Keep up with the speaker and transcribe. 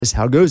Just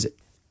how goes it?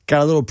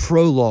 Got a little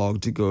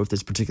prologue to go with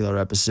this particular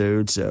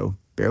episode, so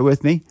bear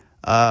with me.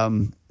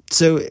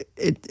 So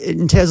it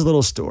entails a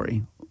little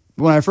story.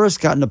 When I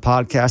first got into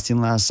podcasting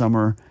last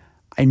summer,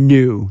 I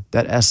knew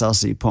that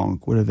SLC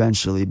Punk would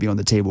eventually be on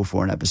the table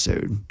for an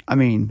episode. I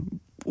mean,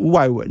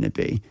 why wouldn't it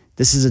be?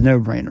 This is a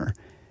no-brainer.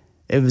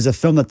 It was a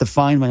film that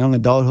defined my young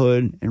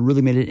adulthood and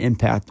really made an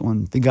impact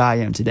on the guy I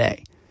am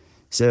today.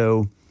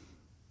 So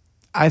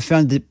I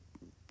found it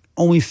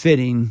only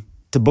fitting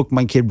to book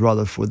my kid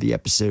brother for the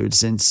episode,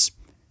 since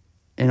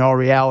in all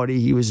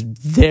reality, he was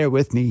there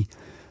with me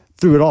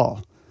through it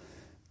all,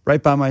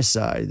 right by my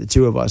side, the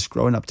two of us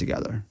growing up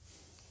together.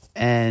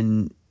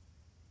 And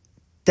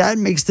that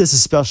makes this a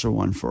special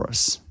one for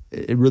us.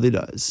 It really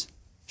does.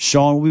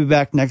 Sean will be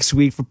back next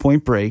week for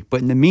Point Break,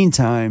 but in the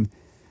meantime,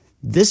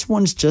 this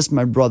one's just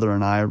my brother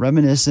and I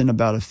reminiscing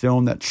about a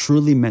film that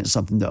truly meant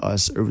something to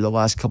us over the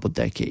last couple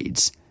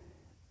decades.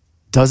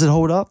 Does it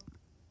hold up?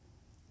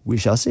 We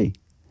shall see.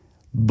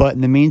 But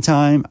in the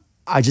meantime,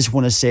 I just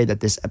want to say that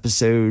this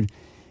episode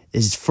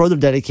is further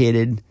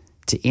dedicated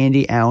to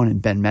Andy Allen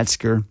and Ben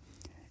Metzger.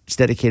 It's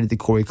dedicated to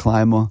Corey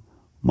Klima,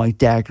 Mike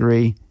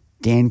Daiquiri,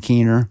 Dan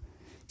Keener.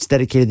 It's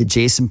dedicated to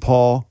Jason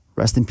Paul,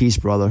 rest in peace,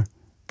 brother,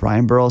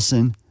 Brian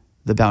Burleson,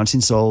 The Bouncing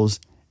Souls,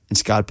 and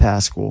Scott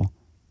Pasquale.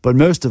 But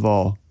most of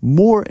all,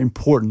 more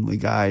importantly,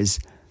 guys,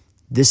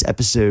 this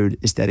episode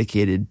is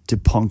dedicated to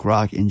punk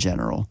rock in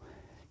general,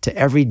 to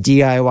every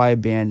DIY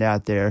band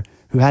out there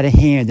who had a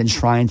hand in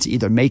trying to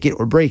either make it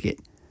or break it.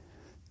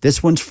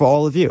 This one's for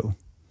all of you.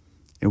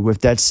 And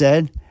with that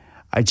said,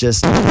 I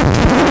just...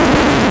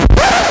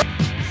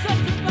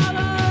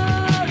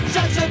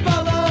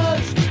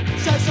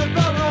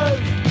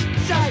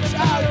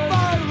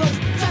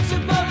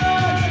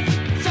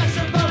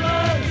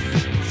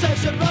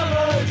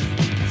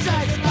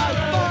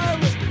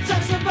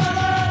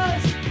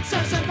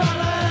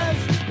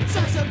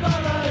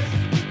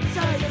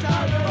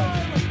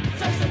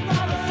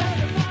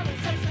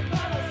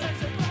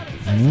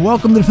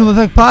 Welcome to the Film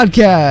Effect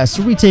Podcast,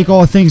 where we take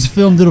all things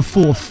film to the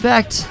full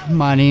effect.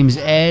 My name's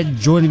Ed.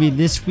 Joining me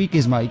this week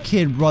is my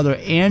kid brother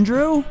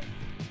Andrew.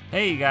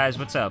 Hey guys,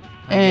 what's up?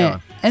 How you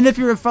doing? And if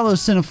you're a fellow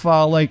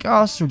cinephile like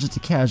us, or just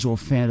a casual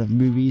fan of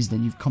movies,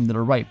 then you've come to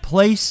the right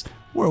place.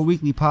 We're a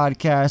weekly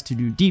podcast to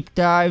do deep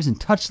dives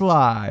and touch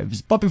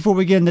lives. But before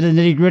we get into the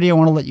nitty gritty, I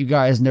want to let you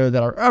guys know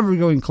that our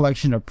ever-growing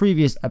collection of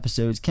previous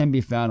episodes can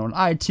be found on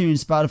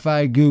iTunes,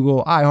 Spotify,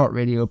 Google,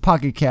 iHeartRadio,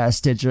 Pocket Cast,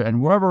 Stitcher,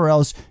 and wherever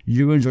else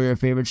you enjoy your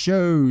favorite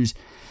shows.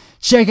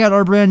 Check out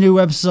our brand new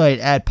website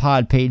at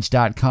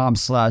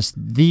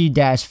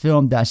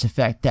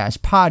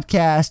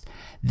podpage.com/the-film-effect-podcast.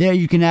 There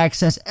you can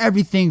access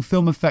everything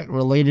film effect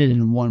related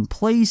in one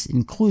place,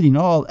 including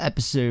all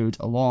episodes,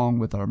 along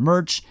with our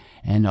merch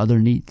and other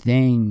neat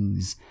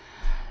things.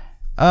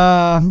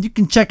 You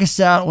can check us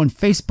out on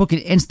Facebook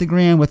and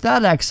Instagram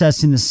without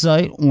accessing the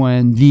site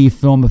on the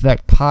Film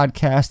Effect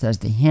Podcast as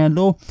the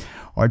handle.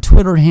 Our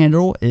Twitter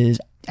handle is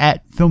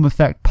at Film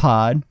Effect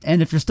Pod.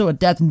 And if you're still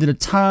adapting to the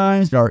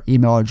times, our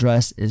email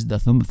address is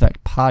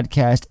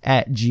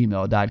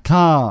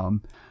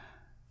thefilmeffectpodcast@gmail.com.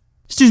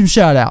 Let's do some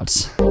shout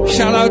outs.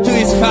 Shout out to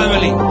his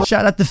family.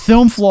 Shout out to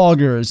Film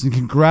Floggers, and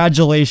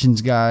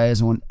congratulations,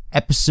 guys, on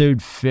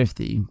episode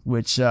 50,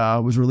 which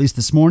was released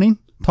this morning,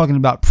 talking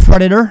about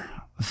Predator,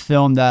 a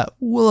film that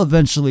we'll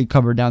eventually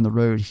cover down the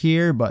road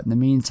here. But in the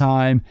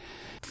meantime,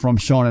 from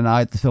Sean and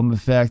I at the Film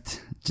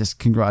Effect, just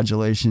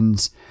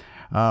congratulations.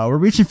 We're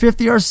reaching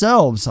 50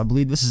 ourselves. I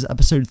believe this is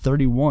episode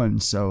 31,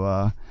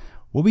 so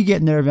we'll be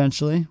getting there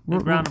eventually.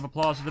 Round of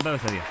applause for the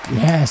both of you.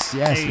 Yes.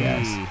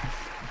 Hey.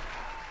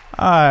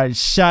 Alright,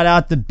 shout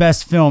out the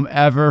best film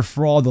ever,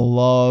 For All the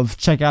Love.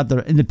 Check out their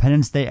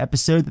Independence Day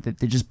episode that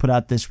they just put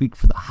out this week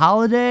for the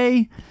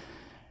holiday.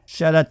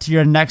 Shout out to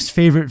your next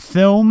favorite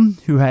film,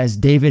 who has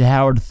David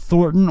Howard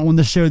Thornton on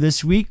the show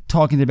this week,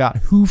 talking about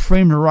Who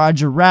Framed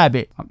Roger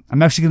Rabbit.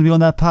 I'm actually going to be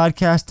on that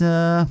podcast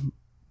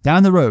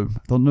down the road.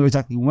 I don't know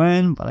exactly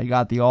when, but I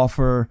got the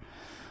offer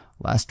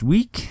last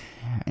week.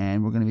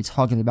 And we're going to be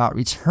talking about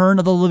Return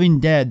of the Living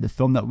Dead, the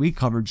film that we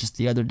covered just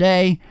the other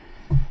day.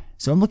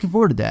 So I'm looking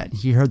forward to that.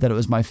 He heard that it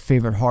was my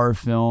favorite horror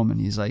film, and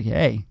he's like,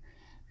 hey,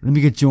 let me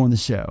get you on the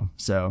show.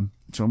 So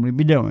that's what I'm going to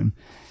be doing.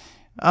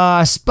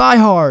 Spy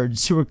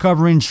Hards, who are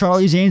covering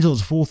Charlie's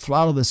Angels Full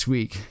Throttle this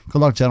week. Good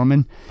luck,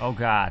 gentlemen. Oh,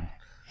 God.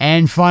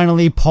 And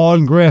finally, Paul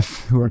and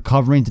Griff, who are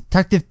covering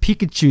Detective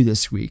Pikachu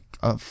this week.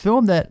 A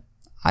film that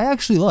I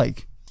actually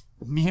like.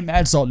 Me and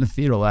Matt saw it in the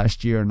theater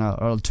last year,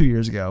 or 2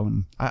 years ago,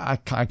 and I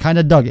kind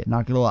of dug it,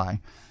 not going to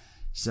lie.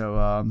 So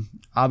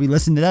I'll be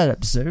listening to that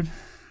episode.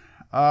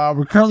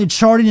 We're currently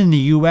charting in the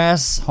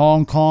U.S.,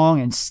 Hong Kong,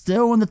 and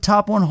still in the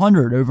top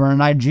 100 over in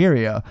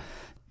Nigeria.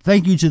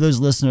 Thank you to those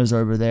listeners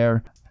over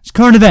there. It's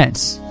current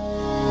events.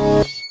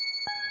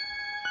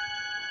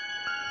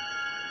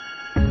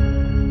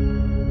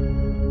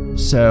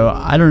 So,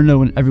 I don't know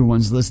when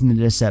everyone's listening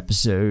to this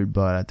episode,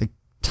 but at the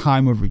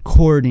time of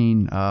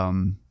recording,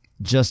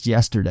 just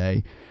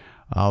yesterday,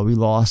 we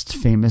lost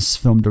famous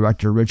film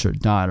director Richard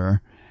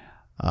Donner.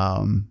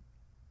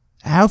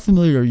 How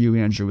familiar are you,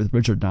 Andrew, with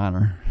Richard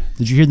Donner?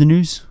 Did you hear the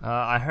news?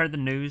 I heard the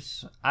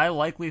news. I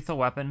like Lethal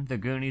Weapon. The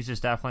Goonies is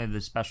definitely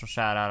the special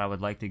shout out I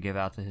would like to give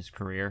out to his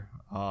career.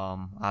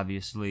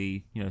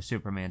 Obviously,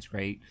 Superman's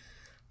great,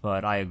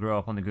 but I grew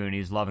up on the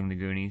Goonies, loving the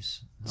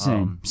Goonies.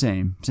 Same.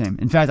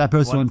 In fact, I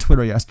posted on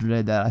Twitter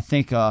yesterday that I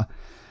think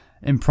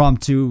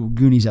impromptu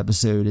Goonies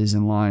episode is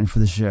in line for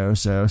the show,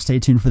 so stay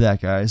tuned for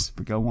that, guys.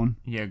 But go on.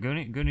 Yeah,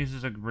 Goonies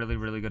is a really,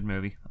 really good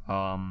movie.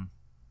 How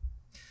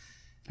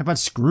about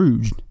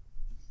Scrooged?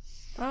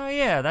 Oh,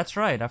 yeah, that's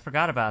right. I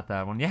forgot about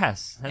that one.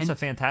 Yes, that's a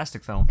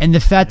fantastic film. And the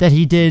fact that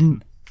he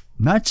did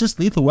not just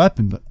Lethal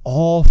Weapon, but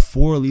all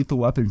 4 Lethal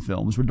Weapon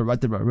films were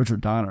directed by Richard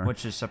Donner.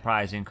 Which is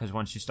surprising, because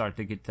once you start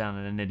to get down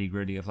to the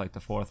nitty-gritty of, like, the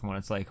 4th one,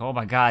 it's like, oh,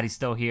 my God, he's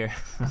still here.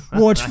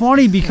 Well, it's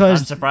funny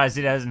because... I'm surprised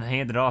he hasn't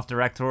handed off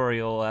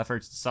directorial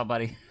efforts to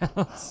somebody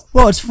else.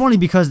 Well, it's funny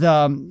because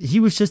he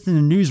was just in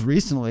the news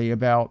recently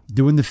about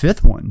doing the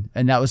 5th one,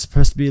 and that was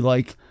supposed to be,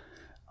 like,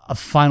 a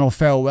final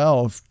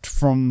farewell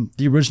from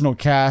the original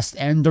cast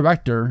and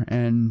director,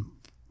 and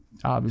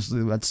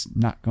obviously that's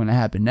not going to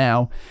happen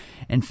now.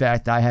 In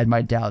fact, I had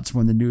my doubts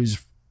when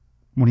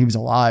he was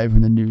alive,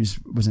 when the news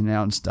was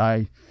announced.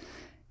 I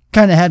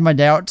kind of had my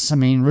doubts. I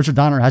mean, Richard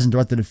Donner hasn't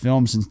directed a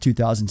film since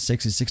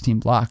 2006's 16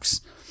 Blocks.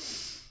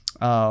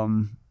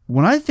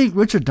 When I think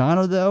Richard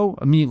Donner, though,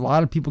 I mean, a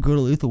lot of people go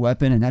to Lethal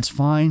Weapon, and that's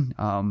fine.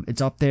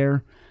 It's up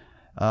there.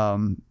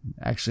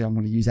 Actually, I'm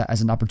going to use that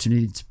as an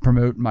opportunity to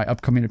promote my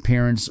upcoming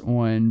appearance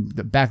on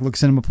the Backlook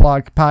Cinema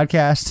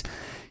podcast,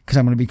 because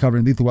I'm going to be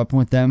covering Lethal Weapon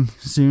with them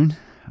soon.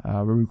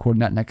 We're recording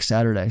that next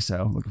Saturday,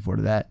 so looking forward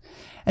to that.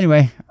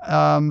 Anyway,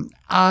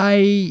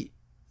 I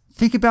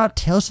think about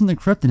Tales from the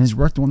Crypt and his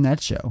work on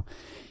that show.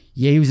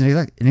 Yeah, he was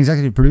an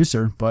executive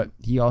producer, but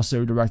he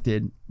also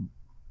directed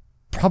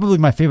probably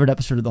my favorite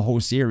episode of the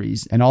whole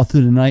series, And All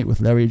Through the Night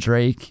with Larry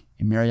Drake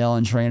and Mary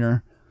Ellen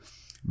Trainor.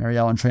 Mary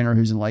Ellen Trainor,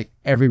 who's in like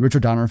every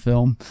Richard Donner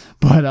film.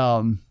 But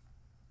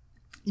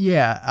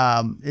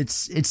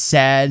it's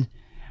sad.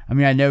 I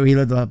mean, I know he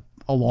lived a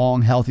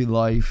long, healthy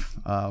life,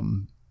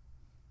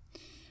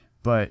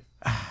 but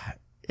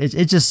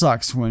it just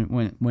sucks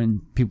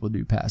when people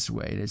do pass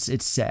away.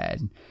 It's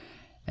sad,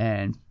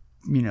 and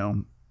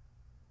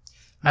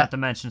not to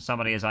mention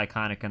somebody as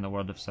iconic in the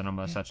world of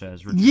cinema, such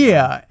as Richard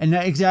yeah, Donner. and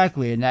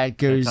exactly, and that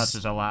goes. It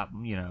touches a lot,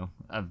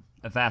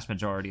 a vast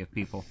majority of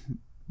people.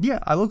 Yeah,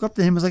 I look up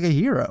to him as like a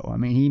hero. I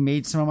mean, he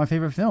made some of my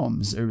favorite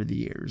films over the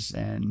years.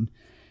 And,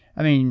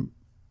 I mean,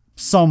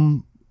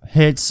 some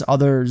hits,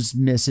 others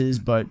misses,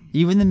 but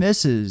even the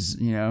misses,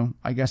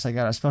 I guess I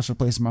got a special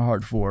place in my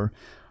heart for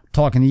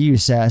talking to you,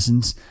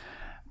 Assassins.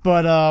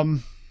 But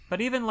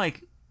even,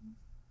 like,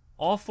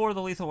 all 4 of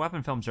the Lethal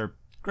Weapon films are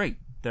great.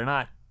 They're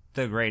not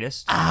the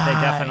greatest. They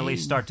definitely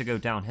start to go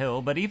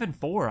downhill, but even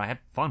 4 I had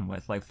fun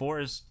with. Like, 4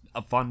 is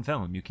a fun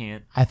film. You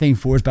can't... I think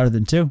 4 is better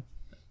than 2.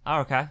 Oh,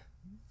 okay.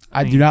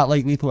 I do not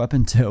like Lethal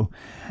Weapon 2,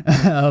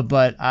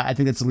 but I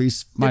think that's at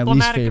least my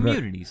least favorite. Diplomatic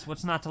communities.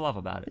 What's not to love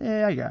about it?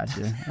 Yeah, I got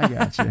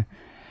you.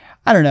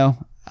 I don't know.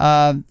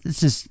 It's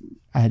just,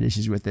 I had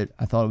issues with it.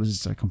 I thought it was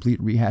just a complete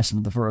rehashing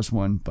of the first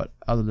one, but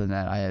other than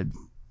that, I had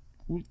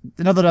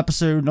another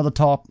episode, another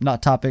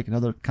topic,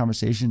 another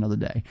conversation, another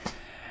day.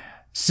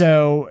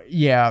 So,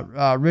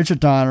 yeah, Richard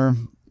Donner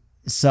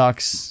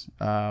sucks.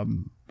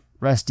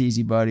 Rest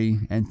easy, buddy,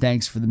 and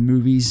thanks for the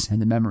movies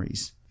and the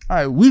memories. All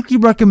right, weekly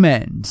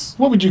recommends.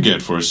 What would you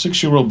get for a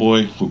 6-year-old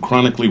boy who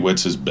chronically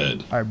wets his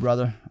bed? All right,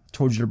 brother. I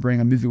told you to bring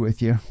a movie with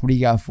you. What do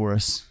you got for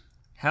us?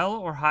 Hell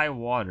or High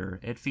Water.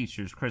 It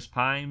features Chris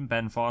Pine,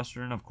 Ben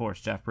Foster, and of course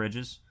Jeff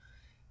Bridges.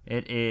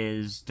 It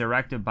is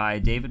directed by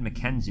David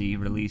Mackenzie,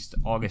 released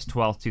August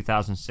 12th,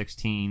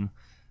 2016.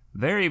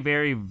 Very,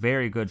 very,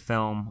 very good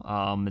film.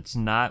 It's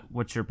not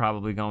what you're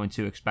probably going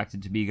to expect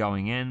it to be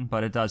going in,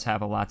 but it does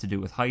have a lot to do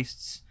with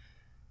heists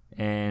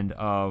and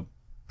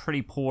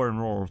pretty poor and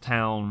rural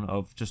town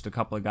of just a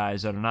couple of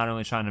guys that are not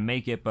only trying to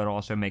make it, but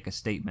also make a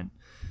statement.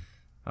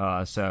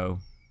 So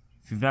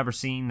if you've never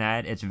seen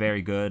that, it's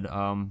very good.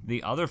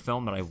 The other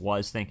film that I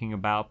was thinking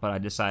about, but I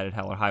decided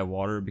Hell or High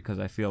Water because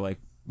I feel like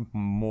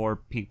more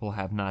people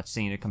have not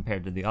seen it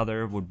compared to the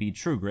other, would be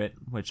True Grit,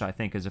 which I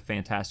think is a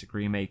fantastic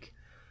remake.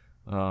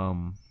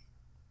 And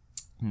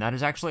that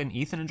is actually an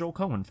Ethan and Joel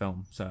Coen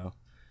film. So,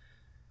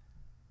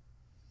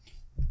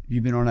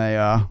 you been on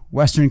a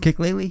Western kick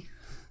lately?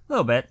 A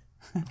little bit.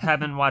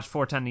 Haven't watched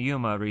 410 to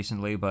Yuma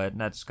recently, but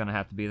that's going to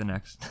have to be the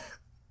next.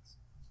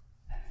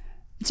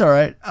 It's all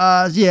right.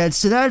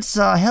 So that's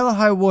Hell or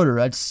High Water.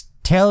 That's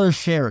Taylor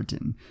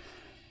Sheridan.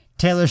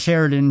 Taylor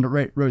Sheridan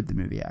wrote the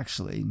movie,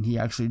 actually. He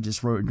actually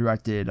just wrote and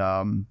directed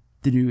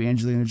the new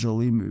Angelina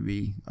Jolie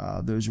movie,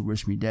 Those Who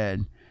Wish Me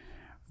Dead.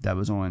 That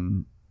was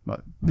on,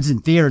 it's in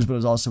theaters, but it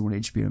was also on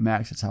HBO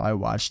Max. That's how I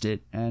watched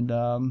it. And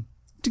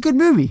it's a good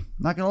movie,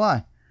 not going to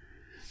lie.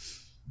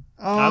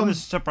 I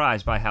was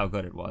surprised by how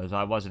good it was.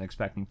 I wasn't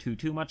expecting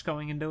too much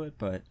going into it,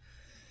 but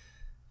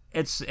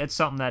it's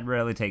something that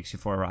really takes you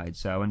for a ride,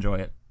 so enjoy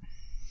it.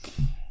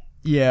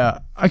 Yeah,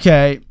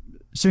 okay.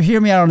 So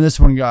hear me out on this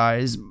one,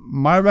 guys.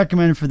 My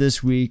recommend for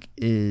this week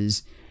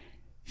is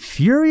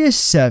Furious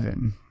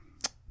 7.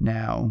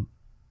 Now,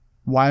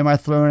 why am I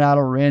throwing out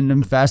a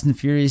random Fast and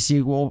Furious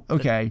sequel?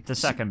 Okay. The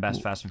second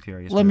best Fast and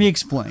Furious Let movie. me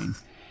explain.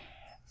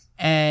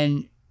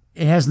 And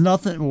it has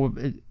nothing... Well,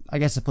 I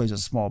guess it plays a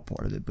small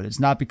part of it, but it's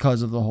not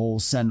because of the whole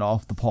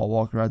send-off to Paul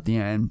Walker at the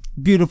end.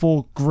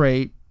 Beautiful,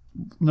 great,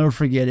 never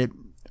forget it,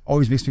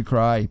 always makes me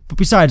cry. But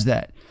besides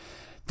that,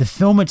 the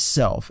film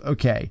itself,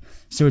 okay,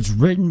 so it's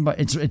written by...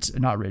 It's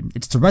not written.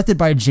 It's directed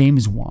by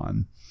James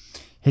Wan.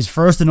 His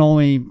first and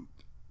only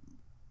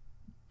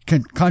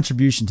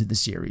contribution to the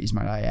series,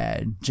 might I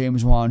add.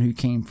 James Wan, who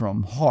came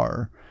from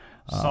horror.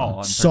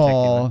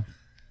 Saw,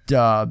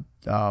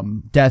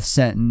 Death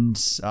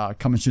Sentence,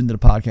 coming soon to the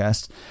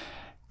podcast.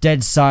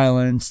 Dead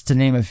Silence, to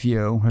name a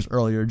few, his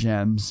earlier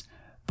gems.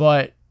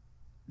 But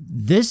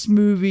this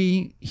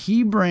movie,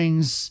 he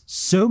brings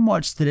so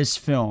much to this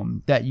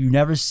film that you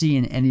never see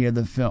in any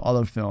other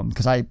film.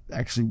 Because I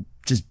actually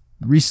just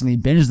recently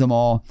binged them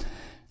all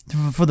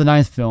for the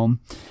 9th film.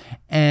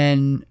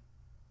 And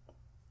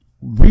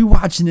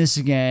rewatching this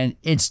again,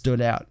 it stood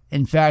out.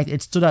 In fact,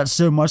 it stood out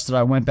so much that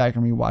I went back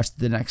and rewatched it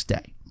the next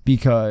day.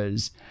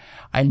 Because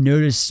I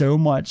noticed so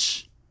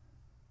much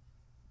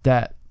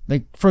that,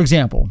 like, for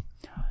example...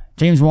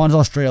 James Wan's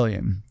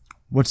Australian.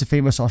 What's a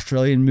famous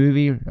Australian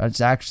movie?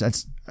 What's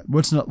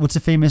a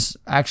famous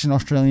action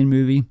Australian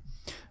movie?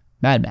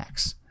 Mad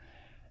Max.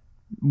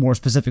 More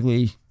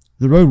specifically,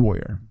 The Road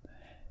Warrior.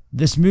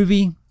 This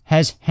movie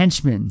has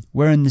henchmen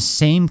wearing the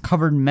same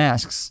covered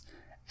masks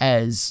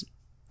as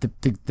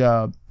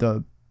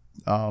the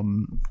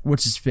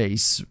what's his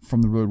face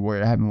from The Road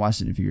Warrior. I haven't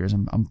watched it in a few years.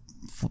 I'm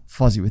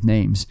fuzzy with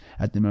names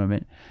at the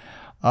moment.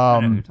 I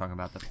know who you're talking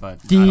about,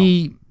 but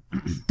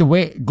the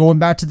way, going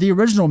back to the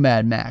original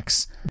Mad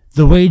Max,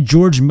 the way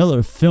George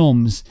Miller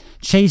films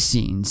chase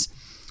scenes,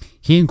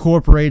 he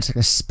incorporates like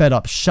a sped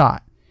up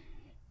shot.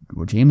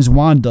 Well, James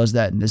Wan does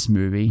that in this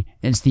movie,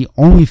 and it's the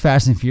only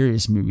Fast and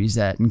Furious movies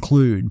that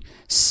include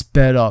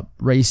sped up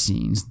race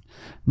scenes.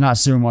 Not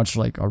so much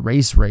like a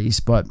race,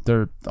 but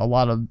there are a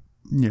lot of,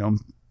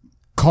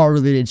 car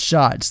related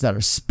shots that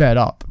are sped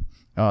up,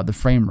 the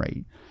frame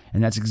rate.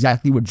 And that's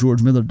exactly what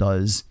George Miller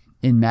does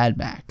in Mad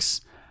Max.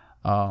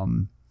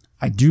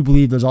 I do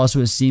believe there's also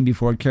a scene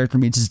before a character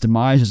meets his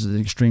demise. There's an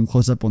extreme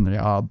close-up on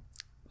the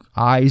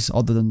eyes,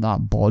 other than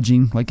not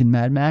bulging like in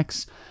Mad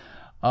Max.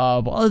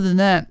 But other than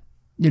that,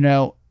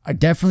 I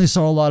definitely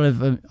saw a lot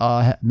of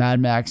Mad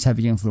Max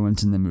heavy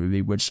influence in the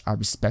movie, which I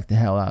respect the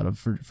hell out of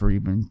for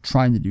even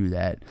trying to do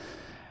that.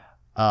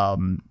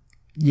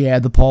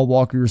 The Paul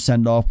Walker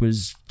send-off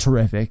was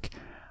terrific.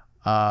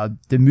 The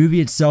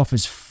movie itself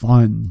is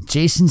fun.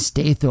 Jason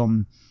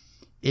Statham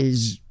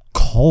is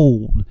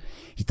cold.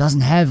 He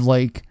doesn't have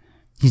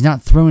he's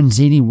not throwing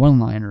zany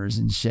one-liners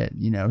and shit.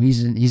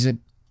 He's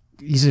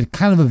a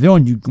kind of a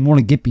villain you want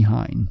to get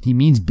behind. He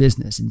means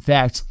business. In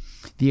fact,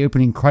 the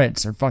opening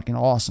credits are fucking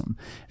awesome.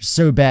 They're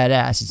so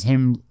badass. It's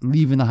him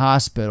leaving the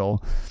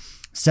hospital,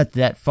 set to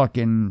that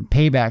fucking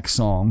Payback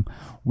song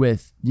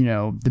with,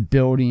 the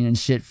building and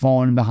shit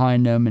falling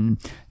behind him, and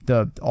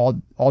all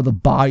the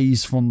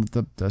bodies from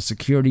the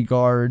security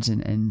guards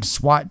and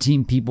SWAT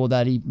team people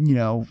that he,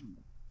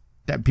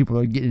 that people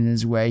are getting in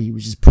his way. He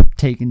was just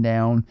taken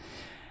down.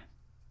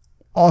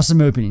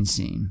 Awesome opening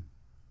scene.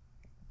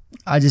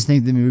 I just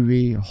think the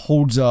movie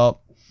holds up.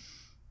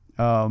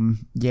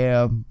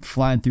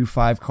 Flying through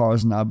 5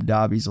 cars in Abu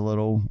Dhabi's a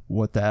little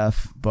what the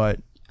F, but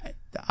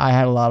I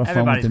had a lot of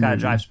fun with the movie. Everybody's got to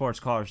drive sports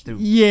cars through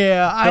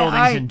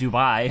buildings in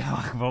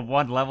Dubai from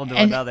one level to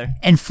another.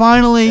 And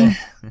finally,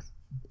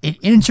 it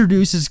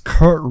introduces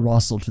Kurt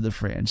Russell to the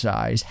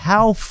franchise.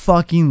 How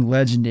fucking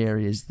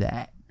legendary is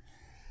that?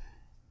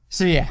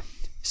 So yeah,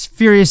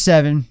 Furious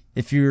 7.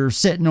 If you're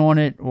sitting on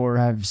it or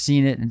have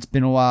seen it and it's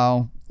been a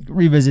while,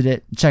 revisit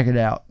it, check it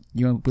out.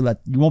 You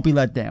won't be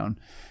let down.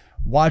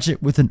 Watch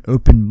it with an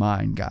open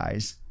mind,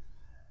 guys.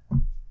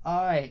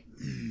 All right.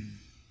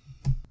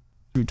 Should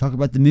we talk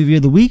about the movie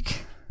of the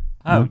week?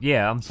 Oh,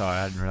 yeah. I'm sorry.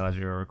 I didn't realize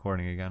you were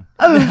recording again.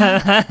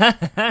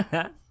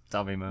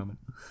 Tell me a moment.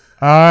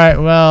 All right.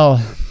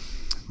 Well,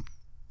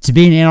 to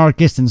be an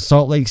anarchist in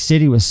Salt Lake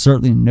City was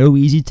certainly no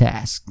easy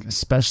task,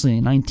 especially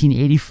in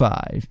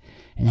 1985.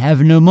 And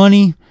having no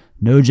money,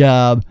 no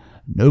job,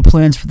 no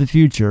plans for the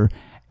future,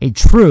 a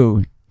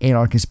true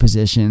anarchist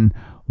position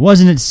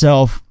was in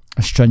itself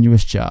a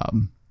strenuous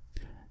job.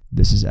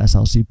 This is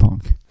SLC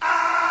Punk.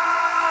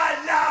 I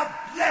love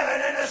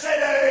living in the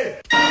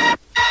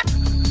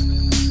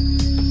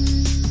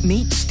city.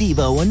 Meet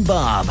Steve-O and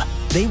Bob.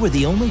 They were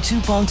the only two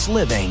punks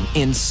living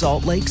in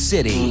Salt Lake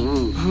City.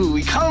 Ooh,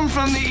 we come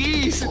from the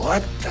east.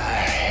 What the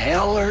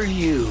hell are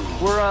you?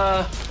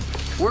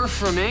 We're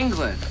from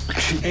England.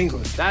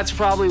 England. That's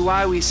probably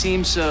why we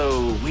seem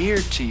so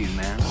weird to you,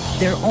 man.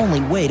 Their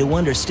only way to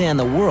understand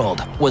the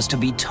world was to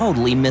be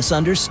totally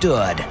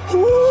misunderstood.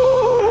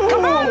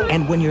 Come on!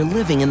 And when you're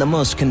living in the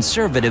most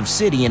conservative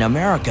city in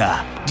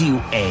America, do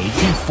you A,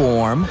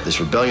 conform?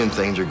 This rebellion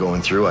thing you're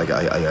going through,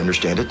 I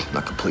understand it,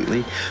 not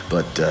completely,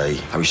 but I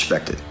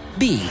respect it.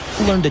 B.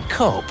 Learn to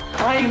cope.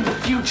 I am the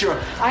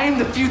future. I am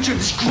the future of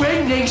this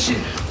great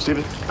nation.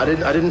 Steven, I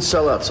didn't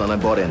sell out, son. I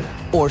bought in.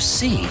 Or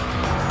C.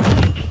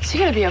 Is he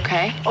gonna be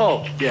okay?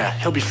 Oh, yeah,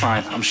 he'll be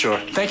fine, I'm sure.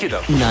 Thank you,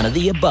 though. None of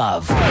the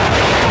above. I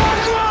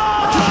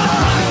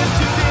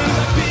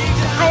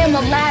am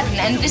Aladdin,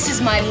 and this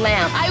is my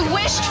lamp. I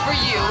wished for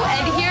you,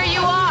 and here you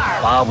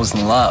are. Bob was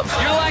in love.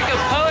 You're like a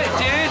poet,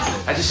 dude.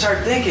 I just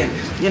started thinking,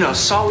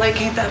 Salt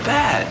Lake ain't that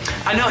bad.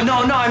 I know,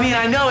 I mean,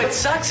 I know it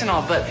sucks and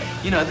all, but,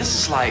 this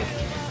is like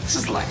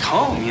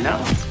home,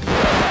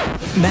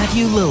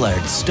 Matthew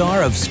Lillard,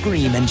 star of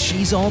Scream and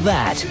She's All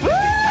That.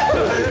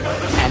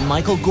 And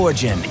Michael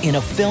Gorgon in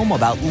a film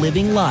about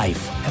living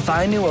life. If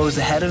I knew what was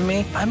ahead of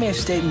me, I may have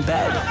stayed in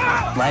bed.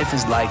 Life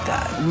is like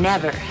that.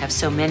 Never have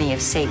so many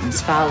of Satan's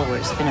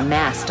followers been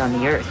amassed on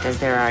the earth as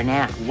there are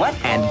now. What?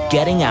 And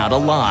getting out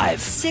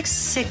alive.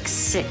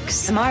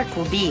 666. The mark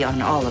will be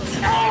on all of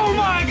them. Oh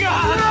my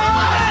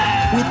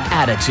God! With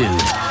attitude.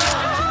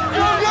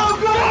 Go!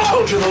 I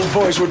told you those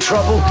boys were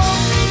trouble.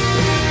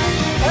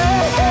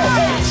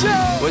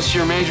 What's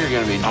your major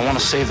gonna be? I want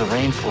to save the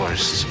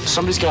rainforest.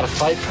 Somebody's got to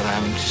fight for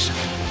them.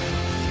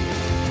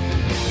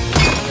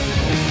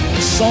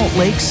 Salt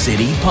Lake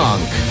City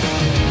Punk.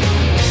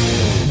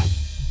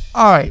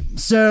 All right,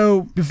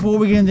 so before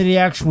we get into the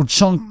actual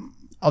chunk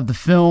of the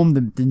film,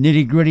 the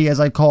nitty gritty, as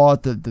I call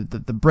it,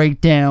 the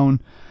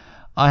breakdown,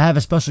 I have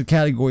a special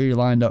category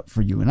lined up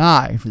for you and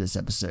I for this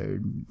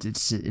episode.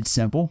 It's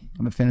simple.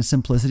 I'm a fan of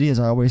simplicity, as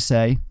I always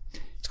say.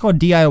 It's called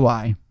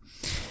DIY.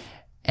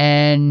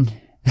 And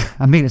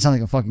I'm making it sound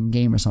like a fucking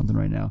game or something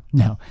right now.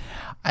 No.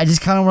 I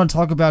just kind of want to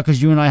talk about,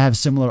 because you and I have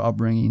similar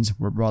upbringings.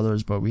 We're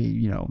brothers, but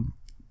we,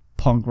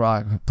 punk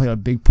rock played a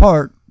big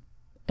part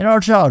in our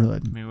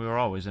childhood. I mean, we were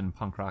always in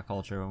punk rock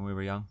culture when we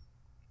were young.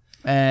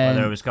 And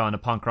whether it was going to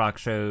punk rock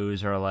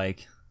shows or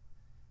like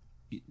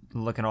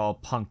looking all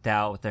punked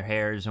out with their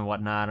hairs and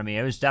whatnot. I mean,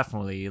 it was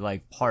definitely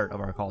like part of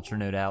our culture,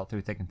 no doubt,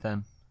 through thick and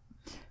thin.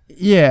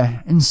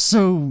 Yeah, and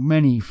so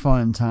many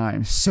fun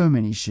times, so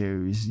many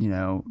shows,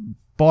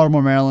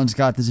 Baltimore, Maryland's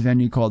got this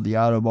venue called the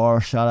Auto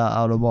Bar. Shout out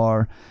Auto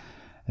Bar.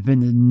 I've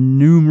been to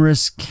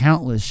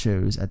countless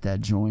shows at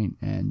that joint,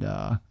 and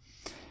I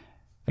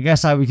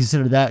guess I would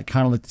consider that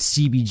kind of like the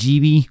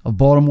CBGB of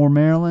Baltimore,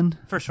 Maryland.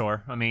 For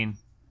sure. I mean,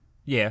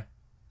 yeah.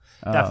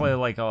 Definitely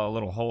like a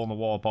little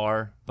hole-in-the-wall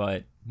bar,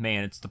 but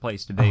man, it's the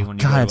place to be when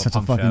you go to it's a such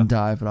a punk fucking show.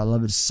 dive, but I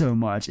love it so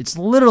much. It's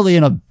literally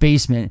in a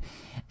basement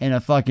in a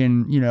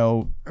fucking,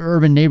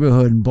 urban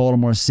neighborhood in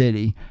Baltimore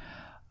City.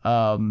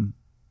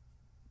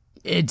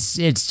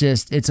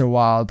 It's a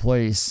wild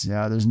place.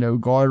 There's no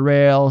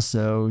guardrail,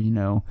 so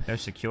no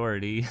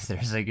security.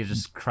 There's like you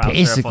just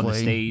crouch up on the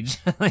stage.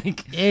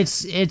 Like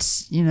it's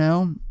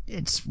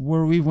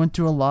where we went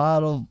to a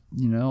lot of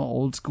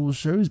old school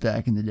shows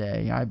back in the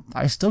day.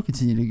 I still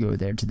continue to go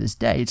there to this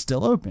day. It's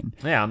still open.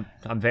 Yeah,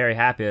 I'm very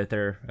happy that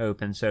they're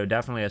open. So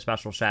definitely a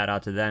special shout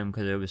out to them,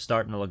 because it was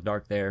starting to look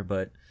dark there,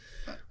 but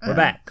we're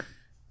back.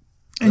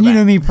 And you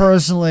know me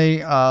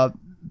personally.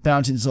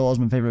 Bouncing Souls is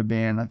my favorite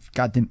band. I've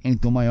got them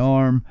inked on my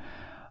arm.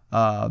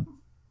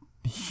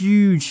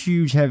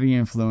 Huge, heavy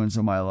influence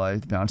on my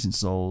life. Bouncing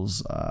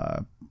Souls.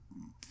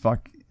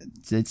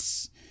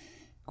 It's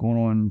going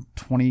on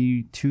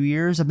 22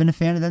 years. I've been a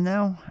fan of them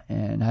now,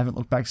 and I haven't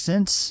looked back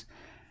since.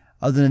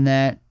 Other than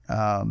that,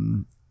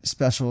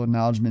 special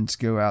acknowledgments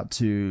go out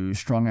to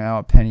Strung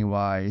Out,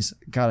 Pennywise.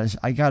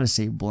 I gotta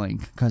say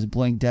Blink, because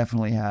Blink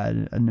definitely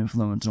had an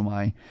influence on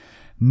my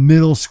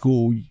middle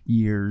school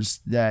years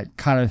that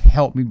kind of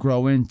helped me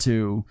grow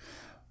into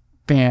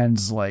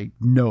bands like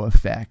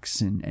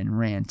NoFX and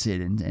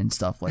Rancid and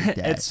stuff like that.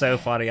 It's so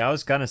funny. I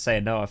was gonna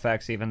say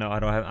NoFX, even though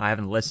I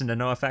haven't listened to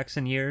NoFX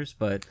in years,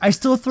 but I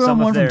still throw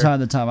them on from time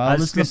to time. I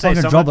listened to Punk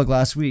and Drublic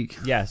last week.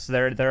 Yes,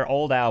 their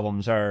old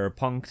albums are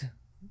punked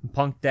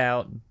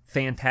out,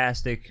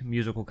 fantastic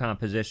musical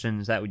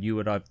compositions that you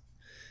would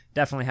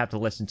definitely have to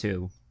listen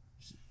to.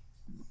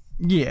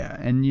 Yeah,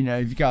 and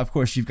you've got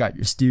your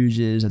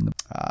Stooges, and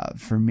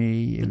for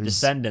me it was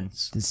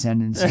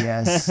Descendants,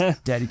 yes,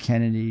 Dead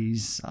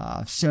Kennedys,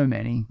 so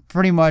many.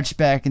 Pretty much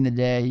back in the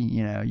day,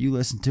 you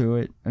listen to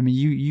it. I mean,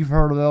 you've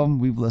heard of them,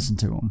 we've listened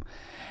to them.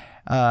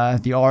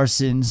 The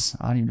Arsons,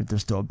 I don't even know if they're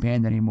still a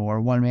band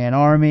anymore. One Man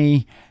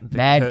Army,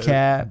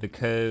 Madcap, The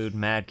Code,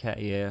 Madcap,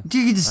 yeah.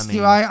 You can just,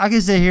 I can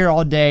sit here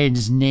all day and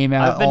just name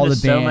out all the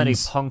bands. I've been to so many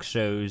punk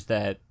shows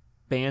that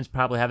bands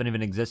probably haven't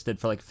even existed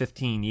for like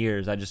 15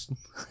 years. I just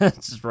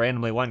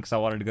randomly went because I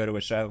wanted to go to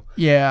a show.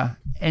 Yeah,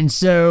 and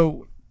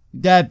so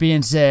that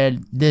being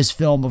said, this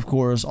film, of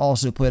course,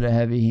 also played a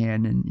heavy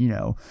hand in,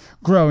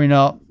 growing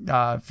up,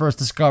 first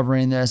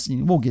discovering this.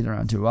 We'll get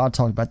around to it. I'll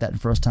talk about that in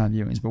first-time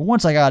viewings. But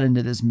once I got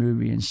into this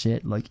movie and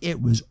shit, like,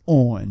 it was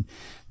on.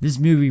 This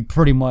movie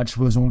pretty much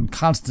was on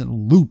constant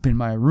loop in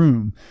my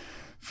room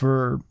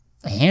for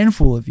a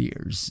handful of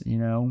years,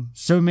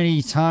 So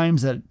many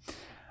times that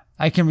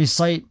I can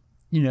recite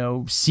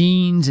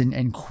scenes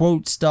and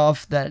quote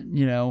stuff that,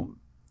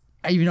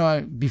 even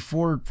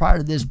though prior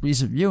to this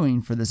recent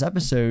viewing for this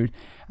episode,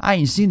 I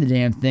ain't seen the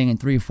damn thing in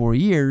 3 or 4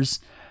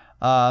 years.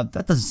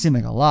 That doesn't seem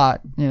like a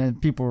lot.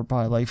 People were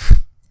probably like,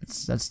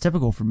 that's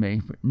typical for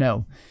me. But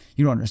no,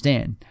 you don't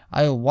understand.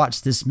 I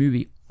watch this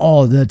movie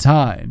all the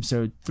time.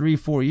 So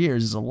 3-4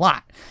 years is a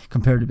lot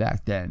compared to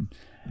back then.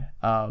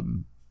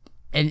 And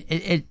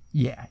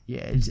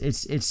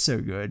it's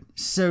so good.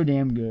 So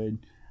damn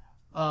good.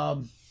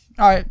 All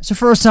right, so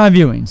first time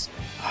viewings.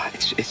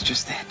 It's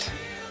just that.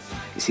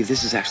 You see,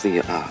 this is actually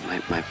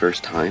my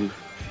first time.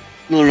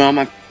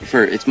 No,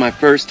 it's my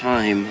first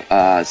time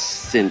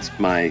since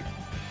my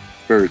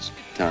first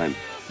time.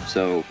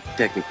 So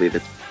technically,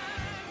 that's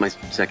my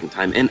second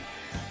time, and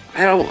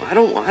I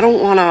don't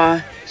want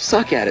to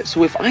suck at it.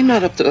 So if I'm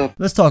not up to,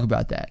 let's talk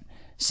about that.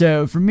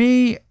 So for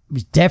me, it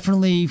was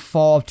definitely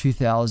fall of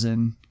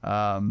 2000.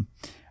 I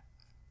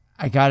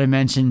gotta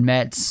mention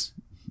Metz,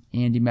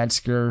 Andy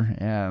Metzger,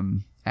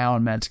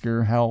 Alan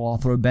Metzger. Hell, I'll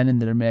throw Ben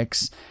into the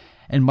mix,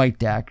 and Mike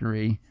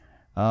Daiquiri.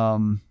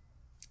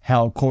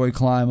 Hell, Corey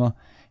Klima.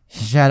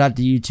 Shout out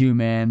to you two,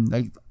 man.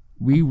 Like,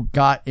 we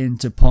got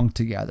into punk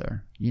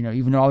together.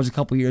 Even though I was a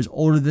couple years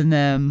older than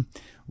them,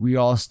 we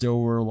all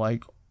still were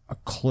like a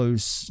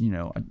close,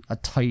 a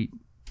tight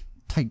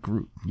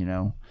group.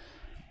 Yeah,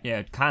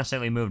 it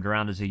constantly moved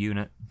around as a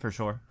unit for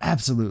sure.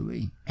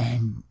 Absolutely,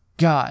 and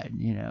God,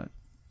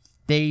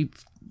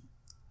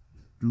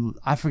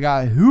 I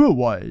forgot who it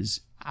was.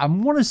 I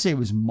want to say it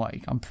was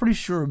Mike. I'm pretty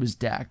sure it was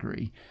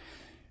Daiquiri,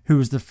 who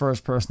was the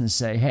first person to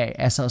say, hey,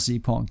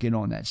 SLC Punk, get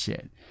on that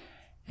shit.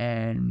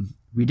 And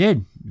we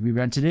did. We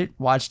rented it,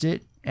 watched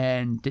it,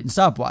 and didn't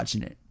stop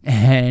watching it.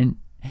 And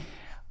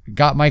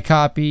got my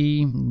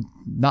copy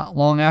not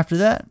long after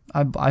that.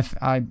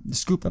 I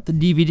scooped up the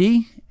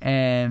DVD,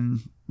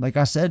 and like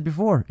I said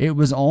before, it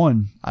was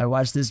on. I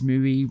watched this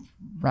movie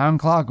round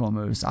clock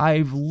almost.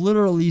 I've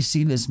literally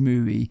seen this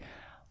movie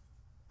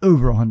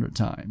over 100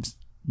 times,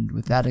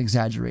 without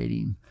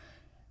exaggerating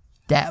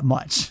that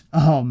much.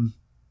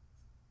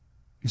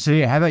 So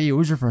yeah, how about you? What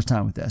was your first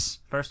time with this?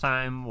 First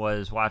time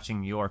was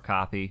watching your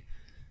copy.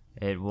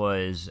 It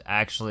was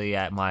actually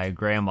at my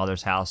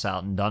grandmother's house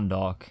out in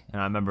Dundalk,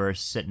 and I remember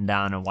sitting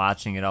down and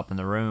watching it up in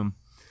the room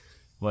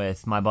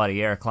with my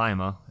buddy Eric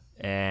Klima,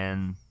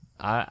 and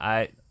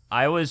I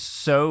was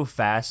so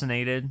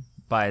fascinated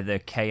by the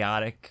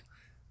chaotic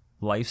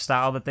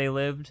lifestyle that they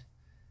lived,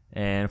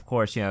 and of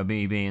course,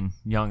 me being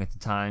young at the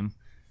time,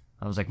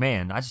 I was like,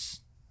 man, I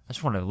just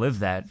want to live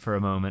that for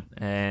a moment,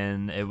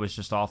 and it was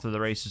just off to the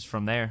races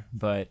from there.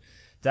 But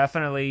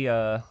definitely,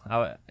 I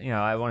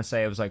want to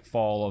say it was like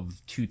fall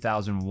of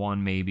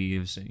 2001, maybe. It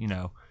was,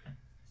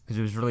 because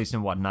it was released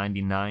in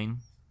 99.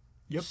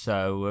 Yep.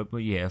 So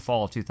yeah,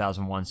 fall of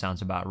 2001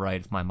 sounds about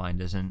right if my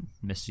mind isn't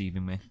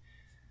misdeceiving me.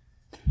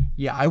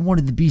 Yeah, I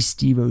wanted to be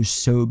Steve-O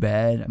so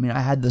bad. I mean, I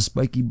had the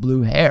spiky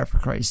blue hair, for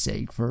Christ's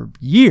sake, for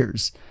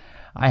years.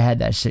 I had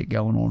that shit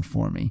going on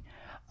for me.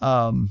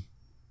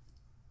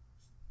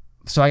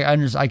 So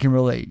I can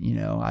relate,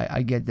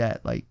 I get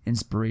that, like,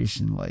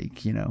 inspiration,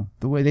 like,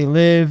 the way they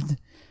lived,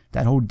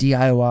 that whole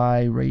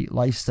DIY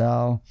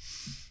lifestyle.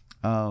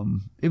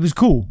 It was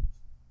cool.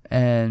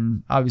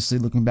 And obviously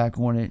looking back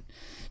on it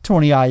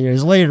 20 odd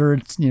years later,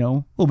 it's, a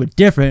little bit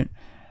different.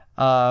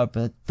 But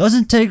it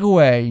doesn't take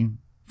away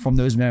from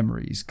those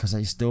memories, because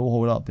they still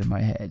hold up in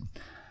my head.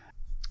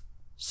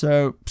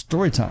 So,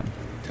 story time.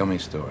 Tell me a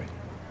story.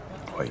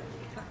 Wait.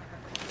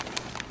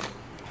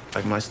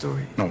 Like my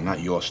story? No,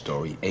 not your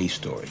story, a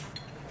story.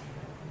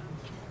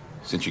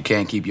 Since you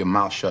can't keep your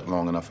mouth shut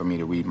long enough for me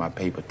to read my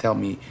paper, tell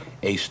me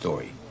a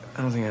story.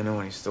 I don't think I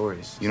know any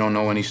stories. You don't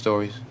know any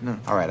stories? No.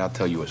 All right, I'll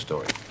tell you a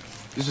story.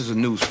 This is a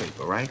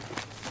newspaper, right?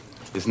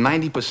 It's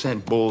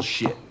 90%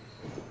 bullshit,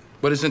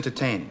 but it's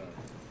entertaining.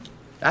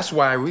 That's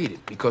why I read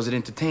it, because it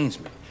entertains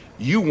me.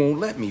 You won't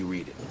let me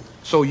read it,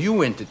 so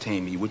you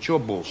entertain me with your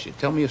bullshit.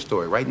 Tell me a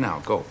story right now,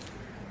 go.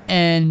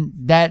 And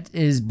that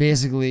is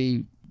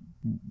basically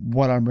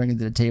what I'm bringing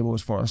to the table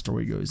as far as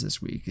story goes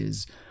this week,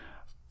 is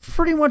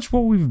pretty much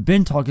what we've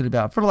been talking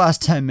about for the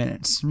last 10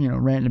 minutes,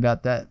 ranting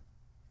about that,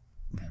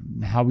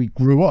 how we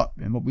grew up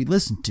and what we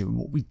listened to and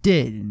what we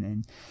did, and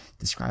then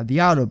describe the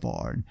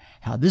Autobar and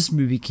how this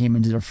movie came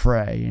into the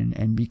fray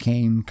and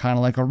became kind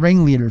of like a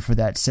ringleader for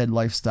that said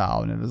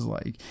lifestyle. And it was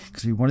like,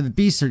 because we wanted to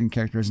be certain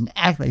characters and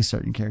act like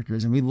certain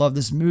characters, and we loved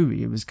this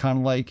movie. It was kind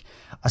of like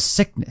a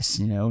sickness,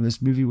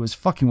 this movie was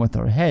fucking with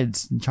our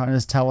heads and trying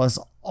to tell us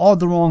all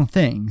the wrong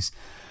things.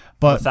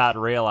 But without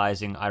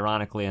realizing,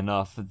 ironically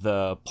enough,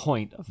 the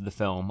point of the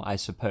film, I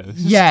suppose.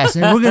 Yes,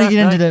 and we're gonna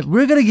get into it.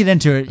 We're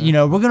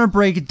gonna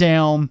break it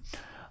down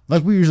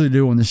like we usually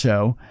do on the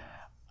show,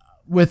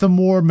 with a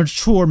more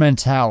mature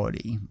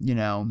mentality,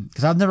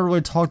 because I've never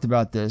really talked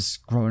about this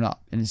growing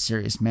up in a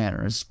serious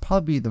manner. It's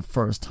probably the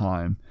first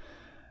time.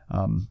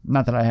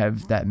 Not that I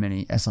have that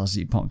many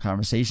SLC Punk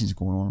conversations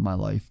going on in my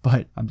life,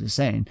 but I'm just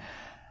saying,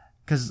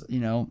 because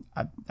I'm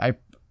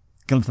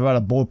gonna throw out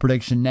a bold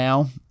prediction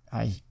now.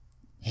 I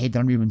hate that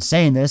I'm even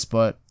saying this,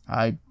 but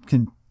I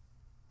can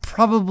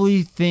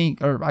probably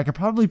think, or I could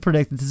probably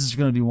predict that this is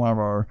going to be one of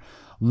our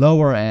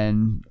lower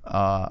end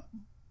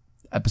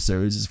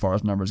episodes as far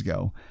as numbers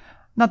go.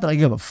 Not that I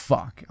give a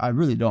fuck. I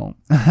really don't.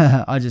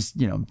 I just,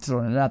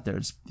 throwing it out there.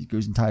 It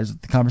goes and ties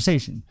with the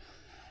conversation.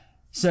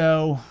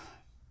 So...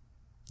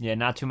 Yeah,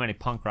 not too many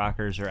punk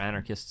rockers or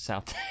anarchists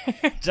out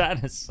there.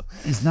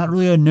 It's not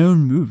really a known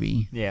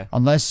movie. Yeah.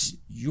 Unless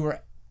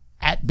you're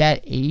at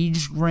that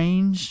age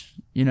range,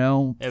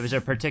 It was a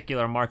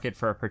particular market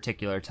for a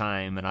particular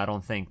time, and I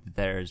don't think that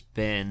there's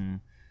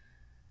been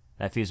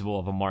that feasible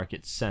of a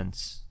market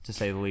since, to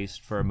say the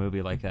least, for a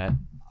movie like that.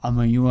 I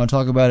mean, you want to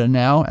talk about it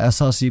now?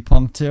 SLC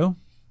Punk 2?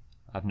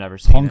 I've never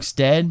seen Punk's it.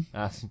 dead?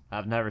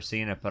 I've never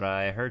seen it, but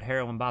I heard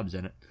Heroin Bob's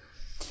in it.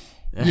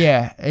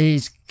 Yeah,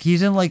 he's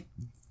in like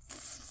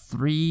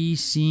 3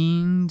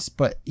 scenes,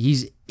 but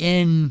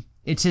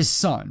it's his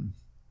son.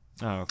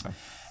 Oh, okay.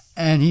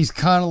 And he's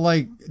kind of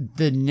like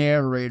the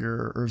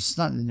narrator, or it's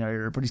not the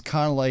narrator, but he's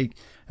kind of like,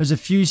 there's a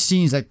few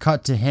scenes that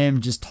cut to him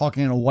just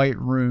talking in a white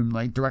room,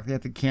 like directly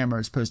at the camera.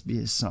 It's supposed to be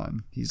his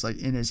son. He's like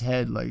in his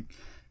head, like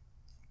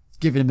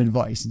giving him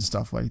advice and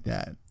stuff like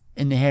that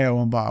in the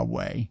Heroin Bob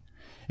way.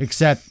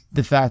 Except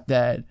the fact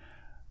that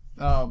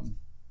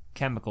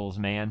chemicals,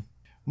 man.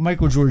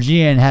 Michael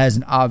Georgian has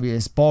an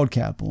obvious bald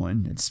cap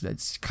on.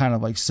 It's kind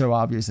of like so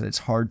obvious that it's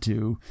hard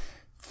to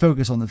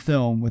focus on the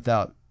film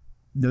without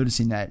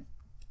noticing that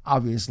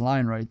obvious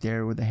line right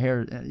there with the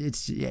hair.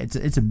 It's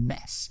a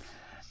mess.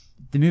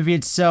 The movie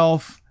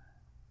itself,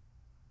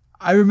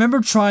 I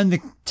remember trying to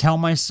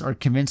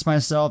convince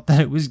myself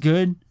that it was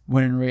good,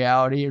 when in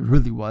reality it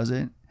really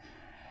wasn't.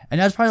 And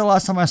that's probably the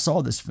last time I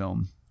saw this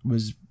film.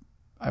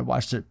 I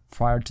watched it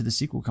prior to the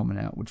sequel coming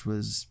out, which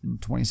was in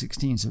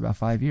 2016, so about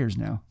 5 years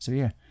now. So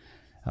yeah,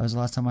 that was the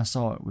last time I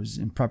saw it, was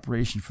in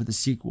preparation for the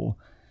sequel,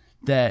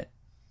 that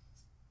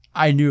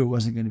I knew it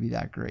wasn't going to be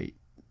that great.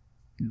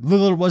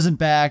 Lillard wasn't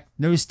back,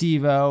 no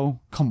Steve-O.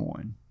 Come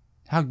on.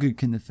 How good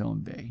can the film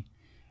be?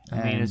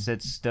 I mean, is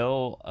it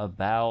still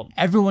about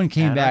everyone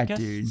came anarchists? Back,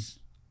 dude.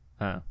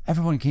 Huh.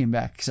 Everyone came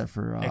back except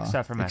for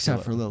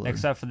Lillard.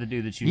 Except for the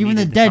dude that you even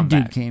the needed dead to come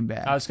dude back. came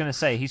back. I was gonna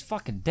say he's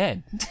fucking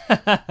dead.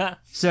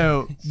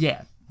 So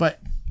yeah, but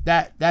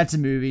that's a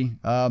movie.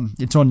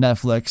 It's on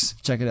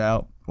Netflix. Check it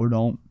out or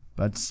don't.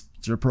 It's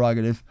your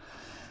prerogative.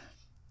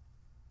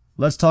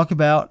 Let's talk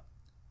about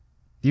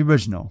the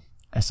original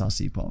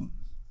SLC Punk.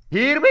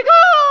 Here we go!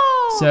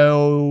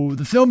 So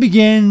the film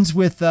begins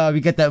with we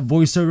get that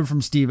voiceover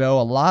from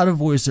Steve-O. A lot of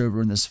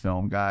voiceover in this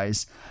film,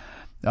 guys.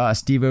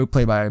 Steve-O,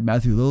 played by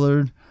Matthew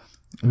Lillard,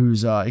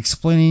 who's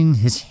explaining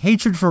his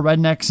hatred for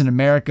rednecks in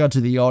America to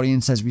the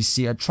audience as we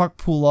see a truck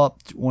pull up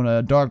on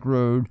a dark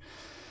road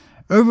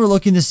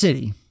overlooking the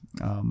city.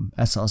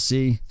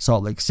 SLC,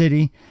 Salt Lake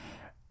City.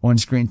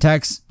 On-screen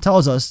text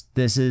tells us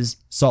this is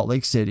Salt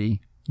Lake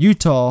City,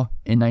 Utah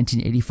in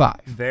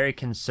 1985. Very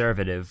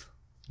conservative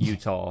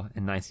Utah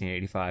in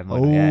 1985.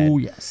 Oh,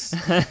 yes.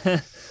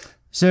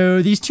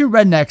 So these two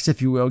rednecks,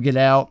 if you will, get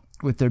out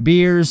with their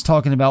beers,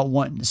 talking about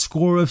wanting to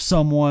score with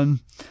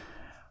someone.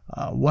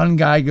 One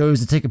guy goes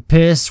to take a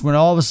piss when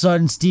all of a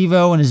sudden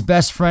Steve-O and his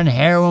best friend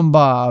Heroin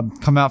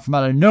Bob come out from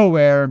out of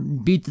nowhere,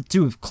 beat the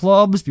two with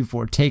clubs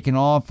before taking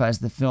off as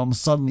the film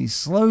suddenly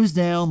slows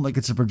down like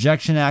it's a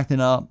projection acting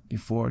up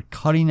before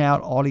cutting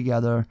out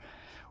altogether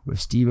with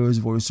Steve-O's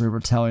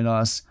voiceover telling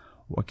us,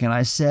 "What can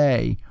I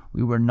say?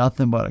 We were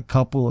nothing but a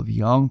couple of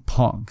young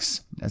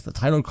punks," as the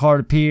title card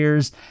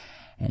appears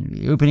and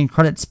the opening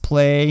credits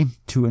play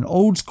to an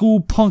old school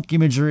punk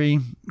imagery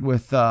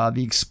with the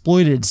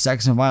exploited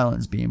sex and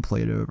violence being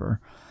played over.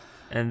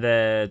 And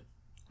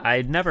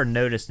I never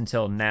noticed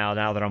until now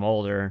that I'm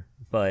older,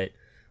 but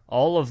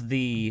all of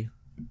the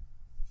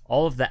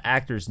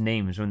actors'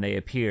 names when they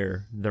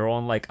appear, they're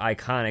on like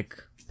iconic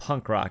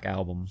punk rock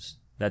albums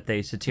that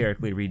they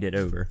satirically redid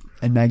over.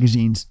 And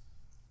magazines.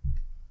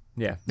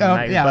 Yeah.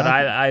 Yeah. But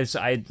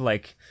I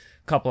like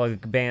a couple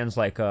of bands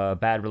like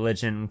Bad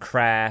Religion,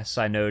 Crass,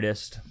 I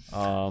noticed.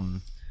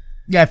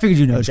 Yeah, I figured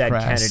you noticed Dead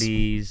Crass.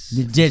 Kennedys.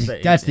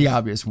 That's the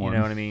obvious one. You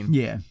know what I mean?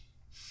 Yeah.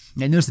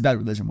 I noticed the Bad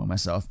Religion one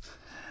myself.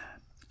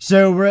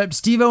 So we're at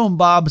Steve-O and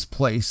Bob's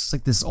place. It's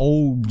like this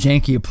old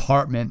janky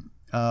apartment.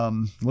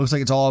 Looks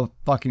like it's all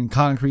fucking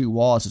concrete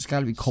walls, so it's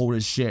gotta be cold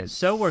as shit.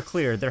 So we're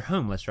clear, they're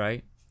homeless,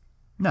 right?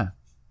 No.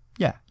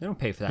 Yeah. They don't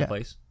pay for that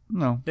place.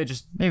 No. They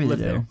just Maybe live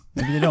they do. there.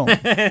 Maybe they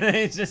don't.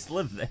 They just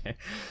live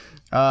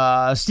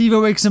there.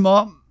 Steve-O wakes him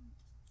up.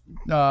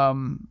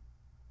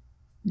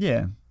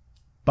 Yeah.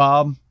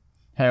 Bob,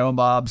 Heroin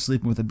Bob,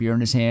 sleeping with a beer in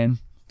his hand.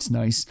 It's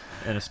nice.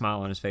 And a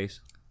smile on his face.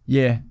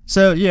 Yeah.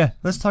 So, yeah,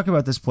 let's talk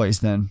about this place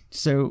then.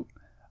 So,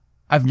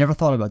 I've never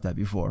thought about that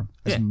before.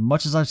 As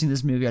much as I've seen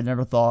this movie, I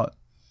never thought,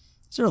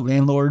 is there a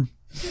landlord?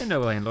 Yeah, no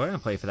landlord. I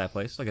don't play for that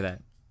place. Look at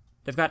that.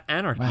 They've got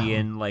anarchy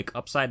and, like,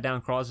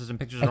 upside-down crosses and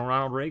pictures of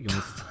Ronald Reagan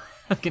with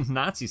fucking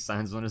Nazi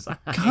signs on his eyes.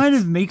 Kind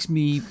of makes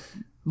me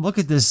look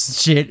at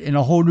this shit in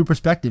a whole new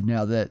perspective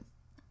now that,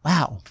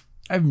 wow,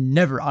 I've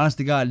never, honest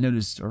to God,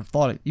 noticed or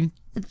thought it.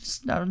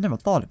 I've never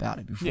thought about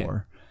it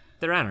before. Yeah.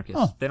 They're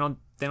anarchists. Oh. They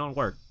don't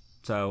work.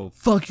 So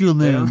fuck your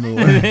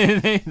landlord.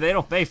 They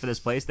don't pay for this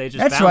place. They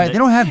just That's found right. it. They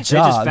don't have jobs.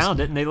 They just found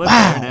it and they live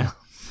there now.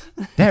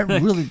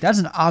 That's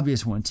an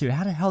obvious one too.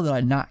 How the hell did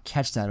I not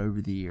catch that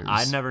over the years?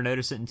 I never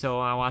noticed it until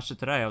I watched it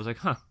today. I was like,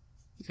 huh,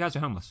 these guys are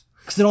homeless.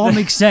 Because it all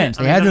makes sense.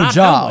 They have their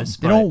job.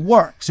 They don't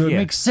work, so it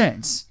makes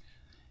sense.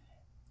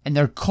 And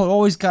they're cold,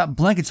 always got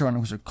blankets around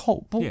them because they're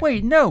cold. But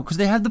wait, no, because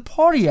they had the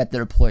party at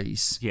their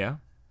place. Yeah.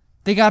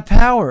 They got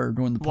power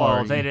during the party.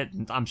 Well, they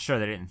didn't. I'm sure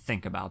they didn't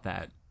think about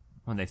that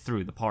when they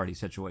threw the party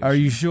situation. Are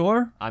you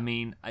sure? I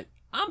mean,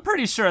 I'm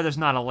pretty sure there's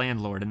not a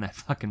landlord in that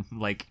fucking,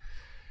 like,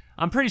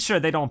 I'm pretty sure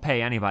they don't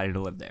pay anybody to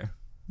live there.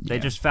 They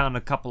just found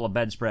a couple of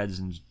bedspreads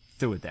and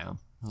threw it down.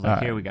 I was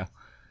like, here we go.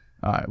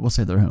 All right, we'll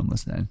say they're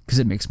homeless then, because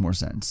it makes more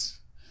sense.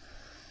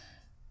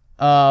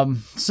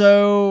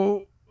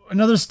 So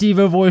another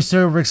Steve-O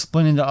voiceover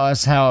explaining to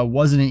us how it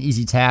wasn't an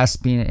easy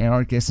task being an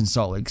anarchist in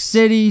Salt Lake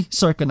City,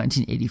 circa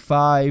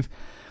 1985,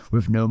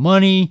 with no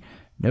money,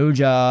 no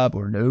job,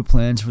 or no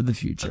plans for the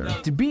future.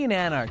 To be an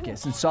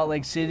anarchist in Salt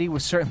Lake City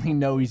was certainly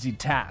no easy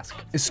task,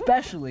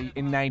 especially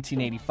in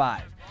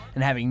 1985.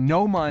 And having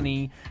no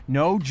money,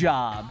 no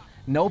job,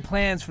 no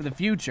plans for the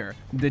future,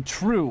 the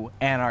true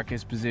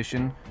anarchist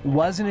position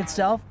was in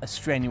itself a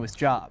strenuous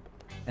job.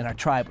 And our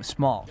tribe was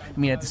small. I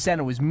mean, at the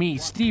center was me,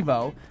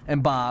 Steve-O,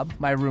 and Bob,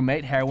 my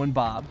roommate, Heroin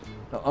Bob.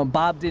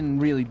 Bob didn't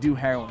really do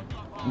heroin.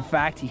 In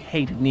fact, he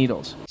hated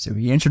needles. So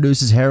he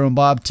introduces Heroin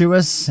Bob to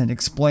us and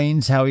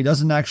explains how he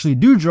doesn't actually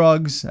do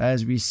drugs,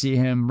 as we see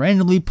him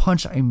randomly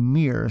punch a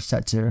mirror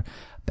set to a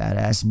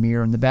badass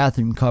mirror in the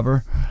bathroom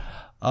cover.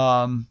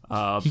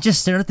 He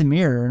just stared at the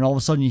mirror, and all of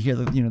a sudden you hear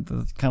the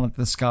kind of like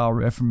the ska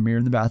riff from Mirror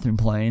in the Bathroom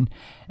playing,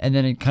 and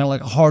then it kind of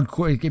like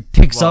hardcore, it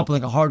picks up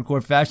like a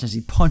hardcore fashion as he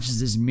punches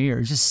this mirror.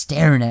 He's just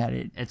staring at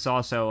it. It's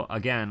also,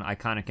 again,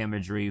 iconic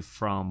imagery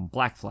from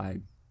Black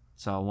Flag.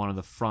 So one of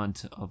the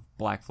front of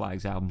Black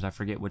Flag's albums, I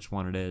forget which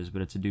one it is,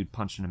 but it's a dude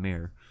punching a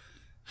mirror.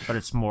 But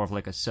it's more of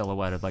like a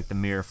silhouette of like the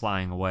mirror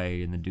flying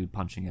away and the dude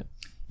punching it.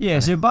 Yeah,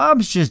 so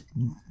Bob's just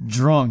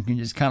drunk and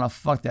just kind of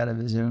fucked out of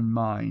his own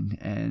mind,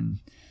 and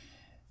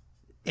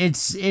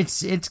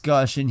it's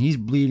gushing. He's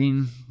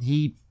bleeding.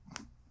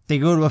 They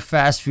go to a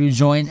fast food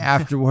joint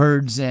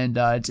afterwards, and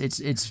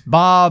it's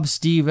Bob,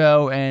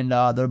 Steve-O, and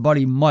their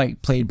buddy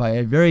Mike, played by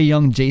a very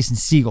young Jason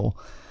Segel.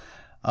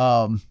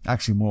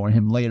 Actually, more on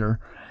him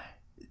later.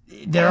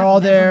 They're all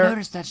there. I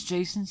noticed that's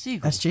Jason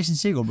Segel. That's Jason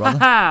Segel, brother.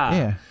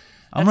 Yeah,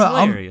 That's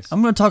hilarious.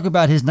 I'm going to talk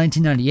about his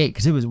 1998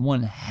 because it was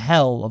one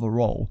hell of a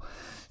role.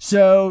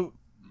 So,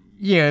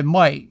 yeah,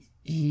 Mike,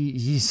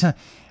 he's. And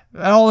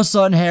all of a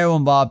sudden,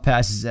 Heroin Bob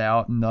passes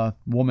out, and the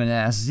woman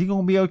asks, "Is he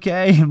gonna be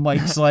okay?" And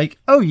Mike's like,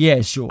 "Oh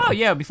yeah, sure. Oh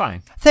yeah, it'll be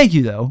fine. Thank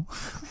you though."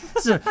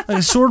 So like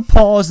a short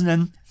pause, and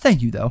then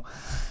 "Thank you though."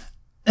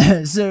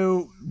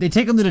 So they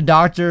take him to the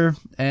doctor,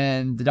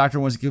 and the doctor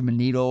wants to give him a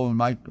needle, and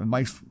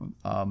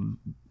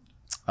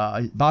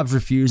Bob's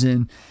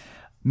refusing.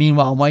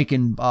 Meanwhile, Mike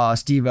and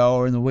Steve-O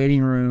are in the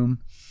waiting room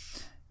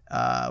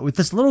with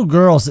this little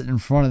girl sitting in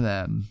front of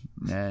them,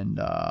 and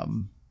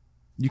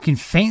you can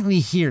faintly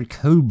hear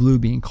Code Blue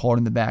being called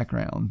in the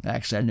background.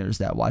 Actually, I noticed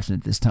that watching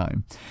it this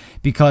time.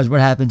 Because what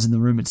happens in the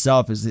room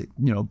itself is that,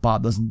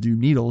 Bob doesn't do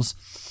needles.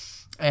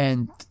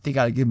 And they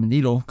got to give him a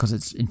needle because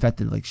it's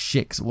infected like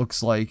shit. 'Cause it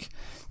looks like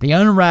they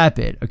unwrap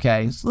it.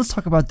 Okay, so let's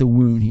talk about the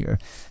wound here.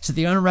 So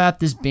they unwrap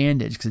this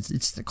bandage because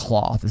it's the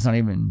cloth. It's not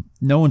even,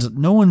 no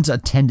one's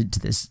attended to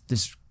this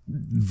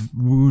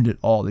wound at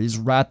all. They just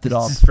wrapped it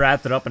up. Just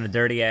wrapped it up in a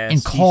dirty ass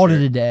and called it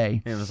a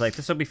day. And it was like,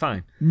 this will be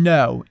fine.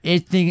 No,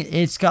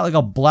 it's got like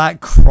a black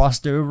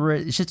crust over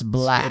it. It's just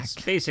black. It's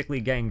basically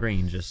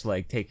gangrene, just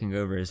like taking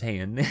over his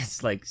hand.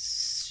 It's like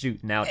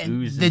shooting out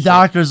ooze. The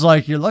doctor's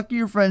like, "You're lucky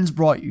your friends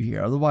brought you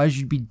here, otherwise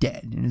you'd be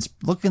dead." And it's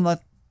looking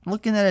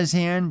at his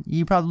hand,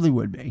 you probably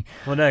would be.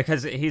 Well, no,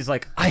 because he's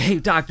like, "I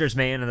hate doctors,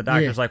 man," and the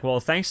doctor's like, "Well,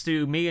 thanks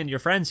to me and your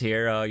friends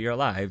here, you're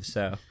alive."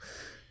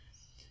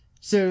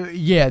 So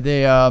yeah,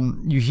 they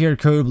you hear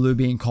Code Blue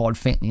being called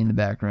faintly in the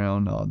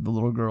background. The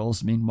little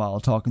girls, meanwhile,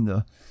 talking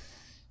to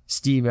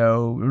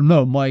Steve-O.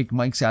 No, Mike.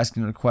 Mike's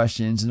asking her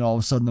questions, and all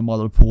of a sudden the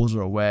mother pulls her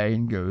away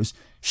and goes,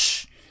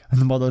 "Shh." And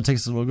the mother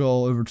takes the little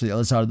girl over to the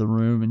other side of the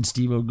room, and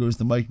Steve-O goes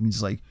to Mike and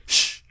he's like,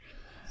 "Shh."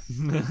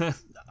 And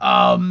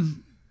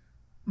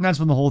that's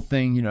when the whole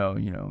thing,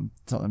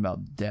 talking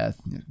about death.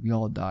 We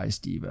all die,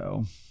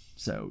 Steve-O.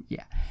 So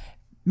yeah.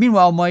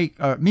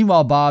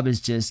 Meanwhile, Bob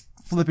is just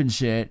flipping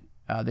shit.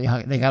 They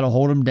got to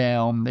hold him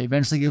down. They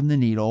eventually give him the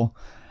needle.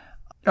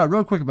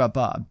 Real quick about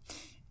Bob.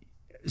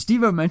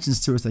 Steve-O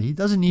mentions to us that he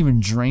doesn't even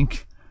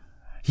drink.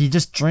 He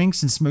just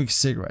drinks and smokes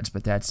cigarettes,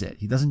 but that's it.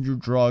 He doesn't do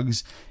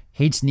drugs,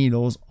 hates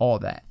needles, all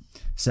that.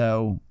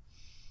 So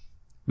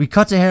we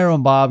cut to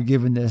Heroin Bob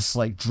giving this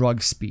like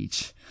drug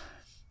speech.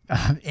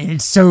 And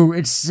it's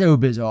so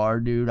bizarre,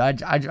 dude.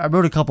 I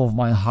wrote a couple of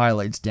my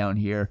highlights down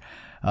here.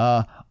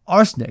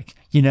 Arsenic,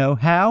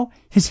 how?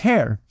 His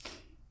hair.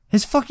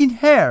 His fucking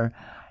hair.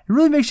 It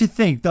really makes you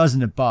think,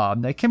 doesn't it,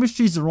 Bob? That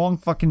chemistry's the wrong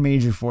fucking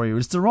major for you.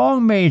 It's the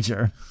wrong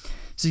major.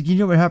 So you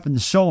know what happened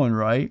to Sean,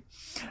 right?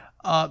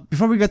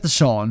 Before we get to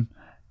Sean,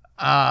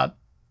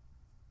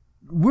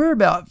 we're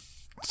about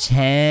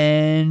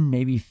 10,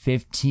 maybe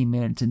 15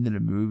 minutes into the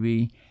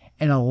movie,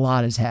 and a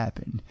lot has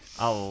happened.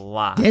 A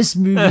lot. This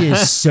movie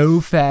is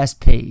so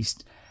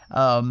fast-paced.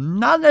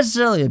 Not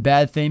necessarily a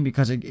bad thing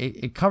because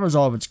it covers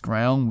all of its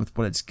ground with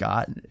what it's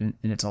got, and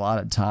it's a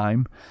lot of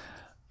time.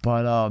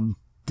 But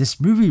this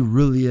movie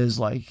really is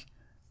like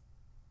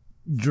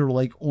you're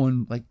like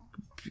on like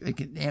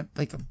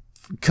a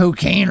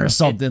cocaine or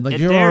something.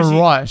 You're on a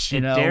rush.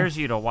 You know, it dares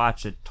you to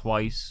watch it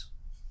twice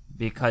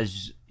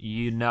because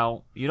you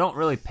don't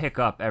really pick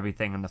up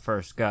everything in the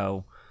first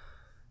go,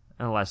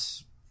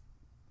 unless.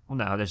 Well,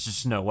 no, there's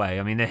just no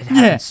way. I mean, it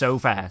happens so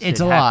fast. It's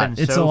a lot.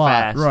 It's a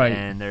lot, right?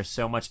 And there's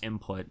so much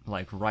input,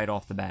 like right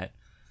off the bat.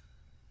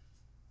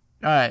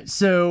 All right,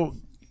 so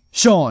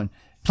Sean,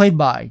 played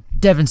by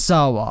Devon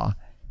Sawa,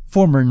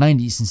 former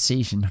 '90s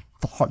sensation,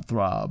 the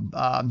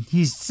heartthrob.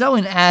 He's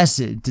selling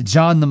acid to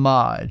John the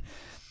Mod,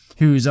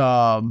 who's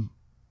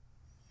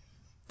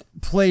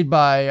played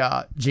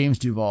by James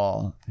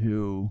Duvall,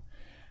 who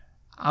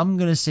I'm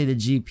gonna say the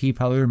GP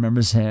probably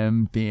remembers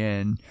him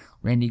being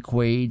Randy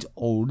Quaid's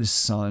oldest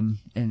son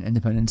in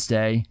Independence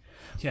Day.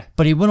 Yeah.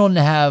 But he went on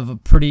to have a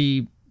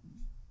pretty,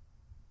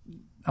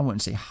 I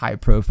wouldn't say high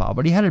profile,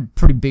 but he had a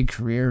pretty big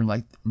career in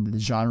the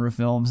genre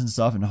films and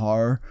stuff and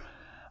horror.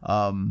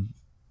 And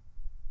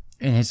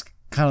his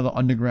kind of the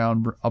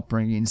underground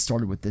upbringing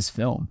started with this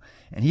film.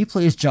 And he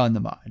plays John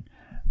the Mod.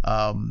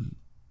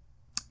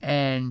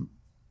 And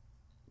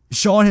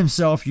Sean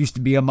himself used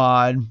to be a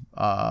mod.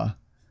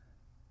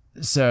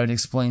 So it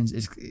explains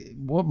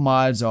what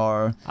mods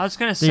are. I was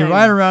gonna say they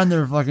ride around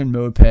their fucking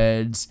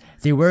mopeds.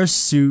 They wear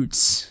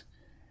suits.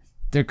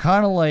 They're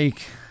kind of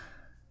like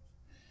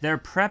they're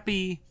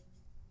preppy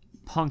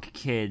punk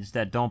kids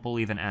that don't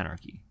believe in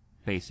anarchy.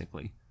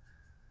 Basically,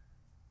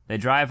 they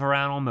drive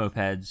around on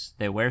mopeds.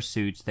 They wear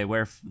suits. They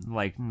wear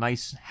like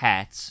nice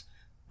hats.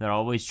 They're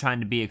always trying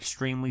to be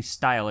extremely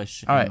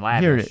stylish and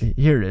lavish.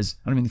 Here it is.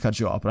 I don't mean to cut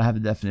you off, but I have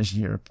the definition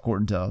here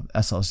according to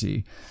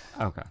SLC.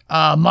 Okay.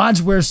 Mods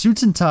wear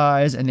suits and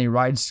ties, and they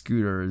ride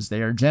scooters.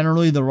 They are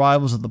generally the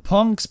rivals of the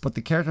punks, but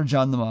the character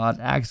John the Mod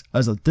acts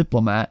as a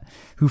diplomat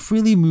who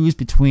freely moves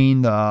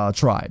between the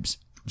tribes,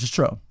 which is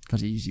true,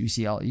 because you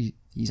see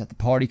he's at the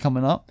party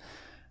coming up,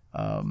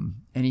 and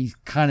he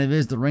kind of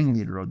is the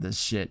ringleader of this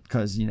shit,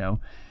 because, you know,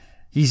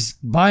 he's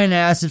buying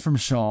acid from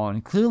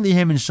Sean. Clearly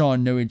him and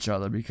Sean know each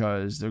other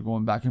because they're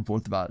going back and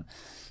forth about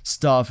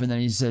stuff. And then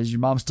he says, your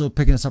mom's still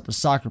picking us up for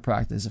soccer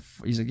practice.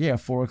 He's like, yeah,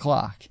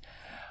 4:00.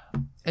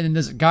 And then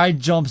this guy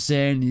jumps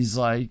in. He's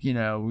like, you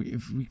know,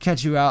 if we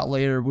catch you out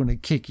later, we're going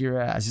to kick your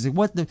ass. He's like,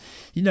 what the,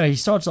 you know, he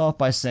starts off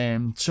by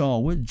saying,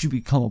 Sean, what did you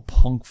become a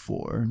punk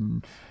for?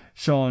 And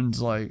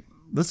Sean's like,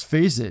 let's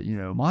face it, you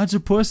know, mods are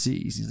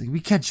pussies. He's like, we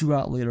catch you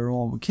out later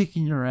on. We're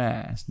kicking your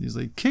ass. And he's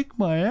like, kick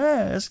my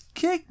ass.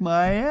 Kick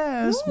my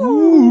ass.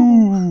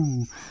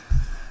 Woo.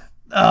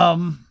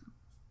 And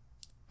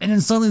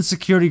then suddenly the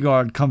security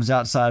guard comes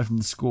outside from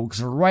the school because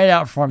they're right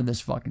out front of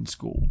this fucking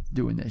school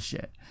doing this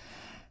shit.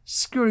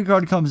 Security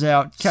guard comes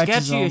out,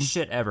 catches him. Sketchiest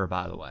shit ever,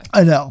 by the way.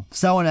 I know.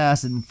 Selling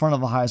acid in front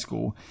of a high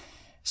school.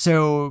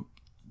 So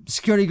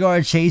security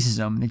guard chases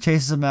him. And he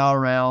chases him out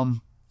around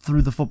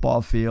through the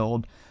football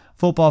field.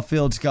 Football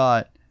field's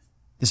got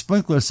the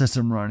sprinkler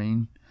system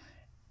running.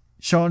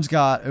 Sean's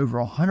got over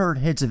 100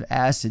 hits of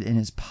acid in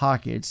his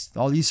pockets.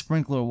 All these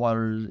sprinkler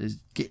water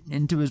is getting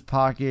into his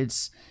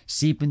pockets,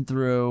 seeping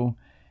through.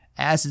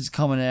 Acid's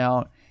coming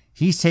out.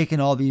 He's taking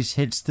all these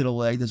hits to the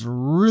leg. There's a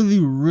really,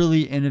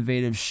 really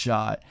innovative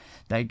shot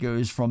that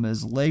goes from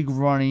his leg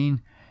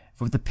running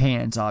with the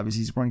pants, obviously.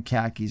 He's wearing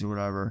khakis or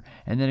whatever.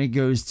 And then it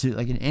goes to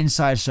like an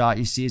inside shot.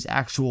 You see his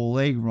actual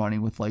leg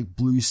running with like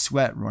blue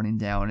sweat running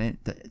down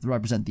it to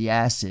represent the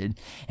acid.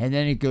 And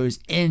then it goes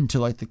into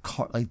like his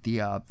cartilage,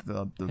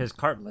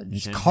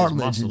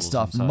 and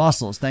stuff, and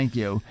muscles. Thank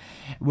you.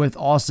 With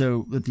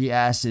the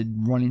acid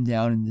running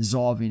down and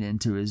dissolving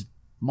into his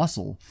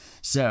muscle.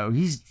 So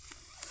he's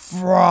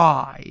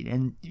fried,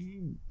 and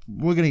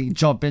we're gonna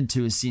jump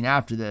into a scene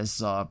after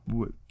this.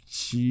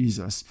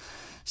 Jesus.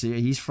 So yeah,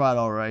 he's fried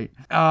all right.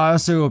 I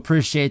also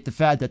appreciate the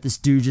fact that this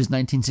Stooges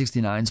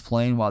 1969 is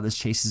playing while this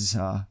chase is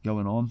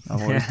going on.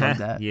 I've always done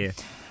that. Yeah.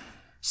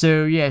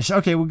 So yeah,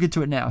 okay, we'll get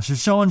to it now. So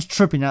Sean's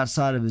tripping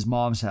outside of his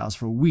mom's house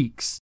for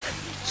weeks.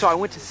 So I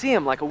went to see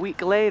him like a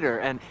week later,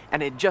 and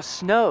it just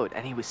snowed,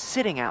 and he was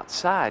sitting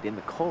outside in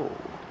the cold.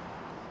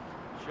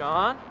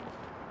 Sean?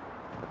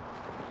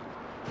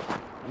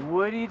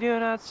 What are you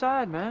doing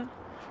outside, man?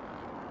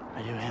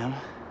 Are you him?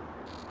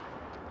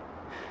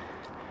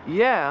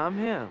 Yeah, I'm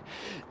him.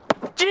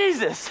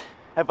 Jesus!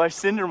 Have I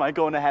sinned or am I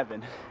going to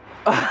heaven?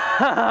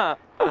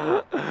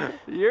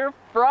 You're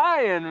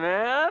frying,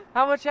 man.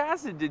 How much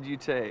acid did you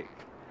take?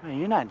 Man,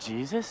 you're not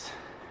Jesus.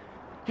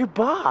 You're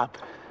Bob.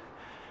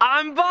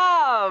 I'm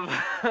Bob!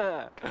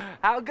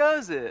 How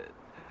goes it?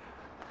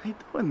 How you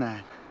doing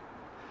that?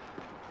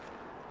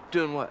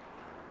 Doing what?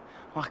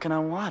 Walking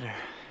on water.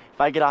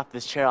 If I get off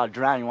this chair, I'll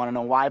drown. You want to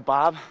know why,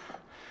 Bob?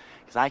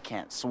 Because I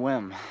can't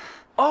swim.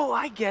 Oh,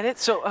 I get it.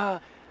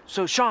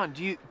 So Sean,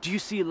 do you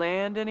see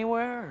land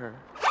anywhere? Or?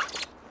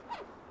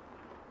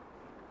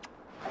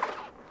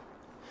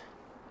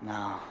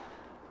 No.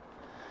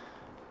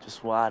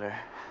 Just water.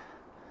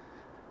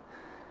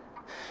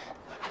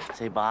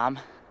 Say, Bob.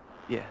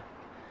 Yeah.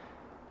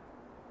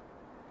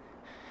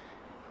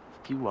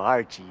 If you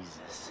are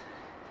Jesus.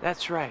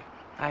 That's right.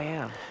 I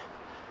am.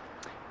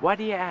 Why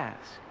do you ask?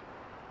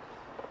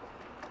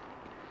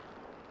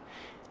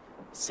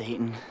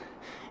 Satan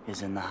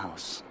is in the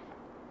house.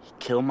 He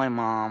killed my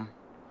mom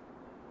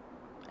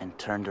and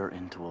turned her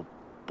into a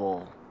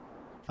bull.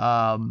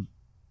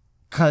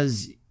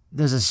 Because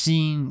there's a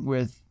scene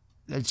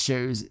that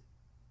shows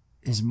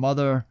his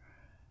mother,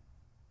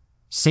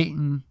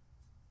 Satan,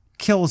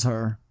 kills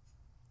her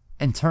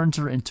and turns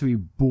her into a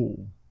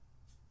bull.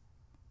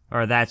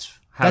 Or that's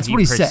how he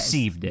what he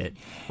perceived says. it.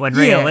 When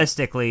Yeah.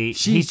 realistically,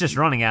 he's just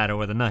running at her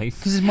with a knife.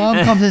 Because his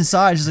mom comes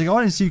inside. She's like, oh,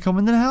 I didn't see you come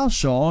into the house,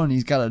 Sean. And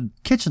he's got a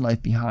kitchen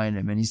knife behind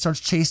him. And he starts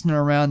chasing her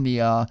around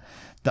the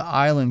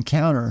island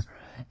counter.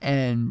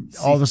 And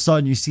all of a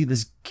sudden, you see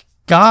this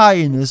guy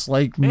in this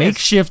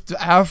makeshift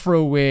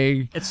afro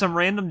wig. It's some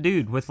random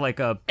dude with like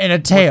a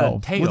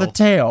tail. With a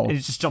tail. And he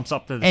just jumps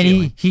up to the and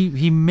ceiling.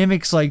 he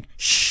mimics like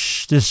shh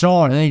to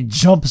Sean, and then he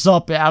jumps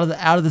up out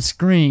of the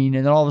screen,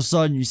 and then all of a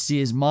sudden you see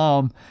his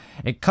mom.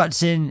 It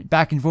cuts in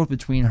back and forth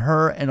between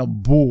her and a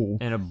bull.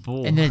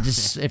 And then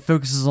it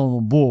focuses on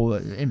the bull,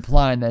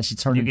 implying that she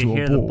turned into a bull.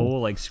 You can hear the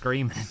bull like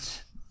screaming.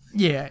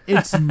 Yeah,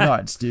 it's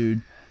nuts,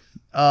 dude.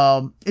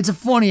 It's a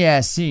funny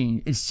ass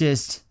scene. It's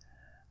just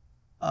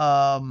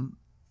And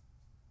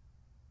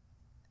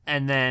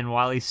then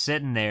while he's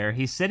sitting there,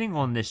 he's sitting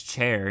on this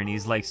chair and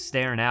he's like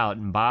staring out,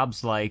 and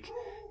Bob's like,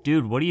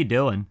 dude, what are you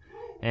doing?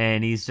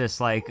 And he's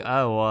just like,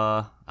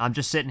 I'm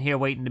just sitting here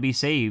waiting to be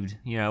saved,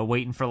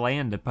 waiting for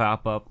land to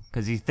pop up,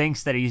 because he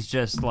thinks that he's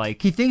just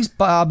like... He thinks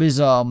Bob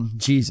is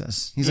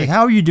Jesus. He's like,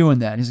 how are you doing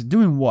that? He's like,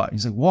 doing what?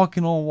 He's like,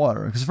 walking on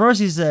water. Because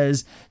first he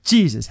says,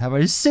 Jesus, have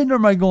I sinned or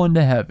am I going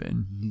to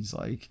heaven? He's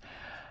like...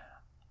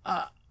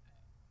 and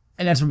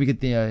that's when we get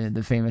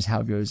the famous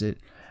how goes it.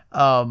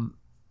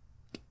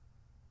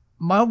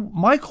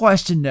 My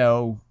question,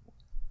 though...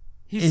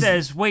 He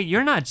says, wait,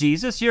 you're not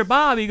Jesus, you're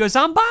Bob. He goes,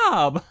 I'm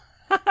Bob.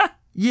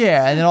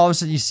 Yeah, and then all of a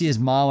sudden you see his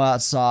mom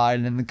outside,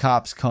 and then the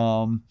cops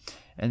come,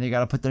 and they got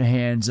to put their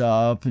hands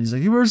up, and he's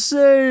like, you were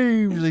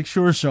saved. He's like,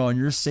 sure, Sean,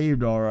 you're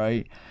saved, all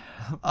right.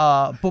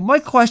 But my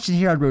question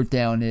here I wrote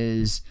down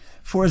is,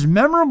 for as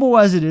memorable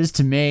as it is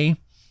to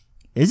me,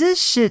 is this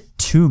shit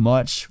too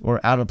much or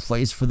out of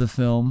place for the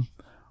film,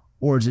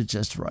 or is it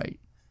just right?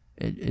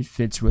 It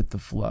fits with the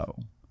flow.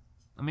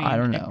 I mean, I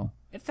don't know.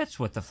 It fits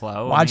with the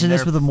flow. Watching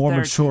this with a more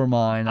mature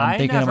mind, I'm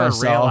thinking to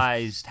myself... I never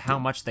realized how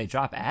much they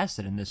drop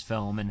acid in this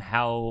film and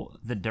how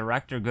the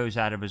director goes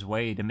out of his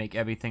way to make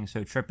everything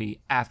so trippy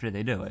after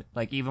they do it.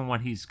 Like, even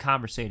when he's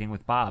conversating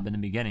with Bob in the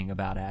beginning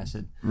about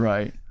acid.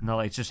 Right. And they're,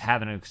 like, just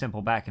having a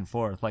simple back and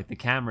forth. Like, the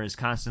camera is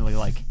constantly,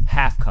 like,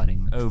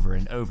 half-cutting over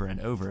and over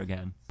and over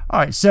again. All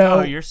right,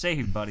 so... Oh, you're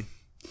saved, buddy.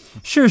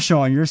 Sure,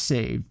 Sean, you're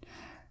saved.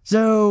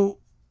 So...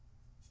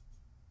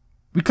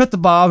 we cut to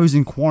Bob, who's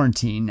in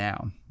quarantine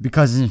now,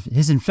 because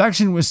his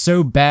infection was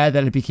so bad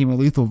that it became a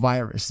lethal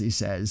virus, he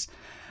says.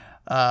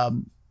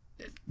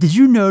 Did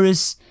you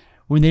notice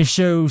when they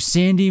show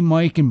Sandy,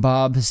 Mike, and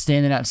Bob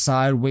standing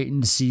outside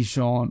waiting to see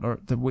Sean, or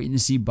waiting to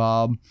see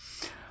Bob?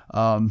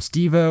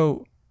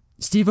 Steve-O,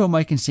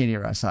 Mike, and Sandy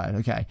are outside,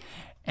 okay.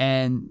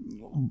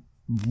 And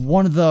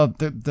one of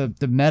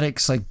the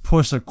medics, like,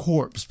 push a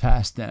corpse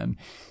past them.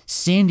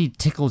 Sandy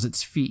tickles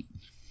its feet.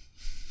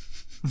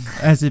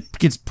 As it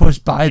gets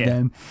pushed by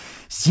them,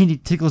 Sandy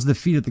tickles the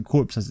feet of the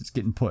corpse as it's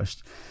getting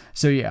pushed.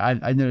 So yeah,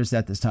 I noticed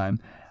that this time.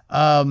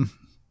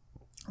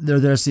 They're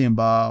there seeing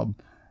Bob.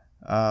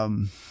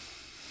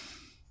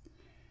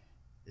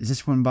 Is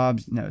this when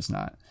Bob's? No, it's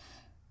not.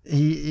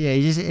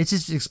 It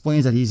just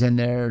explains that he's in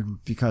there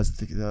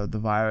because of the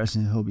virus,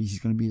 and he's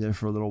going to be there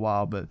for a little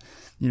while. But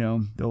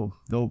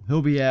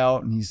he'll be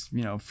out, and he's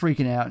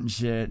freaking out and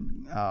shit.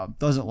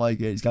 Doesn't like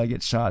it. He's got to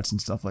get shots and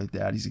stuff like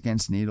that. He's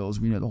against needles.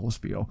 We know the whole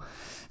spiel.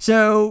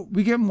 So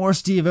we get more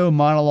Steve-O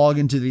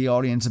monologuing to the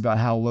audience about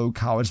how low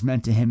college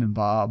meant to him and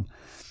Bob.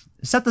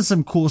 Set to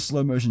some cool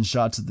slow motion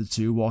shots of the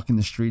two walking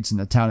the streets in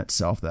the town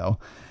itself, though.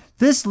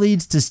 This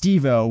leads to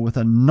Steve-O with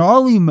a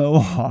gnarly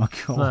mohawk,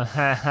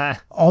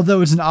 although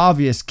it's an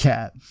obvious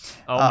cat.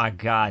 Oh my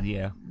God,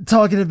 yeah.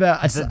 Talking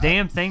about... The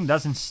damn thing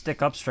doesn't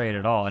stick up straight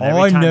at all, and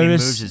every time he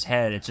moves his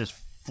head, it just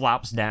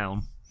flops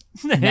down.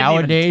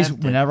 Nowadays,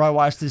 whenever I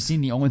watch this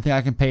scene, the only thing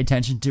I can pay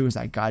attention to is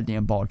that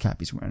goddamn bald cap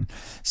he's wearing.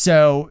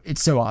 So,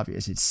 it's so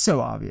obvious. It's so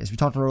obvious. We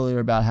talked earlier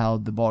about how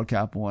the bald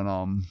cap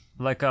one...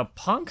 Like,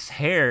 Punk's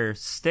hair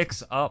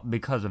sticks up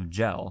because of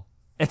gel.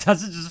 It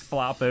doesn't just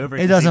flop over.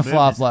 It doesn't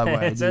flop that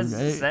way.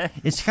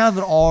 It's kind of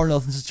an all or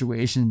nothing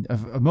situation.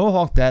 A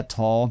mohawk that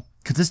tall,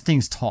 because this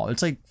thing's tall.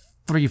 It's like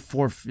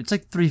 3-4. It's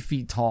like 3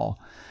 feet tall,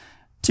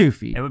 2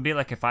 feet. It would be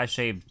like if I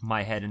shaved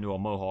my head into a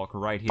mohawk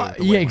right here.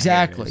 Yeah,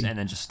 exactly. And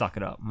then just stuck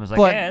it up. I was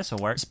like, yeah, this will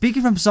work.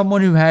 Speaking from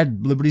someone who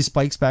had Liberty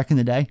spikes back in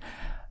the day,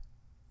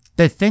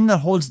 the thing that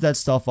holds that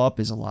stuff up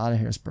is a lot of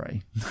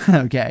hairspray.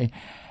 Okay,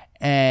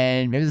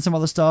 and maybe there's some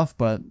other stuff,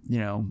 but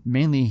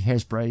mainly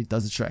hairspray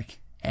does the trick.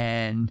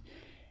 And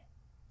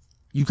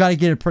you got to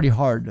get it pretty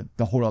hard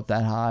to hold up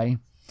that high.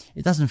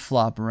 It doesn't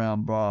flop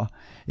around, bro.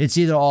 It's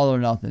either all or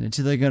nothing. It's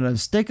either going to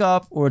stick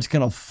up or it's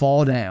going to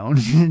fall down.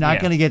 You're not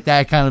going to get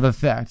that kind of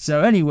effect.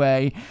 So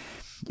anyway,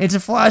 it's a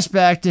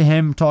flashback to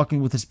him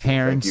talking with his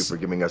parents. Thank you for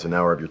giving us an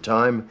hour of your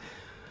time.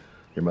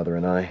 Your mother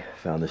and I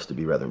found this to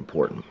be rather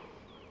important.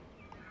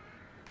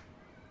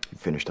 You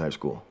finished high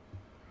school.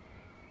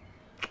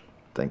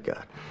 Thank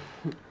God.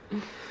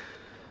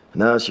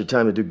 Now it's your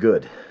time to do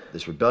good.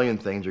 This rebellion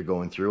thing you're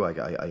going through,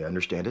 I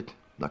understand it.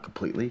 Not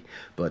completely,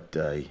 but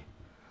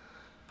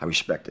I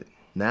respect it.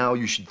 Now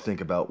you should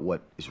think about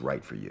what is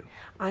right for you.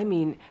 I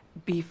mean,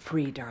 be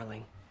free,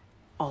 darling.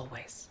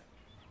 Always.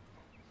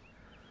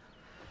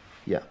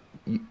 Yeah,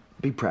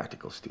 be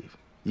practical, Steve.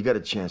 You got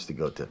a chance to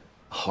go to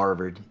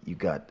Harvard. You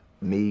got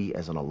me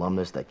as an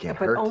alumnus that can't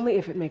hurt. But only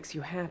if it makes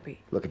you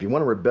happy. Look, if you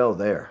want to rebel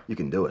there, you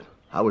can do it.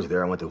 I was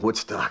there. I went to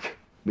Woodstock.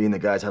 Me and the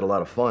guys had a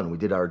lot of fun. We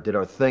did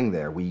our thing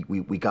there. We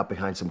got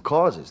behind some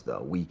causes,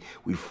 though. We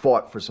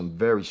fought for some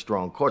very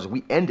strong causes.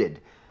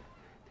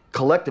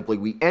 Collectively,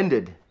 we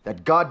ended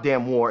that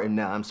goddamn war in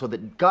Nam so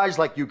that guys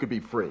like you could be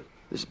free.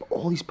 There's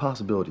all these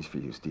possibilities for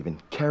you,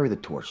 Stephen. Carry the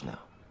torch now,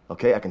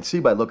 okay? I can see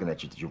by looking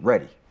at you that you're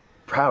ready.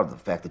 Proud of the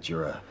fact that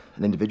you're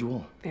an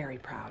individual. Very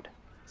proud.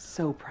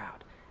 So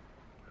proud.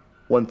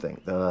 One thing,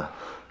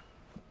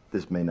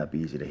 this may not be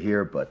easy to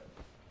hear, but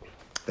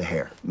the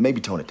hair.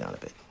 Maybe tone it down a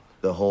bit.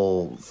 The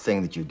whole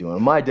thing that you're doing.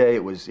 In my day,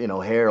 it was,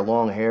 hair,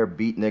 long hair,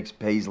 beatniks,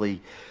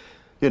 paisley,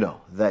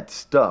 that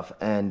stuff.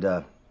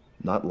 And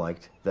not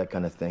liked, that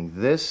kind of thing.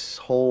 This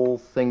whole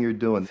thing you're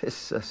doing,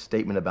 this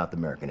statement about the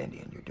American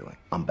Indian you're doing,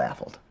 I'm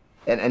baffled.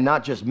 And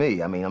not just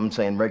me. I mean, I'm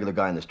saying regular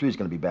guy in the street is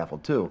going to be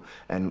baffled too.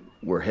 And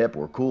we're hip,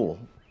 we're cool.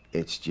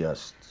 It's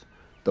just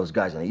those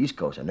guys on the East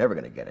Coast are never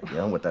going to get it,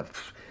 with the...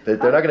 They're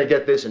not going to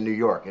get this in New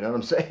York, you know what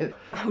I'm saying?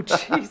 Oh,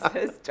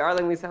 Jesus.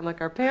 Darling, we sound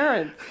like our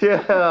parents.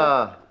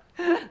 Yeah.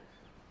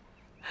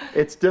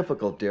 It's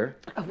difficult, dear.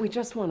 We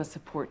just want to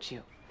support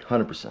you.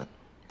 100%.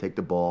 Take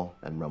the ball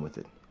and run with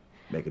it.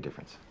 Make a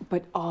difference.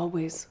 But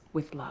always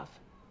with love.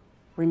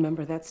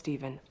 Remember that,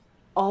 Stephen.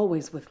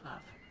 Always with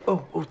love.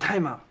 Oh,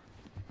 time out.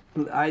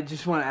 I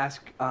just want to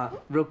ask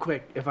real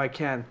quick, if I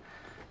can.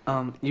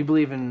 You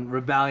believe in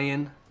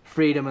rebellion,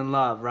 freedom, and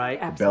love, right?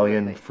 Absolutely.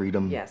 Rebellion,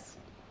 freedom, yes.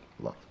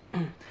 Love.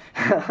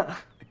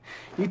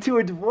 You two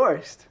are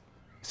divorced,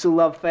 so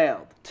love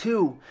failed.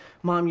 2,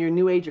 Mom, you're a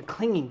new age of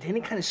clinging to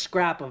any kind of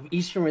scrap of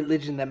Eastern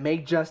religion that may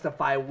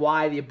justify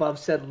why the above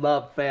said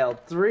love failed.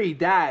 3,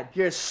 Dad,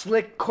 you're a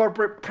slick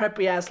corporate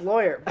preppy-ass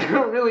lawyer. I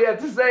don't really have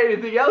to say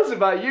anything else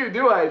about you,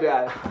 do I,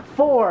 Dad?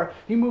 4,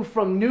 you moved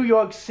from New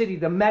York City,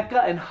 the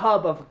mecca and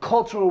hub of the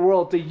cultural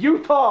world, to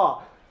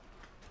Utah.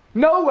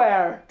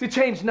 Nowhere to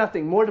change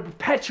nothing, more to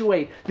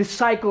perpetuate this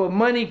cycle of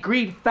money,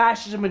 greed,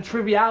 fascism, and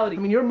triviality. I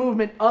mean, your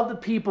movement of the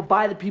people,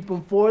 by the people,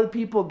 and for the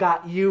people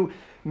got you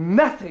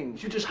nothing.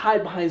 You just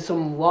hide behind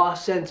some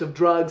lost sense of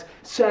drugs,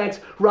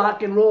 sex,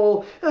 rock and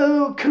roll.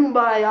 Oh,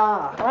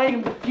 kumbaya. I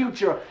am the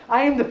future.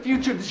 I am the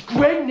future of this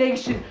great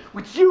nation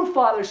which you,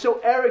 Father, so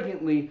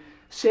arrogantly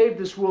saved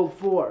this world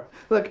for.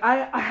 Look,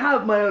 I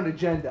have my own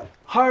agenda.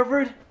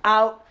 Harvard,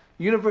 out.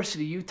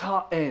 University,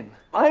 Utah, in.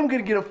 I'm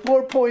gonna get a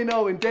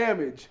 4.0 in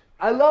damage.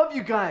 I love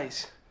you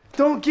guys.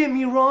 Don't get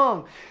me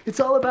wrong. It's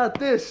all about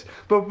this.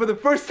 But for the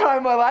first time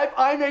in my life,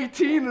 I'm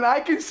 18 and I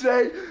can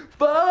say,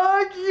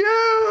 fuck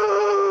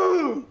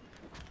you!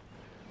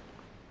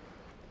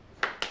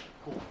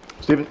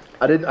 Stephen,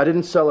 I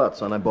didn't sell out,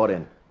 son. I bought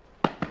in.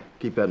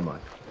 Keep that in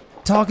mind.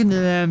 Talking to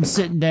them,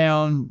 sitting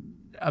down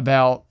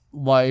about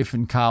life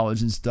and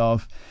college and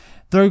stuff.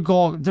 They're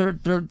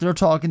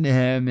talking to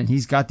him, and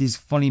he's got these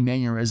funny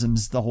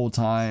mannerisms the whole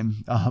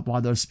time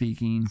while they're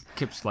speaking.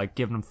 Keeps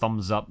giving them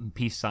thumbs up and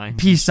peace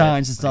signs.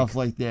 And stuff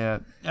like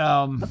that.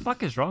 What the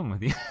fuck is wrong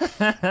with you?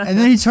 And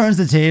then he turns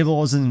the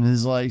tables and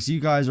is like, so you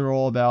guys are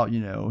all about,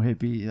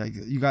 hippie. Like,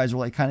 you guys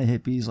are kind of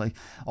hippies, like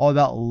all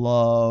about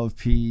love,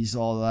 peace,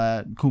 all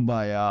that,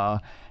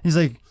 kumbaya. He's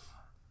like,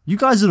 you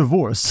guys are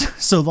divorced,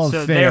 so love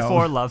failed.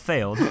 Therefore, love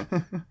failed.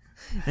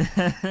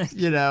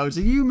 So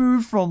you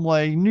moved from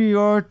New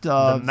York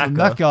from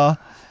Mecca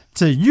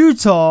to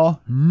Utah,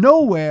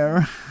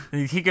 nowhere.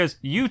 He goes,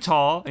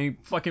 Utah, and he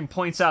fucking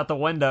points out the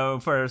window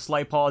for a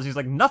slight pause. He's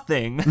like,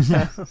 nothing.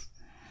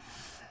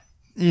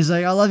 He's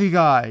like, I love you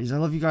guys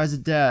to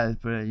death,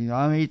 but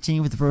I'm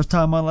 18 for the first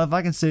time in my life.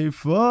 I can say,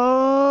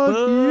 fuck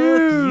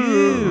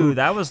you.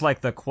 That was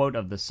the quote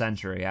of the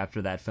century after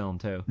that film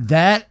too.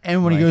 That,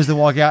 and when he goes to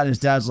walk out and his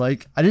dad's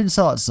like, I didn't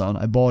sell it, son,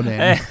 I bought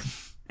in.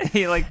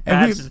 He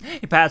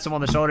pats him on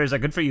the shoulder. He's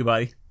like, good for you,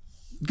 buddy.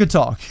 Good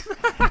talk.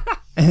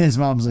 And his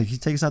mom's like, he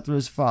takes out to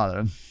his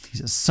father.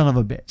 He's a son of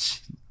a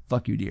bitch.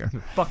 Fuck you, dear.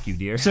 Fuck you,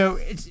 dear. So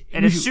it's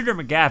Shooter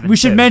McGavin. We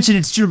should mention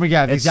it's Shooter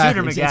McGavin. It's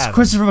Exactly. Shooter McGavin. It's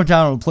Christopher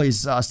McDonald who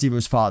plays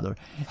Steve-O's father,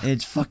 and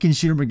it's fucking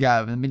Shooter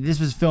McGavin. I mean, this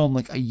was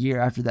filmed a year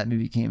after that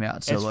movie came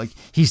out, so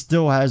he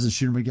still has the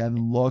Shooter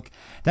McGavin look.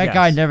 That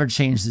guy never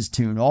changed his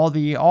tune. All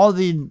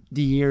the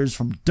years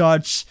from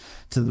Dutch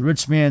to The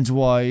Rich Man's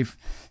Wife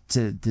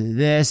to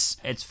this.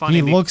 It's funny.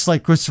 He looks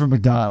like Christopher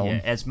McDonald.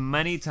 Yeah, as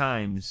many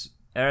times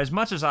as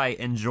much as I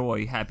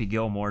enjoy Happy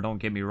Gilmore, don't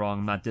get me wrong,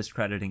 I'm not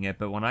discrediting it,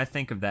 but when I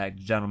think of that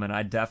gentleman,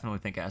 I definitely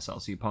think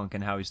SLC Punk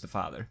and how he's the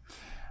father.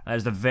 That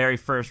is the very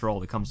first role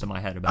that comes to my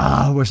head about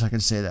it. I wish I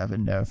could say that, but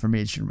no, for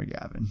me, it's Shooter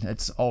McGavin.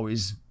 It's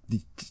always,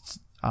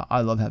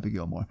 I love Happy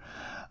Gilmore.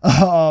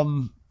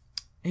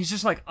 He's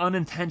just like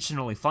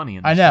unintentionally funny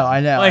in this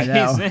I know.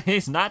 Like,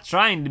 he's not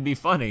trying to be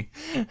funny.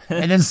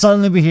 And then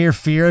suddenly we hear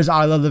Fears,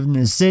 I Love Living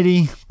in the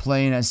City,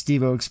 playing as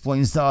Steve-O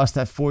explains to us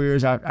that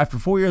after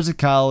 4 years of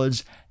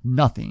college,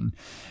 nothing.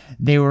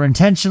 They were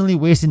intentionally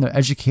wasting their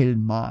educated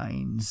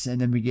minds.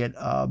 And then we get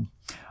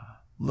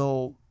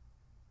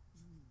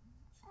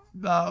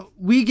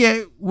we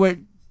get what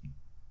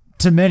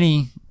to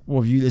many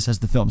will view this as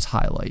the film's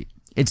highlight.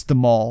 It's the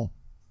mall.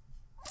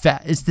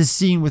 It's the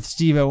scene with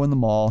Steve-O in the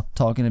mall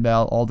talking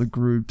about all the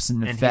groups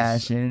and the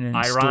fashion and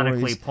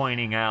ironically stories.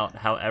 Pointing out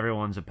how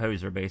everyone's a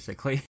poser,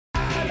 basically.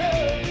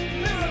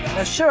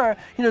 Now, sure,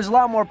 there's a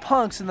lot more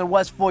punks than there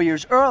was 4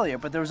 years earlier,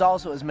 but there was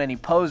also as many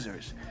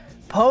posers.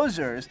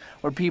 Posers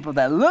were people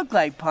that looked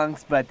like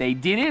punks, but they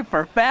did it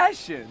for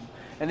fashion.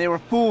 And they were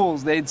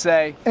fools. They'd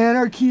say,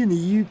 "Anarchy in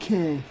the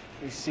UK."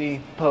 You see,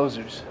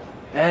 posers.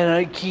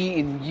 Anarchy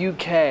in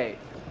UK.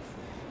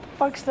 The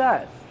fuck's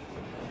that?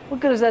 What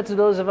good is that to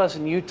those of us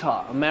in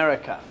Utah,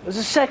 America? It was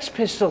a Sex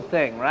Pistol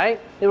thing, right?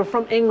 They were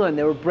from England,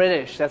 they were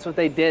British, that's what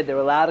they did. They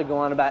were allowed to go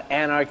on about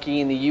anarchy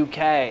in the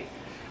UK.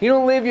 You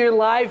don't live your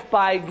life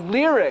by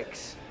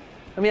lyrics.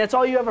 I mean, that's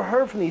all you ever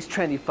heard from these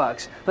trendy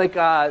fucks. Like,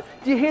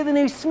 did you hear the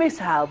new Smiths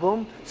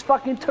album? It's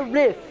fucking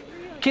terrific.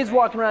 Kids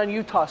walking around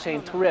Utah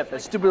saying terrific,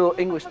 that stupid little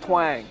English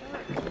twang.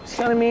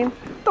 See what I mean?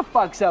 What the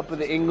fuck's up with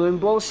the England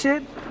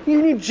bullshit?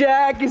 Union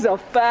Jack is a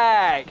fag.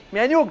 I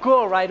mean, I knew a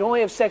girl, right, who'd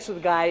only have sex with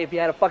a guy if he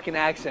had a fucking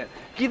accent.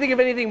 Can you think of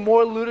anything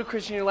more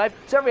ludicrous in your life?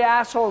 It's every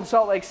asshole in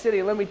Salt Lake City,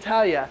 and let me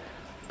tell you,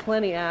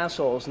 plenty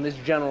assholes in this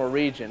general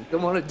region that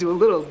want to do a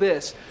little of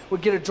this,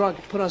 would get her drunk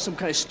and put on some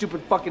kind of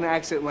stupid fucking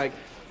accent like,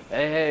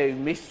 "Hey,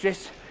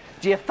 mistress,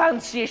 do you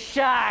fancy a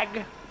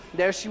shag?"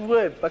 There she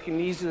would, fucking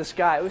knees to the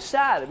sky. It was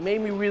sad. It made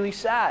me really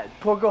sad.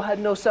 Poor girl had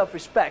no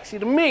self-respect. See,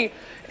 to me,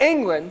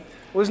 England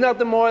was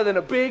nothing more than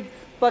a big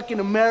fucking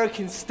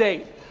American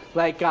state,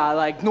 like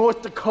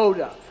North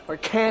Dakota or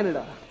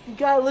Canada. You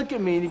gotta look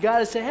at me and you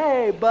gotta say,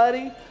 "Hey,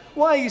 buddy,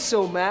 why are you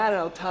so mad?"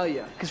 And I'll tell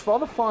you. Because for all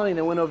the fawning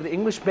that went over the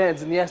English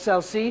bands in the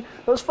SLC,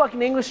 those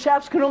fucking English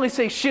chaps could only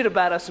say shit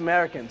about us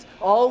Americans.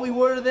 All we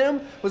were to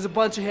them was a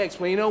bunch of hicks.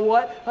 Well, you know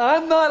what?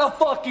 I'm not a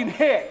fucking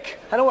hick.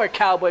 I don't wear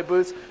cowboy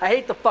boots. I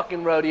hate the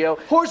fucking rodeo.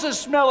 Horses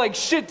smell like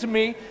shit to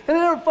me, and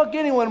I never fuck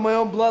anyone in my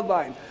own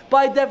bloodline.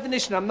 By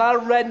definition, I'm not a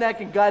redneck,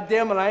 and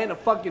goddamn it, I ain't a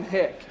fucking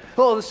hick.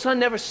 Oh, the sun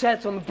never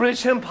sets on the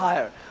British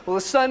Empire. Well,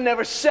 the sun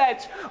never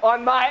sets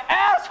on my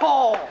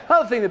asshole!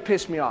 Another thing that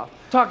pissed me off,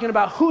 talking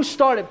about who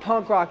started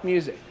punk rock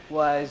music.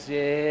 Was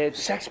it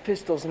Sex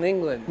Pistols in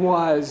England?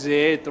 Was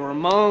it the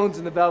Ramones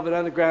and the Velvet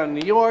Underground in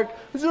New York?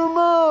 Was it the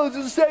Ramones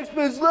and the Sex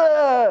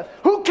Pistols?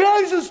 Who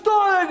cares who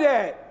started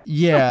it?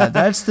 Yeah,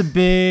 that's the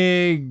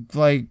big,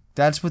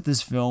 that's what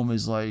this film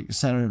is,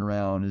 centered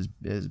around,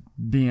 is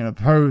being a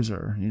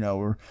poser.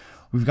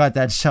 We've got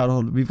that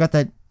childhood, we've got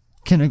that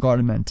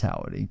kindergarten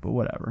mentality, but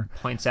whatever.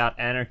 Points out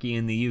anarchy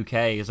in the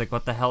UK. Is like,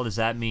 what the hell does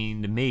that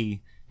mean to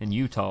me in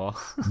Utah?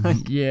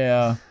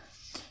 Yeah.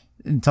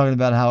 And talking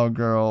about how a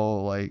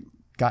girl,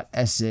 got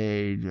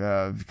essayed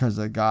because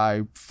the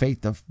guy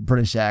faked the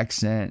British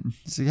accent.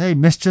 It's like, "Hey,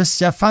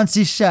 mistress, you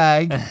fancy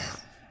shag?"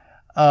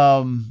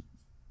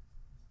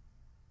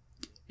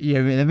 Yeah,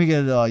 I mean, then we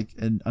get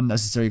an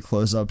unnecessary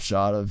close-up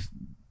shot of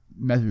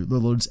Matthew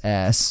Lillard's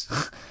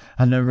ass.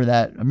 I remember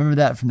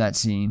that from that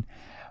scene.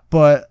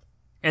 But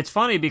it's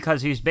funny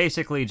because he's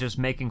basically just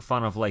making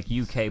fun of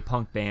UK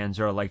punk bands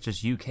or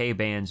just UK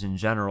bands in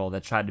general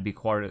that tried to be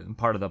part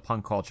of the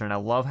punk culture. And I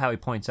love how he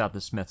points out the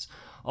Smiths.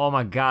 Oh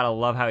my God, I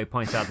love how he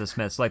points out the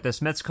Smiths. The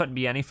Smiths couldn't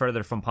be any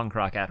further from punk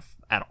rock at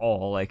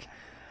all.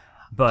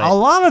 But a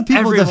lot of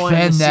people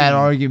defend that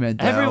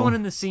argument, though. Everyone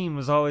in the scene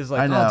was always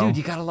like, "Oh, dude,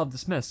 you gotta love the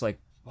Smiths."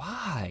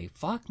 Why?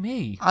 Fuck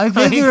me. I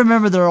vaguely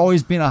remember there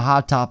always being a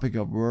hot topic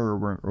of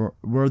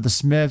were the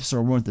Smiths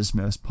or weren't the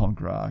Smiths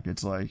punk rock.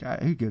 It's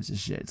who gives a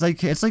shit?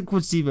 It's like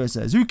what Steve-O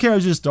says. Who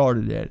cares who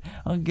started it?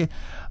 I don't give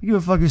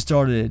a fuck who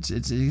started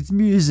it. It's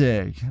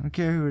music. I don't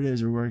care who it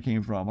is or where it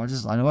came from. I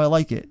know I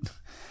like it.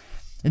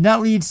 And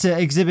that leads to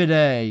Exhibit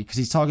A, because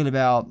he's talking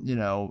about,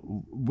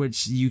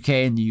 which UK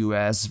and the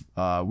US,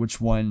 which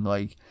one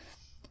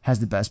has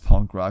the best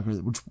punk rock, or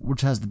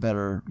which has the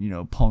better,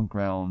 punk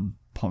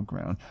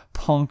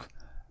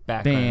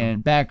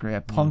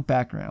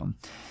background.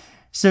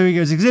 So he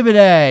goes, Exhibit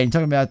A,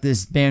 talking about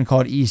this band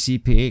called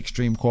ECP,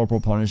 Extreme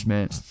Corporal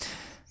Punishment.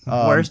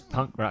 Worst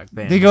punk rock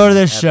band. They go to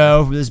this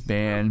show for this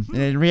band,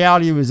 and in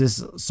reality it was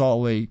this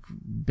Salt Lake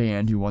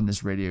band who won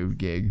this radio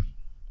gig.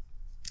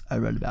 I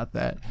read about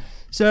that.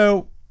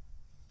 So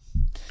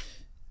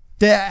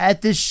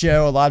at this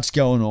show, a lot's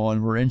going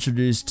on. We're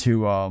introduced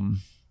to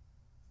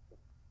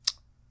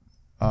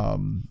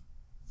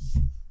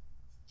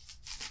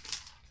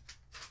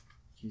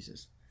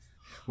Jesus.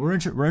 We're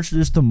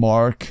introduced to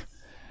Mark.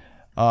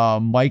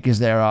 Mike is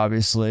there,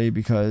 obviously,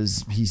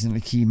 because he's in a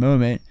key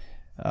moment.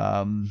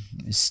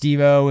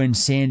 Steve-O and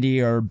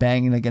Sandy are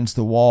banging against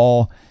the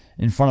wall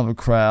in front of a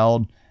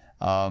crowd.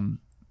 I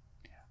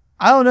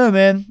don't know,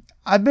 man.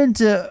 I've been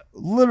to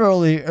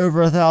literally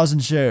over 1,000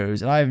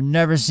 shows, and I've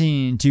never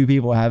seen two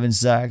people having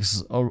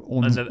sex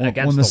on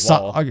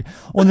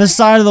the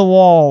side of the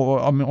wall.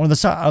 I mean, on the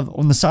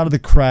side of the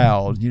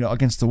crowd,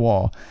 against the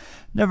wall.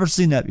 Never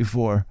seen that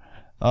before.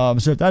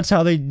 So if that's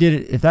how they did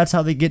it, if that's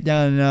how they get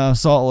down in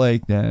Salt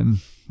Lake, then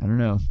I don't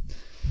know.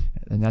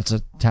 And that's a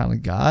talent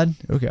of God.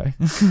 Okay.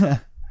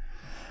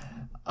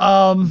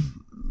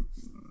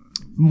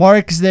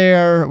 Mark's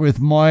there with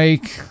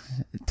Mike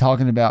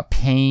talking about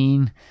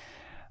pain.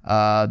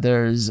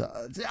 There's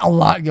a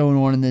lot going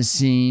on in this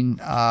scene.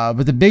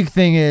 But the big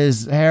thing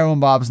is Heroin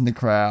Bob's in the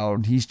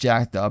crowd. He's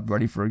jacked up,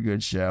 ready for a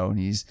good show, and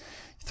he's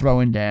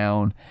throwing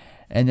down.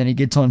 And then he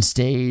gets on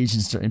stage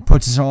and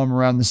puts his arm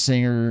around the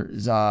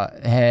singer's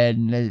head,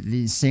 and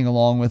they sing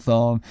along with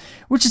them,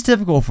 which is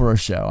typical for a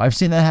show. I've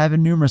seen that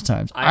happen numerous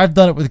times. I've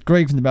done it with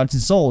Greg from the Bouncing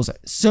Souls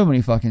so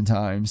many fucking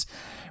times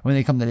when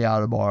they come to the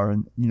Outer Bar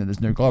and, there's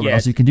no guardrail,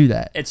 so you can do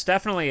that. It's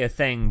definitely a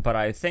thing, but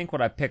I think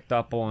what I picked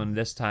up on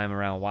this time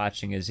around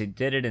watching is he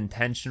did it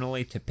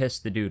intentionally to piss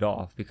the dude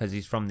off because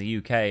he's from the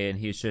UK and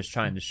he's just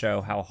trying to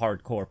show how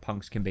hardcore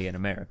punks can be in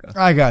America.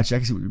 I gotcha. I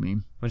can see what you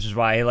mean. Which is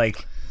why he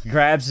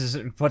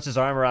puts his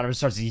arm around him and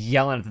starts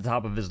yelling at the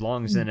top of his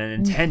lungs and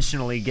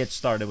intentionally gets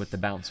started with the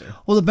bouncer.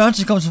 Well, the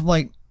bouncer comes from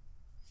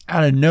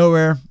out of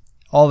nowhere,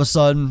 all of a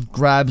sudden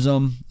grabs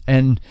him,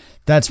 and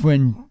that's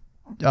when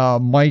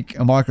Mike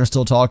and Mark are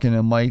still talking,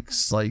 and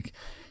Mike's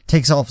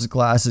takes off his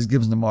glasses,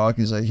 gives them to Mark,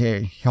 and he's like,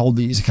 hey, hold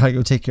these, I gotta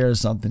go take care of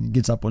something. He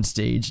gets up on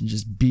stage and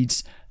just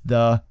beats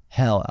the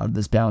hell out of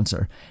this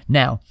bouncer.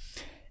 Now,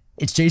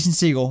 it's Jason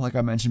Segel, like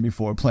I mentioned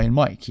before, playing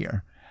Mike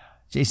here.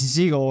 Jason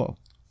Segel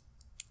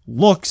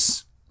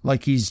looks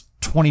like he's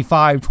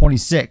 25,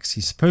 26.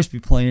 He's supposed to be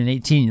playing an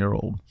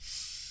 18-year-old,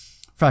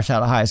 fresh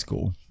out of high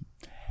school.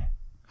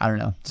 I don't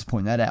know, just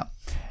pointing that out.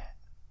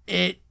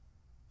 It's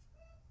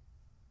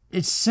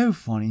so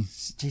funny.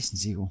 It's Jason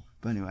Segel.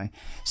 But anyway.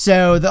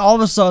 So all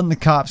of a sudden the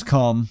cops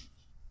come.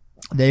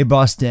 They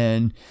bust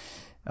in.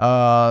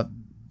 Everyone,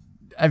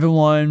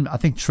 I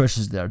think Trish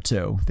is there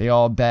too. They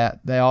all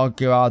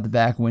go out the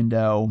back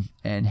window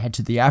and head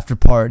to the after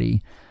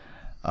party.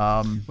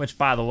 Which,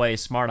 by the way,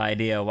 smart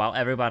idea. While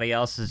everybody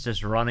else is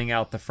just running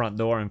out the front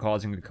door and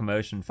causing a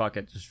commotion, fuck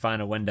it, just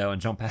find a window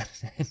and jump out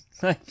of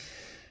it.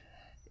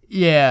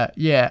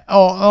 Yeah.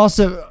 Oh,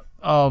 also,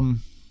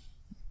 one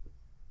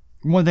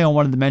thing I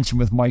wanted to mention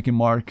with Mike and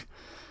Mark,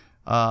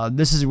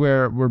 this is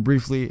where we're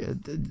briefly,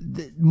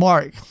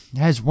 Mark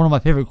has one of my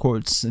favorite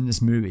quotes in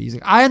this movie. He's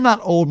like, I am not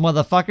old,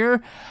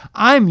 motherfucker.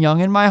 I'm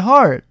young in my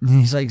heart. And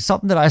he's like,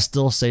 something that I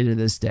still say to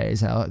this day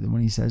is how,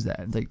 when he says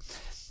that, it's like,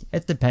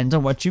 it depends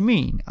on what you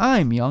mean.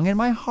 I'm young in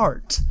my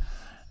heart.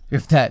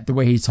 If the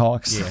way he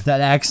talks,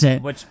 that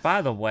accent. Which,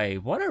 by the way,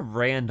 what a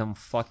random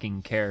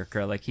fucking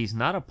character. He's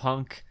not a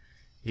punk.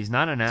 He's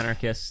not an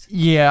anarchist.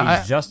 Yeah.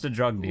 He's just a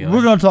drug dealer.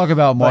 We're going to talk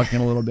about Mark in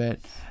a little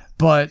bit.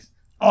 But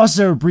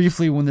also,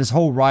 briefly, when this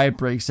whole riot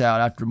breaks out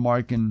after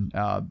Mike and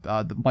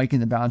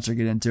the bouncer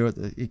get into it,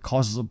 it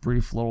causes a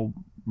brief little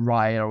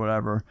riot or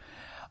whatever.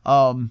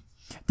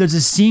 There's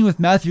a scene with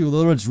Matthew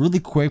Lillard. It's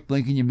really quick,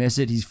 blink and you miss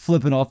it. He's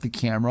flipping off the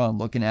camera and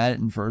looking at it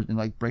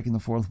and breaking the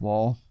fourth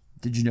wall.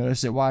 Did you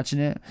notice it watching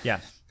it? Yeah.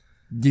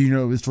 Do you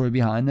know the story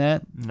behind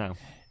that? No.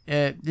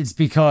 It's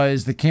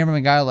because the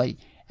cameraman guy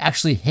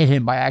actually hit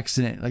him by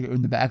accident,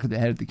 in the back of the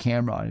head of the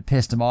camera, and it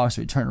pissed him off.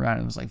 So he turned around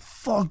and was like,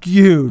 "Fuck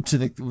you!"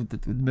 with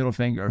the middle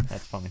finger.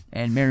 That's funny.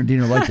 And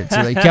Marandino liked it,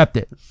 so they kept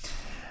it.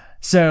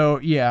 So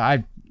yeah,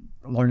 I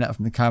learned that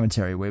from the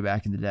commentary way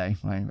back in the day.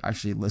 I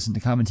actually listened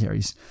to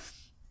commentaries.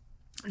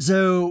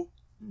 So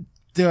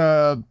they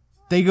go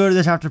to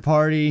this after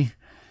party.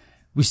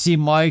 We see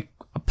Mike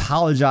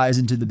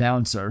apologizing to the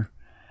bouncer.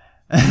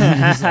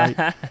 He's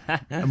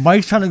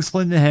Mike's trying to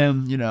explain to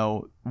him,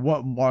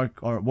 what Mark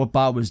or what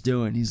Bob was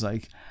doing. He's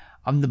like,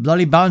 I'm the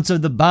bloody bouncer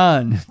of the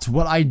band. It's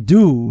what I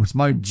do. It's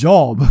my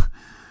job.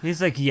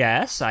 He's like,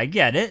 yes, I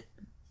get it.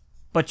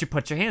 But you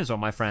put your hands on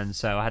my friend,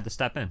 so I had to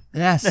step in.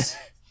 Yes.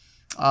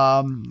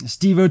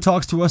 Steve-O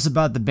talks to us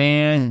about the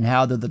band and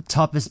how they're the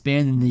toughest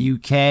band in the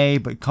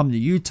UK, but come to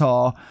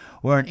Utah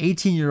where an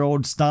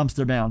 18-year-old stomps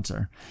their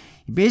bouncer.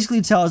 He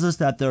basically tells us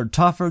that they're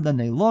tougher than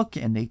they look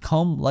and they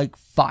come like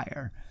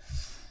fire.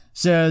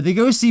 So they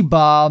go see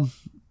Bob.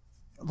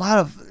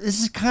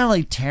 This is kind of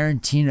like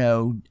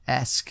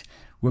Tarantino-esque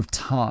with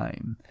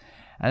time.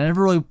 I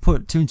never really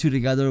put two and two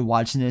together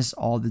watching this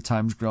all the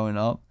times growing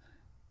up.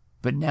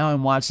 But now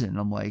I'm watching it and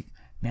I'm like,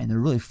 man, they're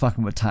really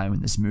fucking with time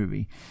in this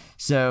movie.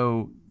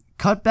 So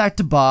cut back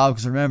to Bob,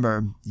 because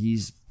remember,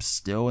 he's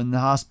still in the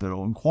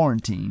hospital in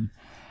quarantine.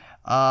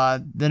 They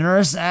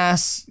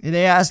ask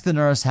the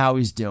nurse how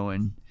he's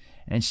doing.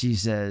 And she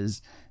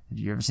says, have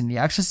you ever seen The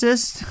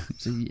Exorcist?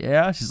 So,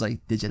 yeah. She's like,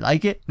 did you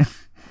like it?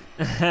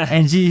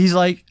 And he's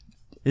like,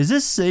 is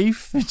this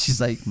safe? And she's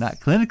like, not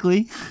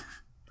clinically.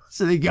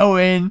 So they go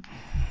in.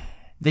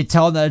 They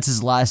tell him that it's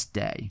his last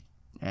day.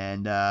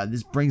 And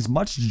this brings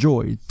much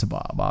joy to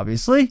Bob,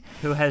 obviously.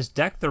 Who has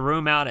decked the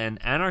room out in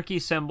anarchy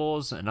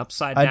symbols and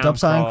upside down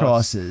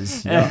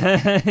crosses.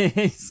 Yep.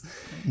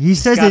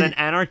 He's got an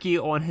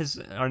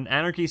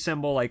anarchy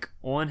symbol like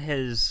on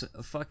his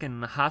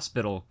fucking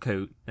hospital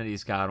coat that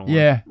he's got on.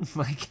 Yeah.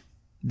 Like,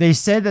 they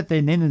said that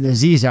they named the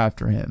disease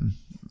after him.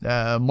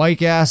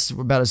 Mike asked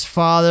about his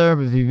father,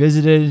 if he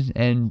visited,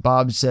 and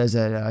Bob says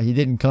that he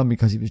didn't come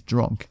because he was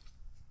drunk.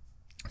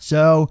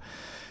 So,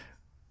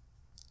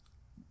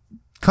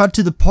 cut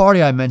to the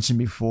party I mentioned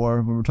before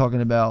when we were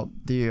talking about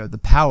the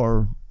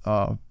power,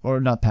 or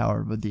not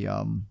power, but the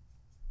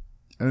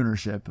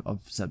ownership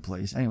of said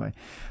place. Anyway,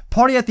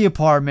 party at the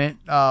apartment.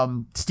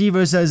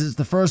 Steve-O says it's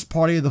the first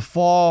party of the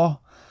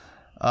fall.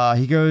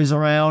 He goes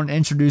around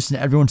introducing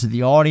everyone to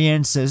the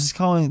audience. So this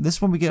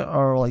is when we get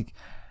our like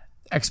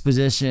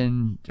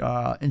exposition,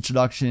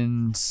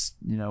 introductions.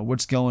 You know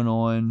what's going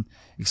on,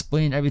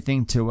 explain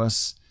everything to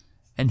us,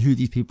 and who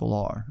these people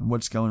are and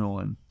what's going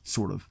on,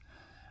 sort of.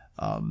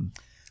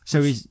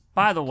 So he's.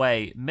 By the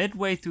way,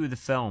 midway through the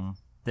film,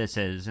 this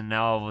is, and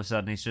now all of a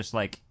sudden he's just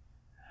like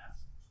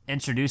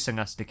introducing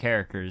us to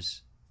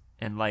characters,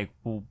 and like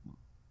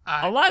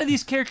a lot of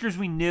these characters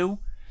we knew,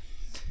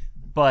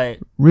 but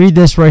read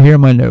this right here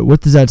in my note.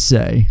 What does that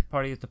say?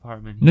 Party at the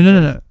apartment.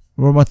 No.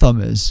 Where my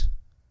thumb is.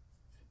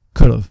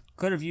 Could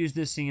have used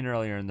this scene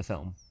earlier in the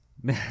film.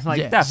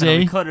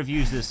 Definitely could have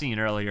used this scene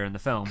earlier in the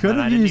film.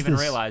 And I didn't even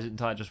realize it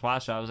until I just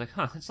watched it. I was like,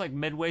 it's like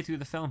midway through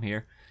the film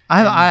here.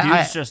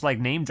 Dude's just like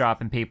name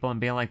dropping people and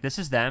being like, this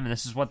is them and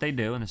this is what they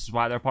do and this is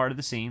why they're part of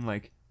the scene.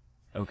 Like,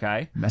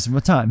 okay. Messing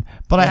with time.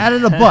 But I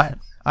added a but.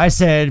 I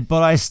said,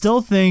 but I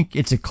still think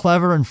it's a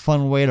clever and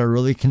fun way to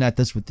really connect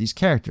us with these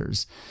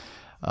characters.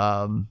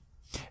 And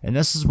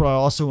this is what I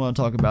also want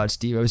to talk about,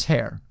 Steve-O's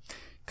hair.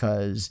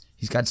 Because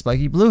he's got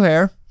spiky blue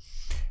hair.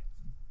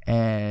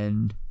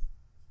 And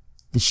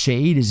the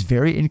shade is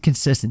very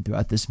inconsistent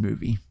throughout this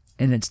movie.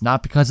 And it's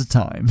not because of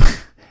time.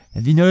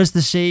 Have you noticed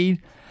the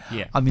shade?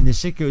 Yeah. I mean, the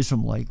shit goes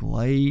from like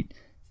light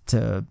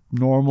to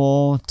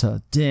normal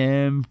to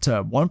dim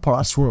to one part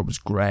I swear it was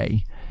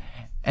gray.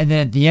 And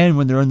then at the end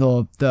when they're in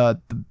the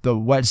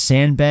wet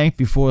sandbank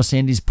before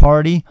Sandy's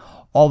party,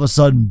 all of a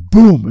sudden,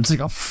 boom, it's like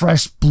a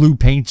fresh blue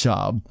paint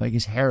job. Like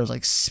his hair is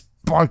like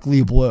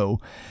sparkly blue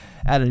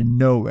out of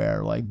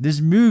nowhere. Like this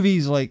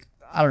movie's like,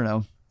 I don't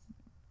know.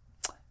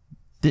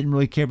 Didn't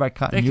really care about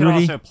continuity. They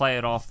could also play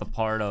it off the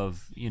part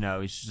of, he's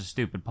just a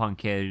stupid punk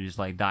kid who's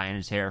like dyeing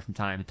his hair from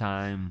time to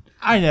time.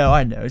 I know.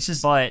 It's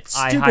just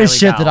stupid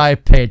shit that I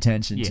pay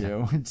attention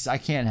to. I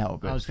can't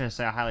help it. I was going to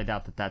say, I highly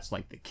doubt that that's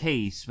like the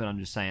case, but I'm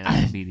just saying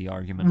that would be the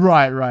argument.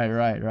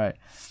 Right.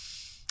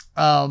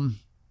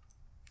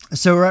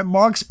 So we're at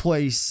Mark's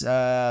place,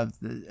 as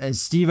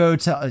Steve-O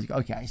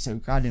okay, so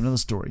goddamn another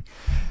story.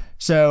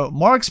 So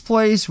Mark's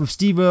place with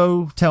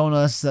Steve-O telling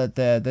us that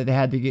they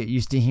had to get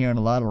used to hearing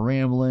a lot of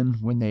rambling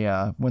when they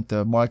went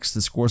to Mark's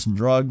to score some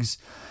drugs.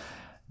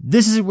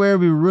 This is where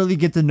we really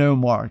get to know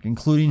Mark,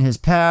 including his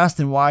past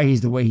and why he's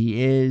the way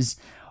he is,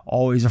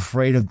 always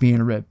afraid of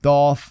being ripped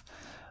off.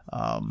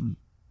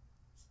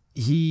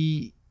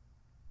 He's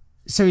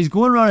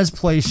going around his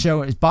place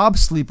showing is Bob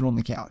sleeping on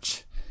the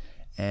couch.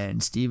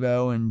 And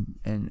Steve-O and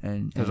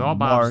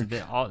Mark.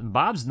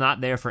 Bob's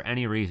not there for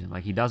any reason.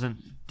 Like, he doesn't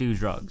do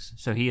drugs.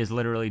 So he is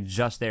literally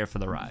just there for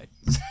the ride.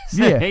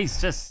 Yeah. He's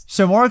just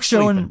so Mark's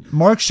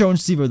showing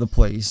Steve-O the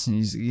place. And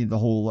he's the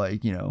whole,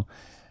 like,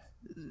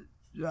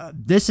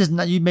 this is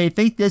not, you may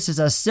think this is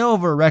a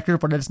silver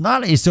record, but it's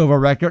not a silver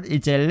record.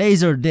 It's a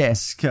laser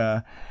disc.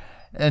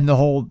 And the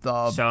whole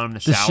the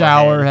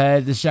shower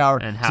head, the shower.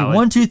 And how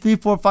 1, 2, 3,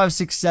 4, 5,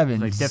 6, 7.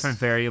 Like different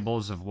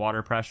variables of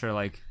water pressure.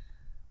 Like,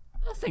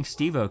 I don't think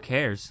Steve-O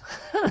cares.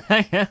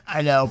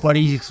 I know, but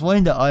he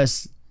explained to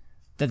us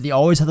that they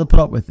always have to put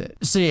up with it.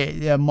 So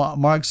yeah,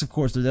 Mark's, of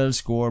course, they're there to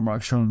score.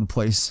 Mark's showing him the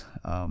place.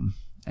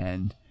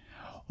 And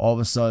all of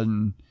a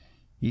sudden,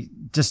 he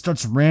just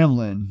starts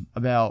rambling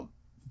about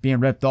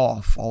being ripped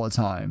off all the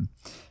time.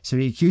 So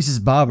he accuses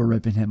Bob of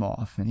ripping him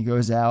off. And he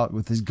goes out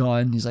with his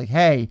gun. He's like,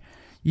 hey,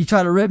 you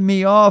try to rip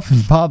me off?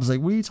 And Bob's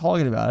like, what are you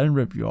talking about? I didn't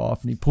rip you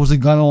off. And he pulls a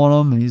gun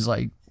on him, and he's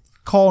like,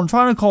 trying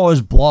to call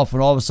his bluff,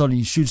 when all of a sudden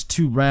he shoots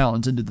 2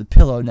 rounds into the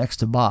pillow next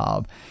to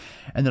Bob,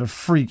 and they're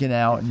freaking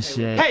out and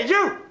shit. Hey,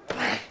 you!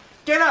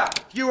 Get up!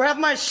 You have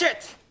my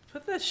shit!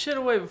 Put that shit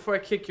away before I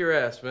kick your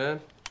ass,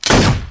 man.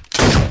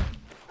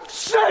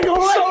 Say all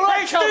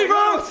right,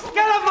 Steve-O!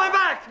 Get off my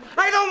back!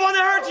 I don't want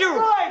to hurt you!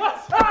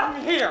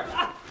 Right. Here.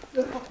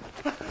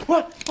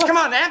 What? Come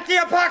on, empty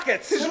your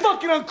pockets! It's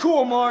fucking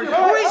uncool, Mark.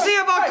 We see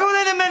about cool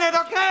in a minute,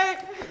 okay?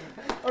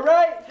 All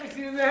right.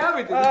 You didn't have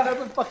anything. There's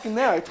nothing fucking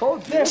there. I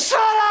told you. Shut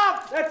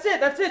up! That's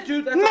it,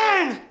 dude. That's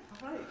man!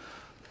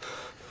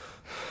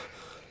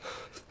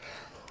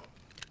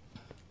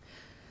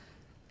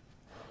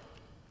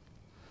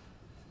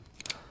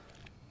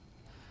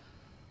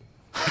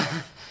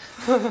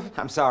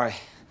 I'm sorry.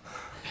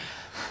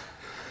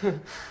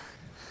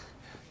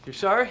 You're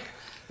sorry?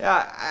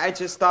 Yeah, I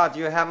just thought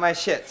you had my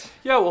shit.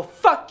 Yeah, well,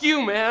 fuck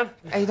you, man.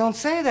 Hey, don't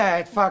say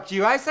that. Fuck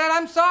you. I said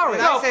I'm sorry.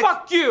 No, I said,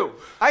 fuck you.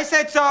 I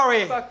said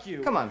sorry. Fuck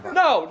you. Come on, bro.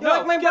 No, You're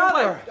like my get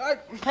brother. away.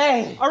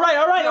 Hey. All right,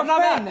 You're I'm not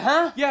friend, mad.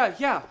 huh?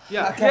 Yeah.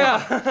 Okay.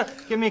 Yeah.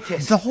 Give me a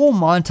kiss. The whole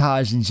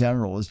montage in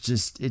general is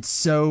just, it's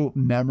so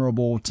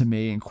memorable to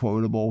me and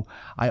quotable.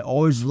 I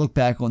always look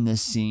back on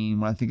this scene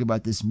when I think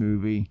about this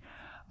movie.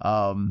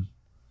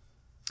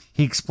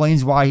 He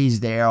explains why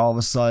he's there all of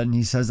a sudden.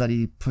 He says that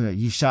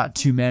he shot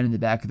 2 men in the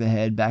back of the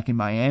head back in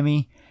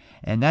Miami,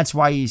 and that's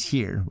why he's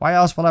here. Why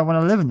else would I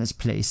want to live in this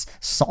place?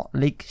 Salt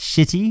Lake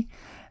City,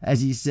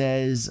 as he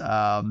says.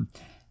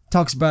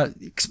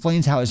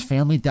 Explains how his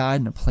family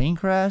died in a plane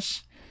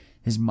crash.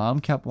 His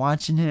mom kept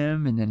watching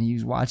him, and then he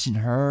was watching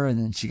her, and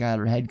then she got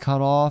her head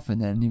cut off,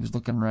 and then he was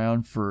looking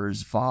around for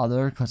his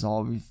father because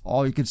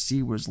all he could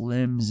see was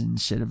limbs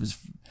and shit of his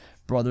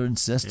brother and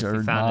sister.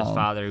 If he found his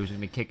father, he was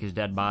going to kick his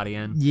dead body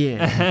in.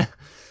 Yeah.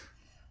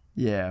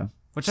 Yeah.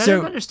 Which I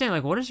don't understand.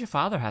 Like, what does your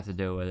father have to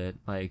do with it?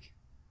 Like,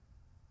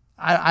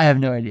 I have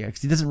no idea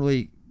because he doesn't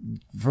really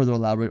further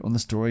elaborate on the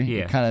story.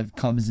 Yeah. It kind of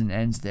comes and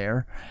ends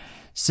there.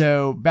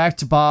 So back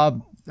to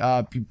Bob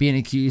being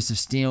accused of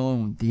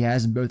stealing. He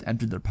has them both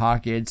emptied their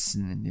pockets,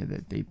 and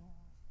then, they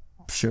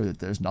show that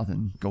there's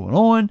nothing going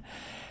on.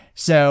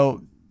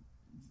 So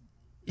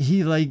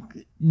he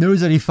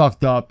knows that he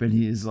fucked up, and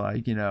he's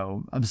like,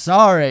 I'm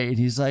sorry. And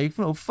he's like,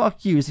 well,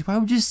 fuck you. He's like, why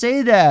would you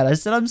say that? I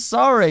said, I'm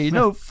sorry.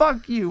 No,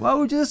 fuck you. Why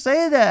would you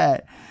say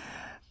that?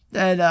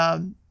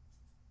 And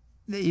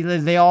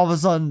they all of a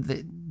sudden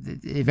they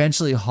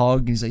eventually hug.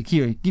 And he's like,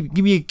 here, give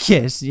me a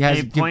kiss.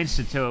 He points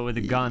to it with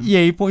a gun.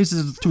 Yeah, he points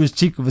to his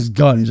cheek with his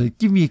gun. He's like,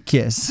 give me a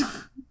kiss.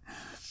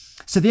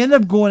 So they end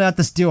up going out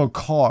to steal a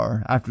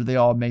car after they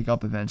all make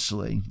up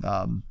eventually.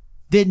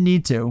 Didn't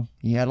need to.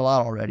 He had a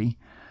lot already.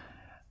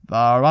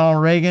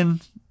 Ronald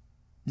Reagan,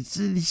 he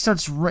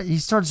starts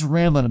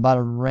rambling about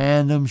a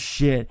random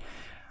shit.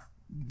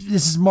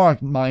 This is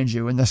Mark, mind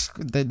you, and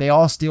they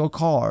all steal a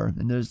car,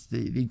 and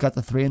you got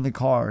the 3 in the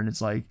car, and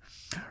it's like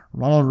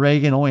Ronald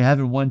Reagan only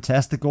having 1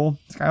 testicle.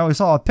 I always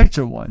saw a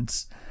picture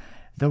once.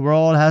 The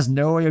world has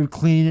no way of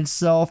cleaning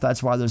itself.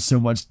 That's why there's so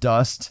much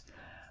dust.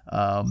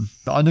 The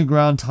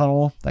underground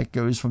tunnel that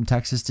goes from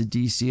Texas to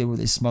DC, where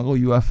they smuggle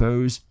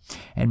UFOs,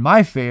 and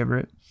my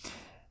favorite.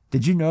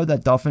 Did you know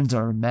that dolphins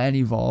are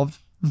man-evolved?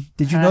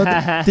 Did you know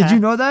that? Did you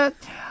know that?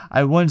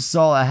 I once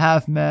saw a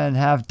half man,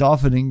 half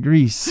dolphin in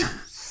Greece.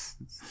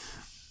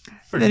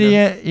 And then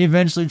he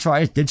eventually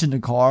tries ditching the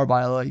car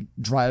by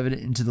driving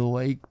it into the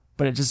lake,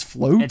 but it just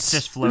floats. It's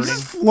just floating. It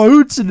just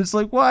floats, and it's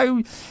like,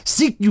 why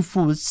sink, you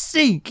fool,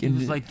 sink? And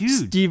it's like,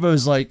 dude,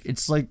 Steve-O's like,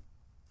 it's like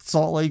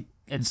Salt Lake.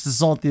 It's the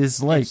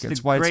saltiest lake.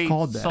 That's why it's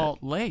called that.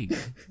 Salt Lake.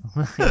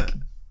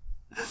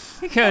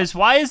 Because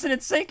why isn't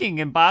it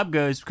sinking? And Bob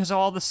goes, because of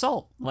all the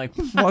salt. Like,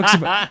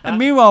 and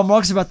meanwhile,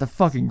 Mark's about to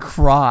fucking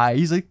cry.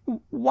 He's like,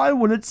 why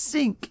would it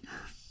sink?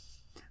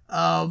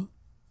 So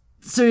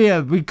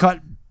yeah, we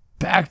cut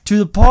back to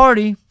the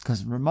party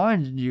because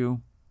reminded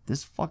you,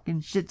 this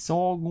fucking shit's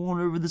all going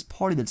over this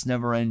party that's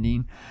never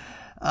ending.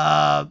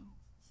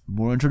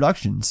 More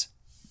introductions.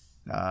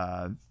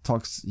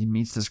 He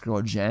meets this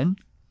girl Jen,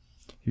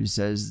 who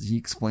he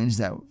explains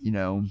that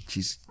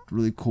she's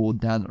really cool,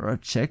 down to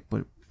earth chick,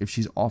 but if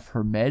she's off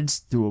her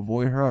meds, to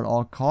avoid her at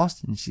all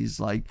costs. And she's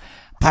like,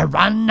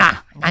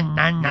 piranha.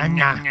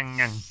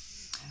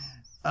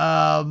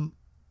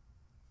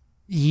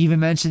 He even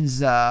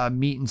mentions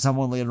meeting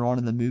someone later on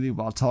in the movie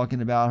while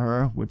talking about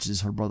her, which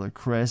is her brother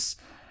Chris.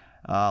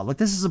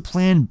 This is a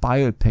planned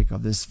biopic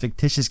of this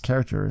fictitious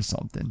character or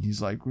something.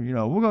 He's like, we're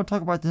going to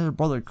talk about her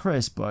brother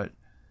Chris, but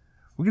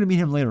we're going to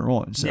meet him later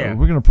on. So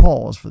we're going to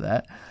pause for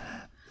that.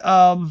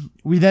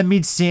 We then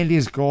meet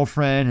Sandy's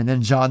girlfriend, and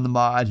then John the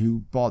Mod,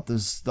 who bought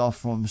this stuff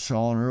from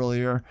Sean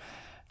earlier.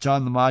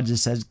 John the Mod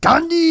just says,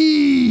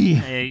 Gandhi!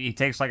 He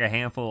takes like a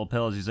handful of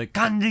pills. He's like,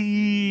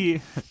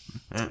 Gandhi!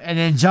 And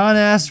then John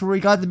asks where he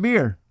got the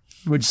beer,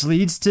 which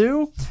leads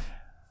to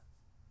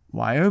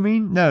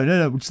Wyoming?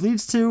 No. Which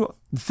leads to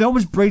the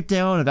film's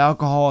breakdown of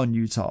alcohol in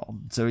Utah.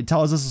 So he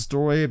tells us a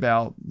story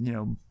about,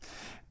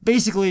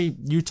 basically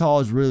Utah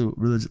is really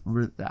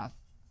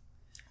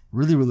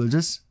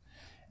religious.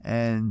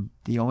 And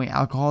the only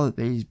alcohol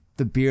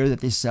the beer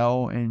that they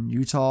sell in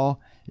Utah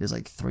is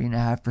like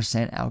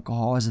 3.5%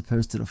 alcohol as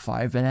opposed to the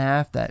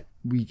 5.5% that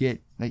we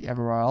get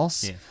everywhere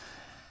else. Yeah.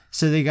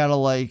 So they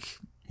gotta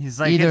He's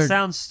like, it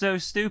sounds so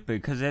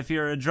stupid because if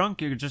you're a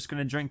drunk, you're just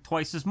gonna drink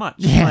twice as much.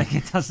 Yeah.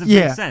 It doesn't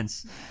make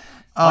sense.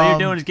 All you're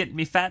doing is getting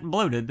me fat and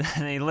bloated.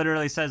 And he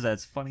literally says that.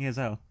 It's funny as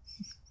hell.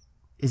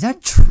 Is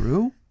that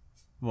true?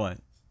 What?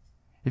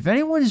 If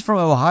anyone is from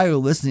Ohio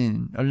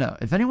listening, or no,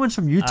 if anyone's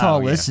from Utah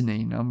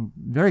listening, I'm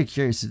very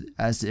curious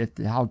as to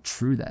how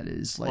true that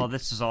is. Well,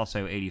 this is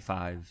also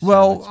 85.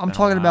 Well, I'm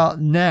talking about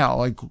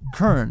now,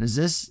 current. Is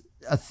this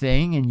a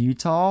thing in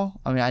Utah?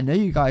 I mean, I know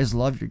you guys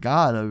love your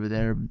God over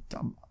there.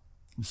 I'm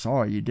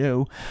sorry you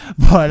do,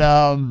 but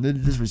the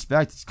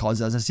disrespect is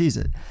caused as I sees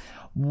it.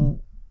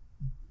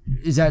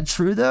 Is that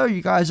true though?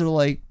 You guys are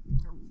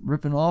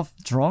ripping off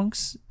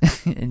drunks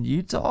in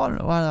Utah. I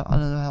don't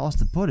know how else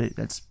to put it.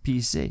 That's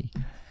PC.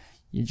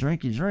 You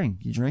drink, you drink.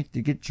 You drink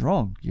to get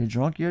drunk. You're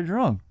drunk, you're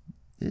drunk.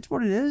 It's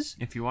what it is.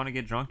 If you want to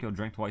get drunk, you'll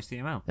drink twice the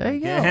amount. There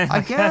you go. I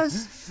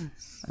guess.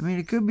 I mean,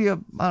 it could be I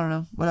don't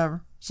know,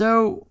 whatever.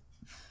 So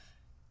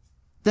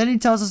then he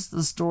tells us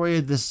the story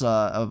of this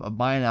of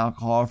buying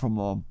alcohol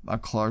from a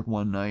clerk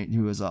one night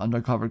who was an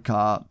undercover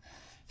cop.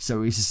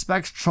 So he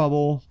suspects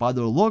trouble by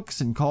their looks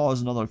and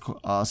calls another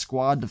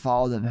squad to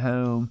follow them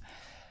home.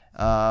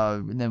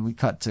 And then we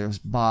cut to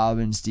Bob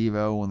and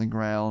Steve-O on the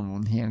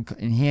ground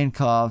in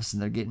handcuffs,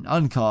 and they're getting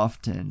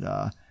uncuffed, and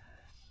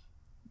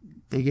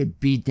they get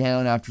beat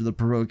down after the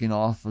provoking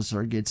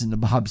officer gets into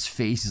Bob's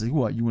face. He's like,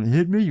 "What, you want to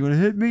hit me? You want to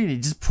hit me?" And he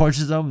just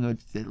punches them, and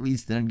at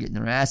least them getting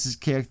their asses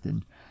kicked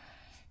and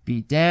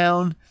beat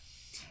down.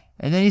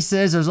 And then he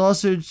says there's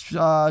also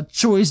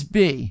choice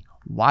B,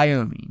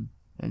 Wyoming.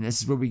 And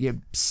this is where we get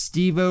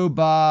Steve-O,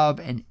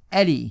 Bob, and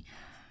Eddie,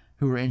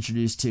 who we're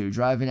introduced to,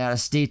 driving out of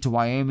state to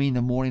Wyoming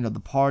the morning of the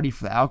party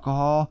for the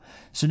alcohol.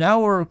 So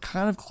now we're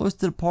kind of close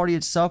to the party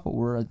itself, but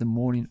we're at the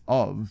morning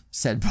of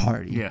said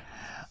party. Yeah.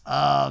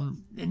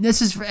 And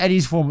this is for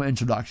Eddie's formal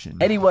introduction.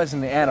 Eddie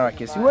wasn't an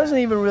anarchist. He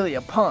wasn't even really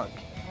a punk.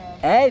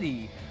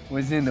 Eddie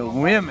was into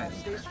women.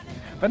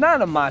 But not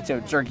in a macho,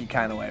 jerky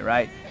kind of way,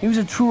 right? He was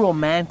a true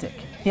romantic.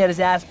 He had his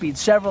ass beat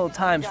several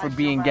times for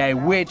being gay,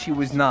 which he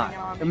was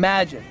not.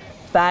 Imagine,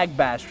 fag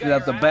bashed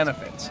without the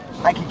benefits.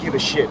 I could give a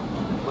shit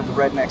what the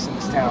rednecks in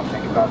this town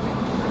think about me.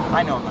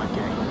 I know I'm not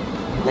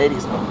gay.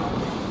 Ladies know I'm not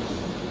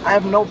gay. I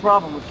have no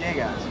problem with gay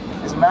guys.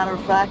 As a matter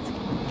of fact,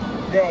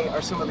 they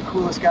are some of the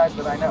coolest guys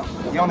that I know.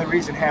 The only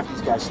reason half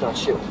these guys start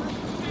shit,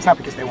 it's not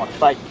because they want to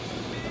fight.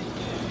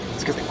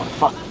 It's because they want to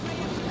fuck.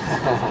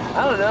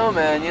 I don't know,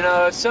 man. You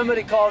know, if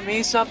somebody called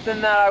me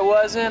something that I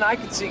wasn't, I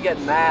could see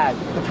getting mad.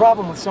 The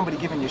problem with somebody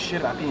giving you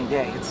shit about being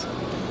gay, it's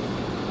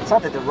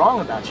not that they're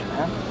wrong about you,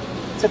 man.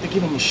 It's that they're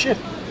giving you shit.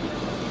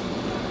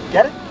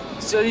 Get it?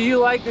 So do you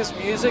like this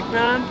music,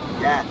 man?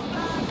 Yeah.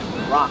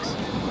 Rocks.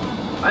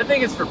 I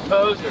think it's for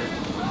posers.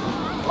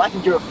 Well, I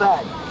think you're a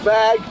fag.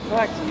 Fag?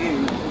 Fuck you.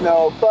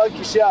 No, fuck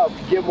yourself.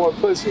 Get more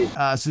pussy.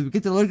 So we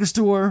get to the liquor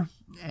store,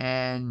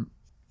 and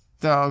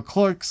the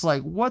clerk's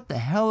like, "What the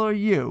hell are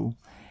you?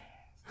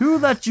 Who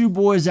let you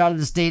boys out of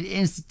the State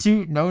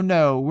Institute?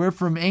 No, we're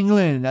from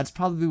England. That's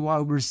probably why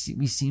we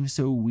seem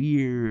so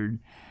weird."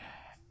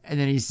 And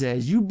then he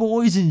says, "You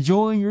boys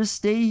enjoying your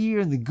stay here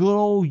in the good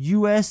old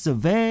U.S.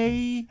 of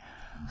A?"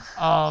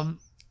 And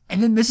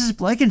then Mrs.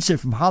 Blankenship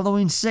from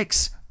Halloween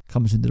 6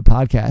 comes into the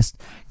podcast,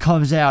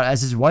 comes out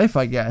as his wife,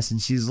 I guess,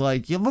 and she's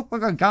like, "You look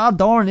like a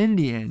god-darn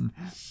Indian."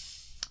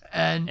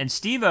 And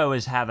Steve-O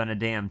is having a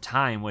damn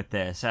time with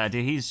this.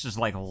 Dude, he's just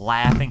like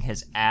laughing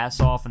his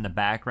ass off in the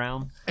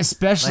background.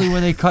 Especially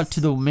when they cut to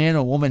the man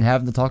or woman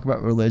having to talk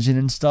about religion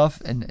and stuff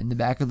in the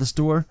back of the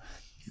store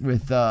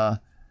with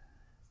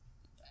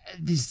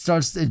he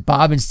starts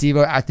Bob and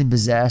Steve-O acting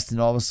possessed, and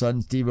all of a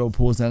sudden Steve-O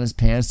pulls down his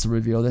pants to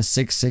reveal the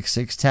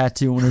 666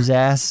 tattoo on his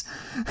ass.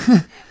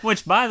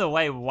 Which, by the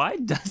way, why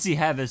does he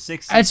have a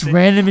 666? That's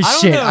random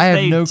as shit. I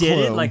have no did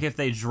clue. It, like if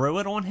they drew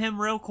it on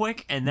him real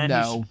quick and then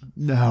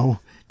no,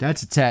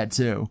 that's a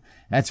tattoo.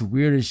 That's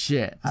weird as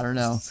shit. I don't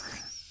know.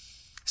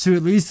 So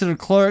it leads to the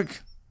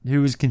clerk,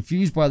 who was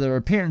confused by their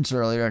appearance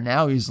earlier.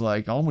 Now he's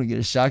like, "I'm gonna get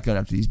a shotgun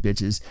after these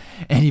bitches,"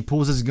 and he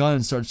pulls his gun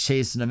and starts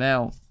chasing them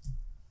out.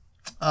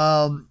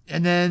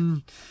 And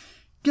then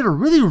get a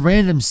really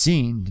random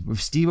scene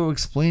with Steve-O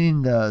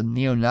explaining the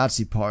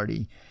neo-Nazi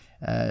party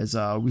as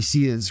we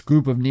see this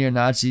group of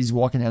neo-Nazis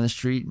walking down the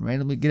street and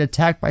randomly get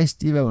attacked by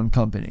Steve-O and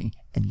company.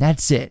 And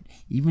that's it.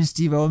 Even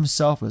Steve-O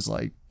himself was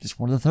like, just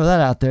wanted to throw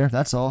that out there.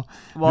 That's all.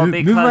 Well, Move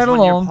because right when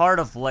along. you're part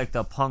of like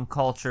the punk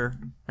culture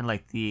and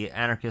like the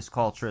anarchist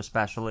culture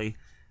especially,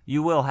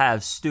 you will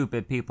have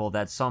stupid people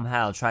that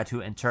somehow try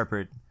to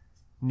interpret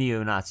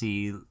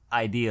neo-Nazi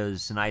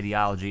ideas and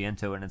ideology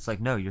into it, and it's like,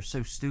 no, you're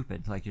so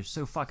stupid, like you're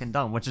so fucking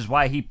dumb, which is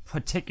why he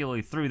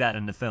particularly threw that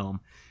in the film,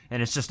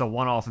 and it's just a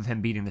one-off of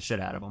him beating the shit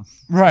out of him.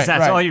 Right, that's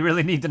right. all you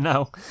really need to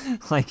know.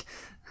 Like,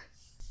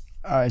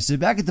 all right, so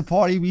back at the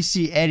party, we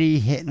see Eddie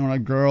hitting on a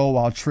girl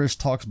while Trish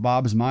talks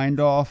Bob's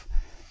mind off.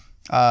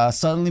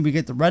 Suddenly we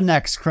get the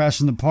rednecks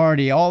crashing the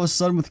party, all of a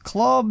sudden with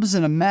clubs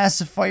and a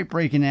massive fight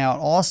breaking out,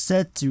 all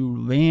set to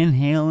Van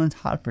Halen's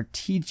Hot for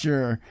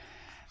Teacher.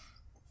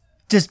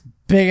 Just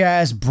big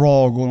ass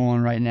brawl going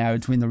on right now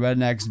between the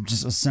rednecks,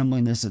 just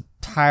assembling this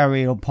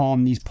tirade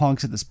upon these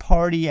punks at this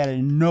party out of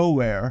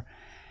nowhere.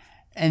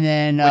 And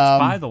then, which,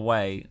 by the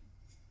way,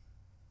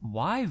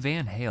 why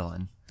Van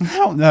Halen? I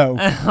don't know.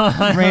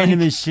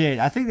 Random as shit.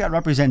 I think that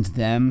represents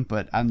them,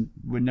 but I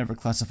would never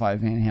classify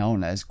Van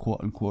Halen as quote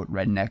unquote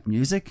redneck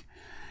music.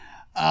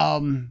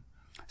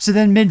 So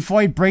then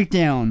mid-fight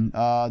breakdown,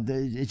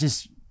 it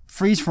just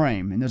freeze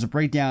frame, and there's a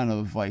breakdown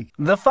of like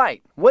the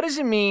fight. What does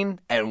it mean,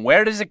 and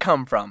where does it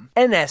come from?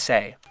 An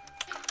essay.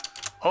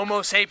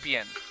 Homo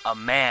sapien, a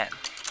man.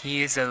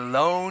 He is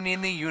alone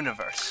in the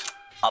universe.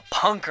 A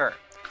punker,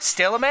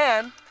 still a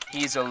man.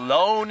 He's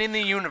alone in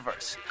the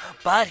universe,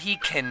 but he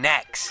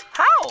connects.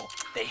 How?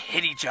 They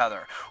hit each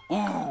other.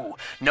 Ooh,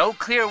 no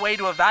clear way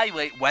to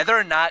evaluate whether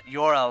or not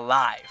you're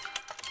alive.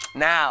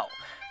 Now,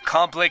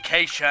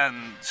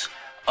 complications.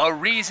 A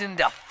reason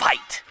to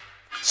fight.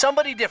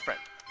 Somebody different.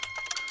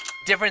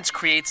 Difference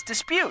creates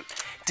dispute.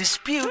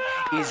 Dispute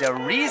is a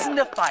reason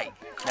to fight.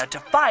 Now, to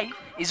fight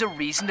is a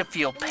reason to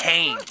feel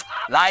pain.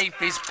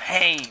 Life is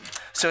pain.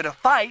 So to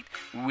fight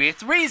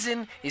with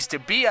reason is to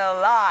be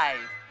alive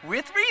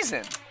with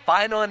reason.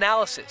 Final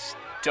analysis.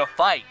 To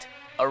fight.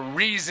 A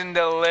reason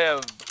to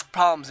live.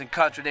 Problems and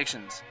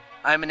contradictions.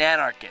 I'm an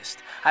anarchist.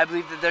 I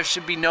believe that there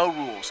should be no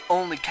rules,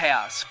 only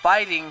chaos.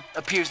 Fighting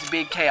appears to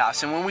be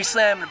chaos, and when we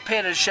slam the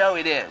pin at a show,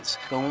 it is.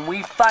 But when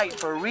we fight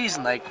for a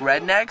reason, like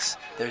rednecks,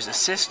 there's a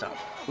system.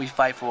 We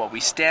fight for what we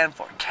stand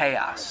for,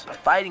 chaos. But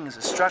fighting is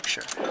a structure.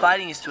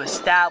 Fighting is to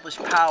establish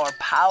power.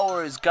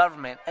 Power is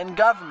government, and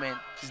government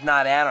is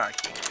not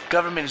anarchy.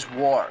 Government is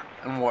war,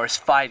 and war is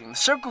fighting. The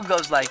circle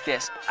goes like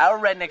this. Our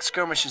redneck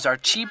skirmishes are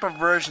cheaper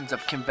versions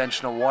of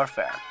conventional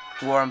warfare.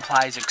 War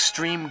implies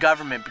extreme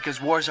government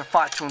because wars are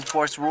fought to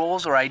enforce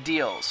rules or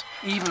ideals,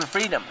 even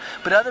freedom.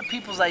 But other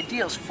people's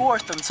ideals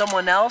forced on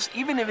someone else,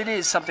 even if it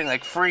is something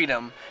like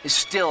freedom, is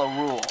still a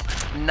rule,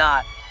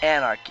 not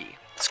anarchy.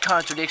 This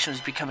contradiction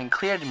was becoming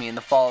clear to me in the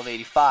fall of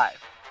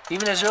 '85.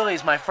 Even as early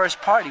as my first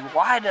party,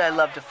 why did I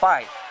love to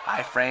fight?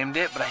 I framed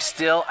it, but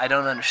I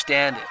don't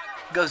understand it.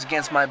 It goes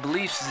against my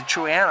beliefs as a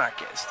true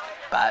anarchist.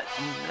 But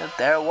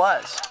there it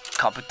was.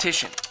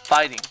 Competition,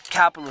 fighting,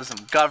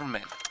 capitalism,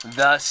 government,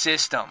 the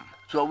system.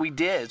 It's what we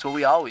did. It's what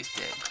we always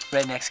did.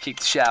 Rednecks kicked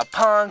the shit out of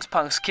punks.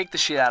 Punks kicked the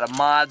shit out of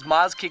mods.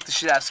 Mods kicked the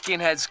shit out of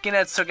skinheads.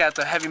 Skinheads took out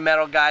the heavy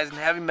metal guys, and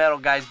heavy metal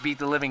guys beat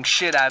the living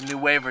shit out of new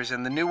wavers,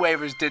 and the new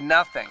wavers did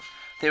nothing.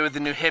 They were the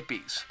new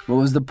hippies. What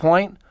was the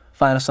point?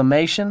 Final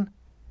summation?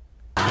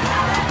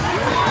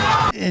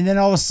 And then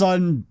all of a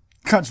sudden,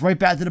 cuts right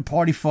back to the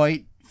party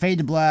fight, fade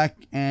to black,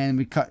 and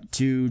we cut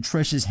to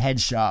Trish's head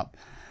shop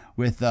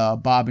with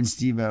Bob and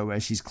Steve-O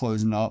as she's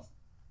closing up.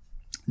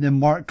 Then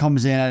Mark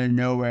comes in out of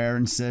nowhere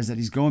and says that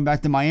he's going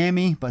back to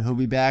Miami, but he'll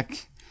be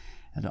back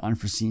at an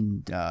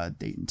unforeseen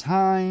date and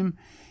time.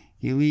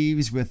 He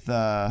leaves with,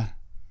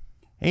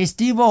 hey,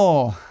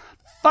 Steve-O,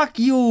 fuck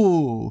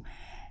you.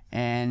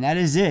 And that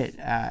is it.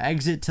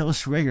 Exit Till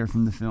Schrager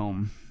from the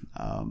film.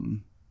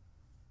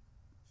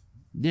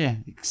 Yeah,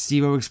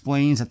 Steve-O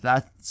explains that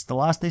that's the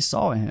last they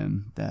saw of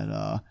him.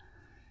 That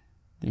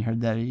they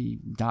heard that he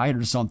died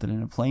or something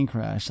in a plane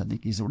crash. I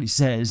think is what he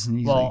says. And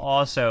he's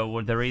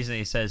also, the reason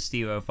he says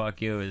Steve-O,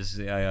 fuck you,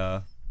 is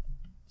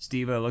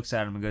Steve-O looks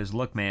at him and goes,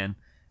 look, man,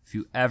 if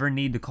you ever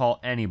need to call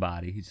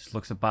anybody, he just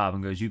looks at Bob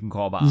and goes, you can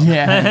call Bob.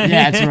 Yeah,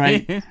 that's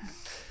right.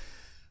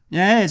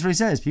 Yeah, that's what he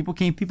says. People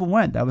came, people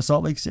went. That was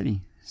Salt Lake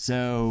City.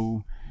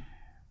 So,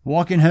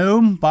 walking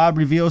home, Bob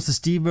reveals to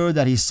Steve-O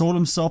that he sold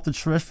himself to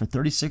Trish for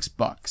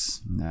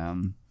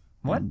 $36.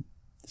 What?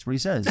 That's what he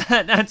says.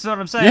 That's what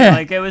I'm saying. Yeah.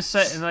 Like,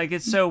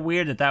 it's so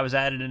weird that was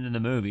added into the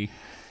movie.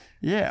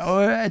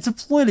 Yeah, it's a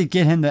ploy to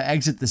get him to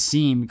exit the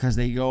scene because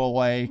they go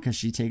away because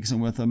she takes him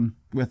with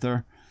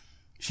her.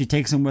 She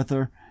takes him with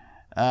her.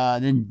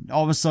 Then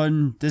all of a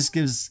sudden, this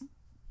gives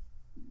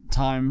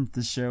time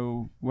to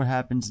show what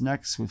happens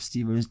next with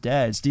Steve-O's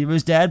dad.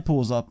 Steve-O's dad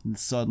pulls up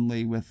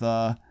suddenly with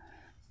a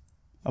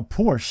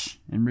Porsche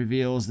and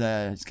reveals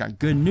that it's got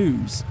good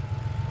news.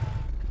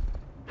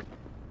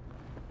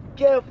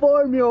 Get it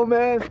for me, old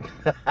man.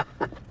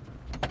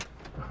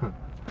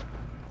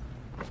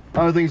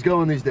 How are things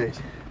going these days?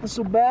 Not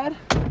so bad.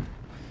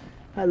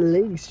 How the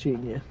ladies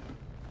treating you?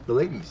 The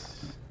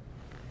ladies.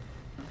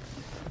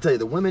 I tell you,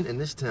 the women in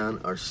this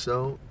town are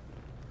so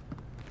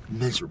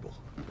miserable.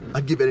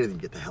 I'd give anything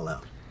to get the hell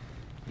out.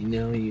 You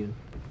know, you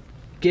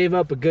gave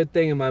up a good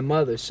thing in my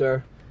mother,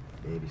 sir.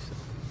 Maybe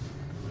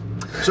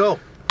so. So,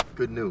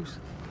 good news.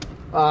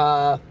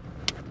 The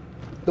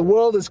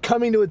world is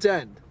coming to its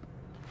end.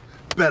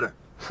 Better.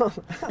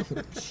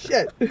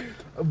 Shit.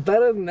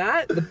 Better than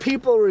that? The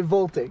people are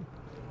revolting.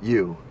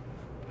 You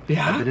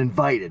have been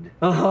invited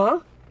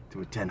to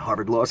attend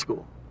Harvard Law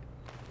School.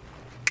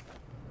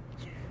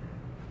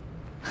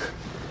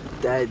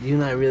 Dad, you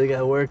and I really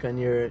gotta work on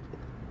your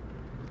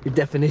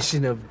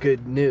definition of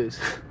good news.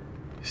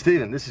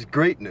 Steven, this is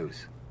great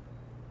news.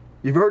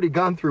 You've already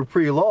gone through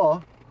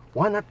pre-law.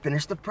 Why not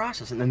finish the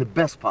process in the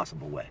best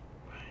possible way?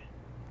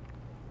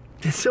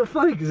 It's so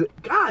funny because,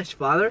 gosh,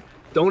 Father,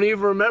 don't even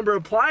remember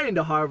applying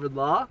to Harvard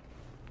Law.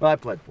 Well, I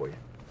applied for you.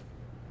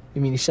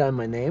 You mean you signed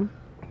my name?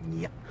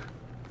 Yep.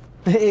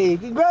 Hey,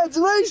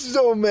 congratulations,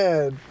 old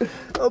man.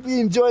 Hope you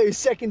enjoy your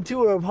second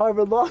tour of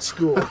Harvard Law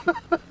School.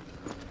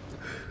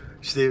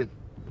 Steven,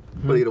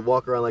 what, are you gonna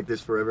walk around like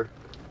this forever?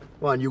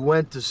 Come on, you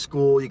went to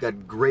school, you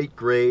got great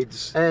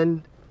grades,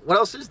 and what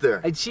else is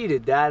there? I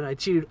cheated, Dad. I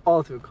cheated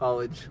all through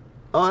college.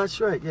 Oh,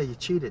 that's right. Yeah, you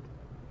cheated.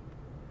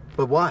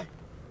 But why?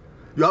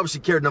 You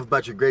obviously cared enough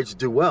about your grades to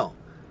do well.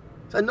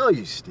 I know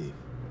you, Steve.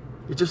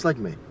 You're just like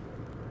me.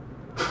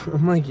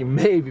 I'm like you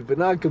maybe, but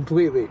not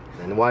completely.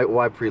 And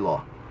why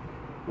pre-law?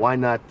 Why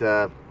not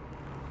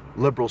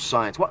liberal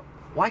science?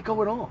 Why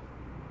go at all?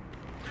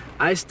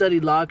 I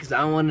studied law because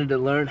I wanted to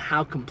learn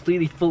how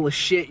completely full of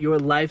shit your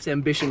life's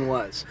ambition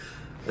was.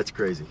 That's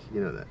crazy.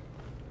 You know that.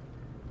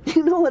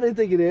 You know what I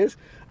think it is?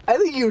 I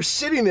think you're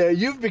sitting there,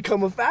 you've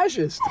become a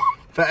fascist.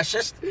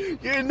 Fascist?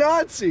 You're a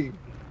Nazi.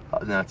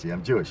 Oh, Nazi.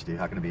 I'm Jewish, dude.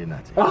 How can I be a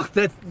Nazi? Oh,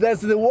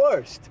 that's the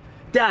worst.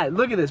 Dad,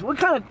 look at this. What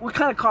kind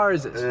of car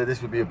is this?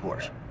 This would be a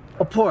Porsche.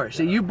 A Porsche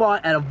that you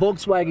bought at a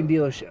Volkswagen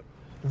dealership.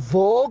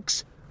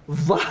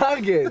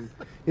 Volkswagen.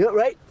 You know,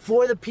 right?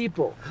 For the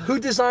people. Who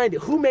designed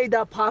it? Who made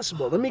that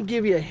possible? Let me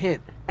give you a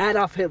hint.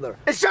 Adolf Hitler.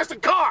 It's just a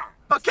car,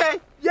 okay?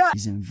 Yeah.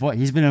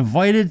 He's been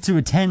invited to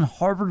attend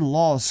Harvard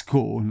Law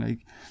School. And like,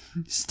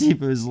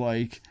 Steve was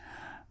like,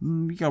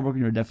 you gotta work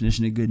on your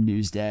definition of good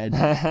news, Dad.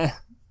 And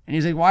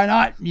he's like, why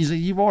not? He's like,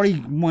 you've already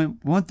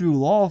went through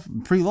law,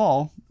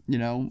 pre-law, you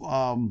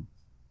know.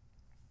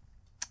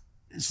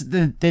 So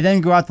they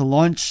then go out to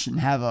lunch and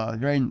have at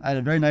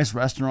a very nice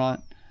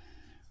restaurant.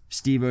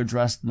 Steve-O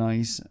dressed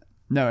nice.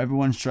 No,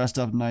 everyone's dressed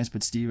up nice,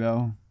 but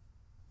Steve-O.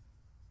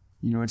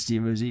 You know what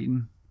Steve-O's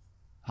eating?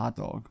 Hot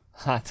dog.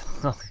 Hot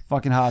dog.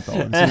 Fucking hot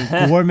dog. It's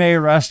a gourmet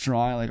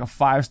restaurant, like a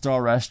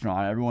 5-star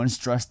restaurant. Everyone's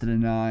dressed to the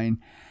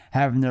nine,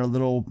 having their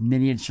little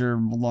miniature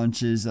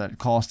lunches that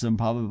cost them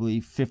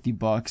probably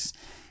 $50.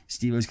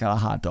 Steve-O's got a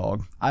hot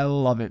dog. I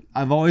love it.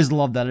 I've always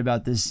loved that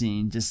about this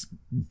scene. Just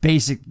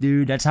basic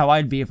dude. That's how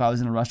I'd be if I was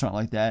in a restaurant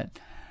like that.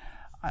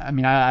 I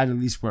mean, I'd at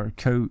least wear a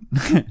coat.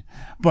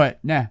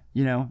 But, nah,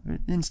 you know,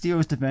 in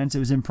Steve-O's defense, it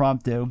was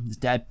impromptu. His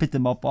dad picked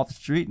him up off the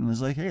street and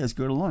was like, hey, let's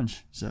go to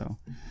lunch. So,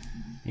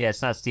 yeah,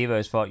 it's not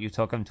Steve-O's fault you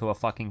took him to a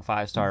fucking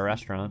 5-star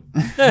restaurant.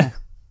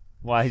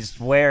 While he's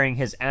wearing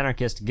his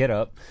anarchist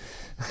getup.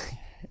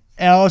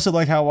 And I also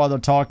like how while they're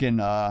talking,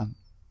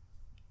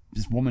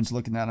 this woman's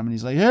looking at him and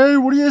he's like, hey,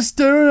 what are you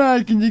staring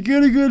at? Can you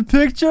get a good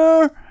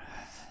picture?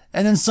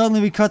 And then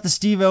suddenly we cut to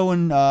Steve-O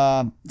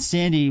and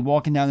Sandy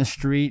walking down the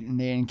street and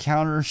they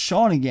encounter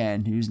Sean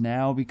again, who's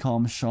now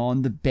become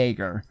Sean the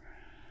Baker.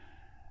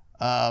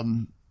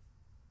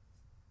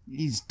 He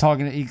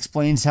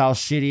explains how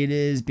shitty it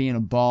is being a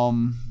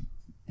bum,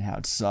 how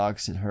it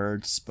sucks, it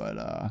hurts,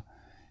 but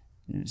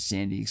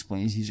Sandy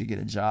explains he should get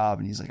a job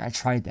and he's like, I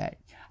tried that.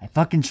 I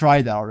fucking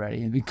tried that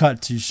already. And we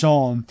cut to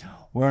Sean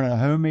wearing a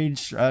homemade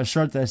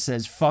shirt that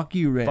says "fuck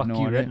you" written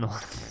on it.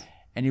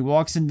 And he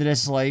walks into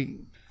this like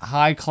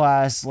high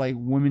class like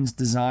women's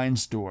design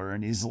store,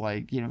 and he's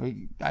like, you know,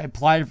 I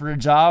applied for a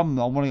job.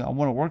 I want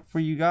to work for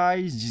you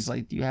guys. And she's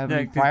like, do you have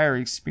any prior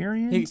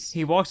experience?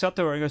 He walks up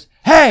to her and goes,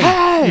 hey,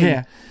 hey!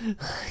 Yeah.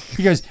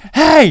 He goes,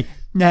 hey,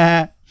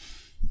 nah.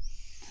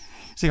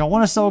 He's like, I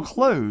want to sell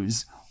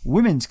clothes,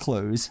 women's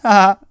clothes.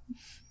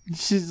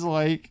 She's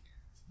like,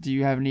 do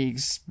you have any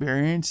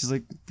experience? He's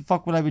like, what the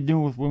fuck would I be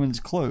doing with women's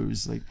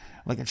clothes?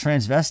 Like a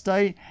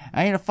transvestite?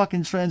 I ain't a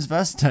fucking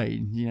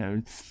transvestite, you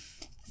know.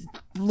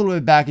 A little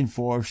bit back and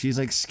forth. She's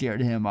like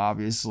scared of him,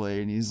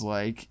 obviously, and he's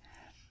like,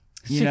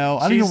 you know,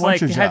 I don't even want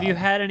your job. Have you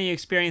had any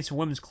experience in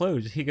women's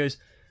clothes? He goes,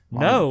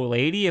 no,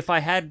 lady. If I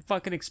had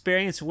fucking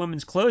experience in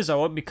women's clothes, I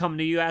wouldn't be coming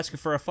to you asking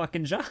for a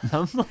fucking job.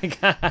 I'm like,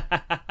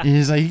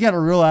 he's like, you got a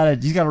real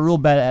attitude. You got a real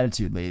bad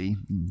attitude, lady.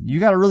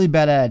 You got a really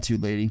bad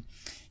attitude, lady.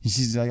 And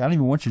she's like, I don't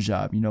even want your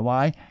job. You know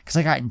why? Because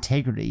I got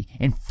integrity.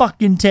 And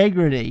fuck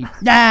integrity.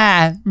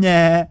 Nah.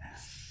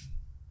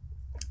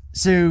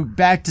 So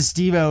back to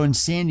Steve-O and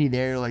Sandy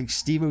there. Like,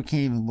 Steve-O can't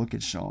even look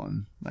at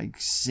Sean. Like,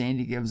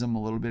 Sandy gives him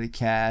a little bit of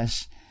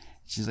cash.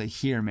 She's like,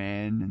 here,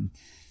 man. And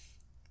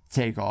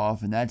take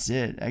off. And that's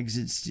it.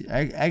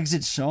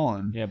 Exit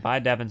Sean. Yeah, bye,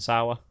 Devin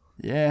Sawa.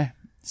 Yeah.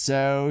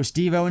 So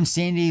Steve-O and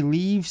Sandy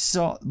leave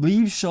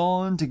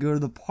Sean to go to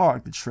the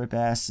park. The trip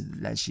ass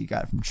that she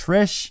got from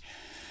Trish.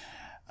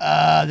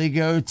 They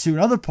go to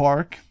another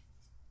park,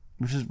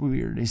 which is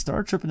weird. They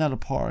start tripping out of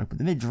park, but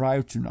then they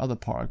drive to another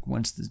park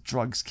once the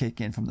drugs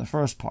kick in from the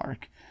first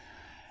park.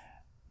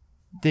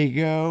 They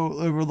go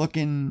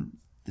overlooking,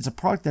 it's a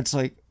park that's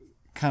like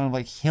kind of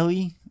like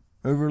hilly,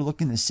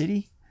 overlooking the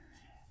city.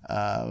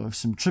 With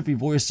some trippy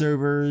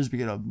voiceovers. We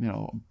get a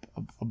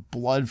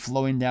blood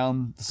flowing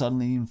down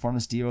suddenly in front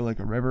of Steve-O like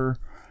a river.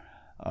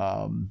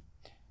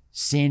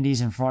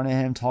 Sandy's in front of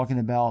him talking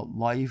about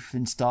life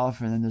and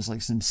stuff, and then there's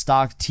like some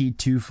stock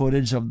T2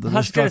 footage of the I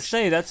was gonna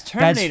say that's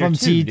Terminator.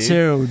 That's from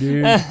T2,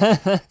 dude.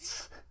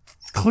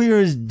 Clear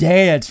as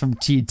day, that's from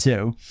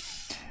T2.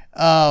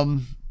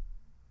 And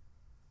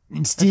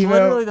Steve-O, it's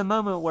literally the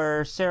moment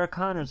where Sarah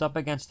Connor's up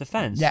against the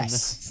fence.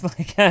 Yes, it's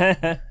like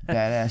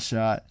badass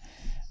shot.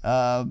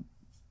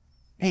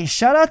 Hey,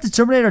 shout out to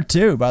Terminator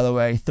 2, by the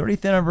way.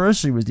 30th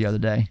anniversary was the other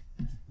day.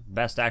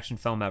 Best action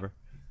film ever.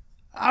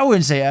 I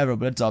wouldn't say ever,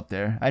 but it's up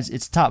there.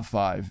 It's top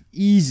 5.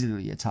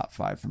 Easily a top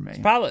 5 for me. It's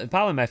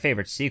probably my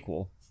favorite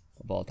sequel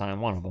of all time.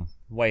 One of them.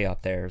 Way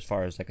up there as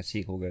far as like a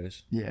sequel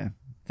goes. Yeah.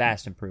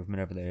 Vast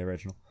improvement over the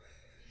original.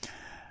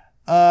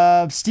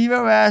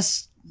 Steve-O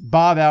asks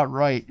Bob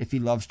outright if he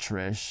loves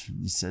Trish.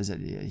 He says that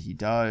he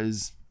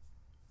does.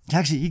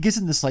 Actually, he gets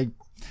in this like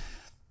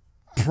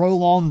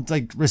prolonged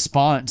like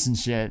response and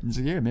shit. He's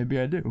like, yeah, maybe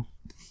I do.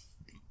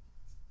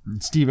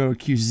 And Steve-O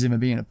accuses him of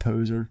being a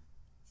poser.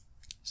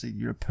 He's like,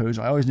 you're a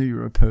poser. I always knew you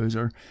were a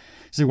poser.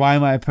 He's like, why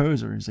am I a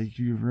poser? He's like,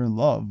 you're in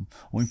love.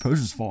 Only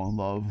posers fall in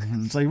love.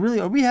 And it's like, really?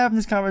 Are we having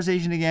this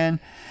conversation again?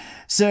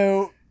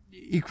 So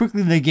he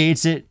quickly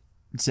negates it.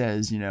 It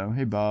says,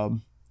 hey,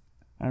 Bob,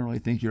 I don't really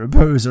think you're a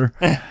poser.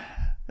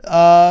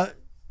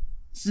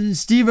 So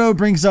Steve-O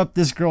brings up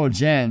this girl,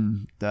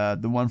 Jen, the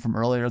one from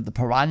earlier, the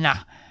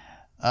piranha,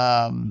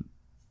 and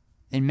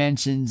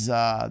mentions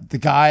the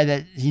guy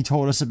that he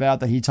told us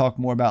about that he talked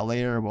more about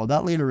later. Well,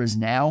 that later is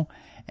now.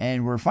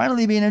 And we're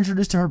finally being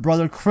introduced to her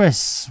brother,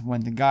 Chris,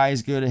 when the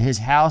guys go to his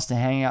house to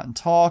hang out and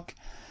talk.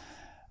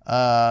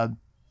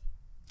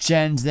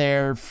 Jen's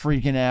there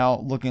freaking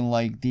out, looking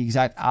like the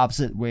exact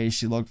opposite way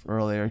she looked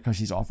earlier because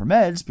she's off her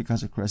meds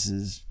because of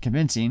Chris's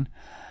convincing.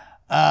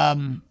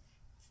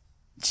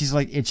 She's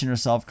like itching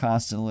herself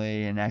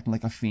constantly and acting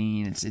like a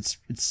fiend.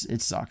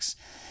 It sucks.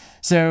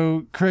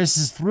 So Chris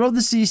is thrilled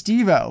to see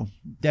Steve-O.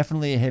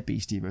 Definitely a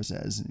hippie, Steve-O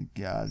says.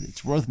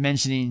 It's worth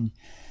mentioning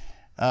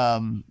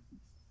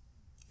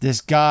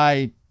this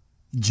guy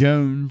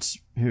Jones,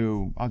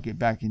 who I'll get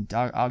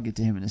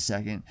to him in a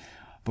second,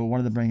 but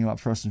wanted to bring him up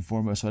first and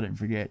foremost so I didn't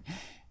forget.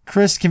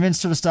 Chris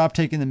convinced her to stop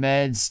taking the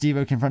meds.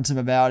 Steve-O confronts him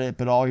about it,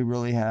 but all he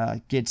really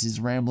gets is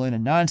rambling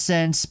and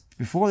nonsense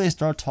before they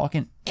start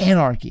talking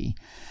anarchy.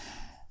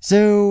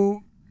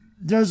 So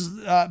there's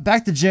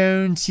back to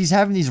Jones. He's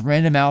having these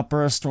random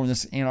outbursts during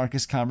this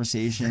anarchist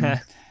conversation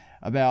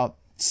about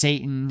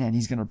Satan, and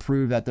he's going to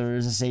prove that there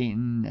is a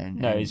Satan.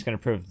 No, he's going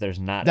to prove there's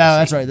not. No,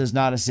 that's right. There's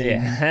not a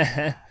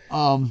Satan.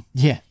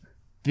 Yeah.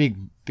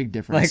 Big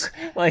difference.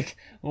 Like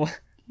what?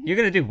 You're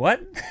going to do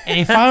what? And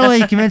he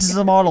finally convinces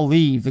them all to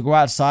leave, to go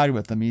outside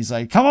with him. He's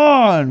like, come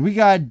on, we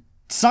got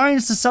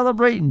science to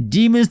celebrate and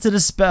demons to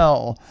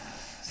dispel.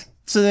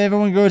 So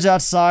everyone goes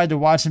outside to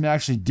watch him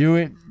actually do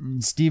it.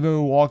 And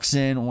Steve-O walks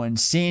in when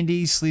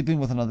Sandy's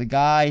sleeping with another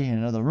guy in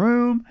another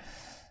room.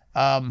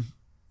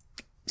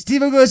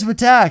 Steve-O goes to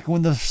attack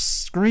when the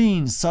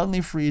screen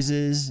suddenly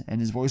freezes and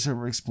his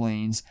voiceover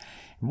explains,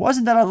 it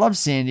wasn't that I loved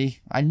Sandy.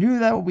 I knew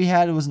that what we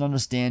had was an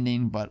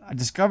understanding, but I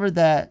discovered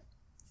that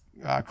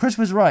Chris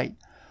was right.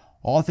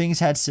 All things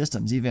had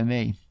systems, even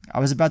me. I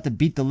was about to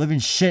beat the living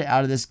shit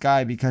out of this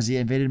guy because he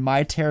invaded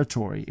my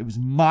territory. It was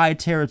my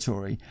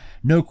territory.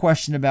 No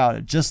question about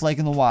it, just like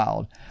in the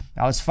wild.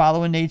 I was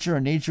following nature,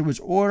 and nature was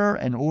order,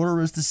 and order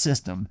was the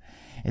system.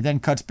 It then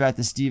cuts back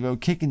to Steve-O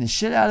kicking the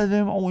shit out of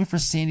him, only for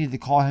Sandy to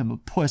call him a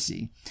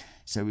pussy.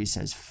 So he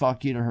says,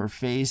 fuck you to her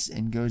face,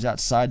 and goes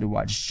outside to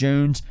watch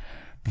Jones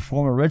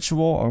perform a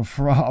ritual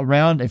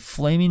around a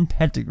flaming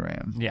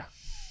pentagram. Yeah.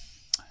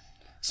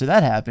 So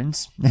that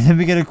happens. And then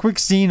we get a quick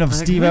scene of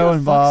Steve-O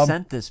and Bob. Who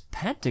sent this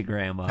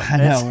pentagram up? I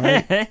know,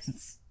 right?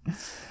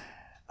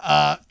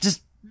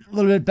 Just a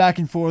little bit back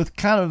and forth.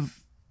 Kind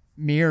of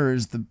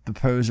mirrors the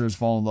posers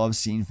fall in love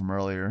scene from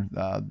earlier.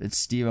 It's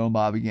Steve-O and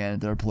Bob again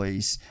at their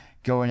place,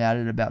 going at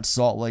it about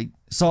Salt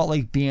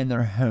Lake being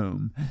their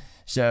home.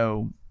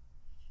 So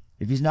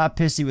if he's not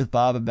pissy with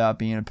Bob about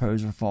being a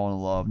poser falling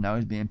in love, now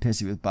he's being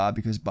pissy with Bob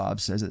because Bob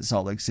says that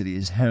Salt Lake City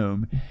is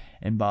home.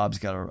 And Bob's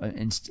got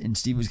and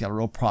Steve-O's got a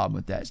real problem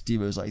with that.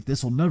 Steve-O's like,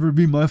 this will never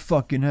be my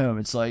fucking home.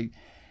 It's like,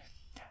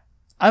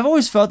 I've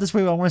always felt this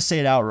way, but I want to say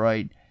it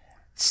outright.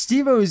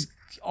 Steve-O's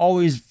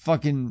always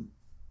fucking,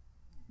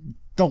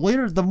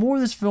 the more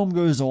this film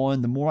goes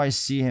on, the more I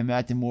see him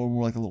acting more and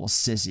more like a little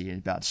sissy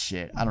about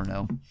shit. I don't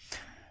know.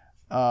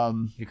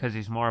 Because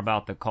he's more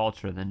about the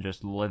culture than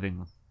just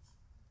living.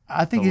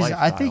 I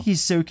think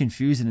he's so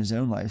confused in his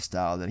own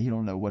lifestyle that he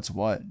don't know what's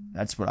what.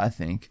 That's what I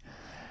think.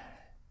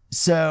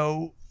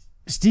 So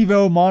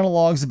Steve-O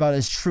monologues about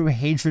his true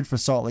hatred for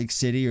Salt Lake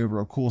City over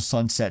a cool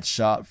sunset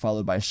shot,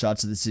 followed by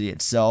shots of the city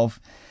itself.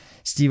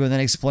 Steve-O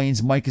then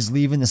explains Mike is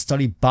leaving to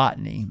study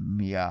botany.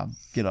 We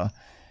get a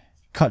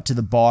cut to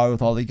the bar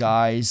with all the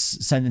guys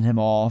sending him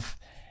off,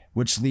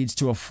 which leads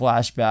to a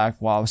flashback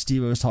while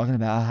Steve-O is talking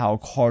about how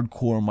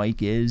hardcore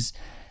Mike is.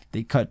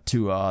 They cut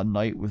to a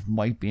night with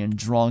Mike being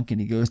drunk, and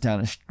he goes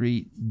down a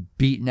street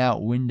beating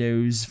out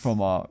windows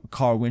from a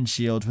car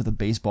windshield with a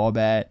baseball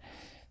bat.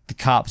 The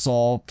cops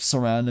all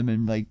surround him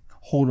and like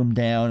hold him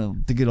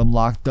down to get him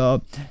locked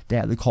up. They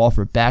have to call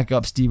for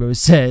backup, Steve-O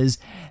says.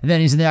 And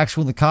then he's in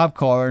the cop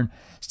car, and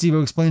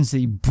Steve-O explains that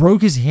he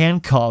broke his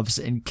handcuffs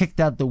and kicked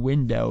out the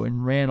window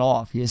and ran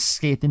off. He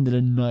escaped into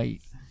the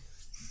night.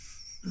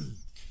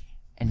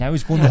 And now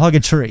he's going to hug a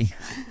tree.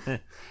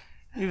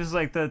 He was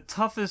like the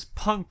toughest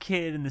punk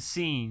kid in the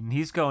scene.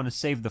 He's going to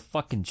save the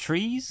fucking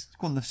trees. He's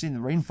going to save the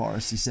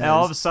rainforest, he says. And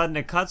all of a sudden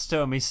it cuts to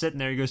him. He's sitting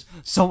there. He goes,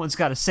 someone's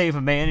got to save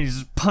him, man. He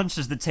just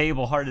punches the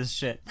table hard as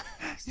shit.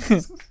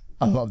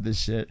 I love this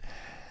shit.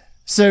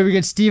 So we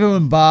get Steve-O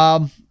and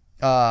Bob.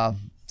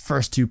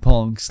 First two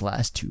punks,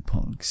 last two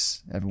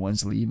punks.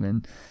 Everyone's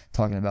leaving.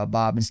 Talking about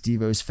Bob and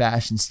Steve-O's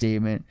fashion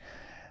statement.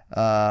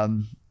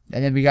 And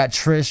then we got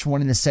Trish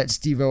wanting to set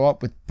Steve-O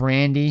up with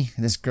Brandy,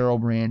 this girl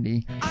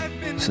Brandy.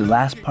 So the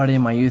last party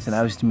of my youth, and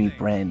I was to meet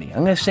Brandy.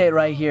 I'm going to say it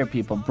right here,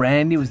 people.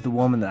 Brandy was the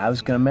woman that I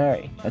was going to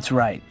marry. That's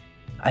right.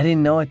 I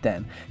didn't know it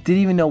then.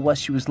 Didn't even know what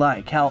she was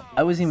like. Hell,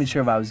 I wasn't even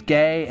sure if I was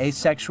gay,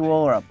 asexual,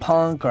 or a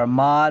punk, or a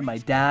mod, my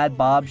dad,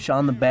 Bob,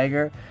 Sean the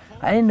Beggar.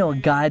 I didn't know a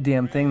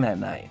goddamn thing that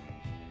night.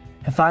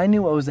 If I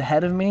knew what was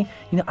ahead of me,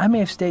 I may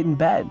have stayed in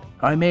bed,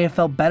 or I may have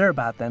felt better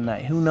about that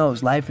night. Who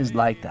knows? Life is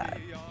like that.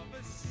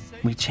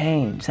 We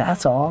change,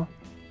 that's all.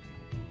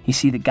 You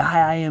see, the guy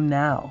I am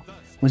now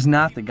was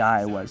not the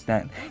guy I was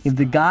then. If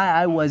the guy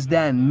I was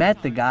then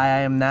met the guy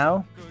I am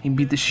now, he'd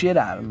beat the shit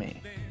out of me.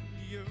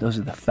 Those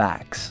are the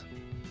facts.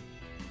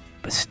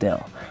 But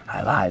still,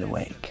 I lied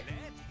awake.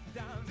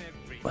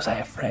 Was I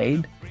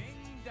afraid?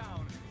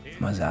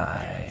 Was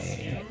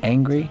I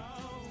angry?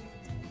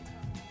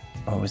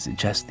 Or was it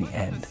just the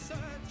end?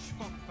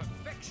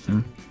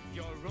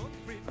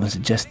 Was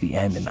it just the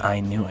end and I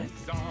knew it?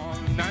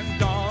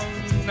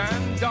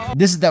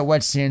 This is that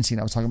wet sand scene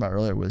I was talking about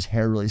earlier where his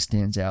hair really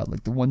stands out.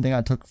 Like, the one thing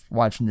I took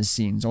watching this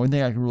scene, the only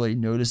thing I can really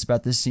notice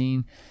about this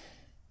scene,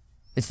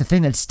 it's the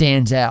thing that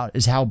stands out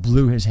is how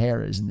blue his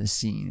hair is in this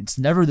scene. It's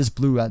never this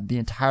blue out the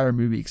entire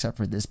movie except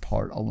for this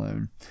part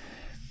alone.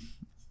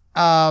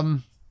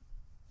 It's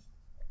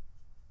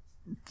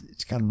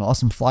got an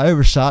awesome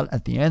flyover shot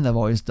at the end I've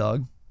always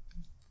dug.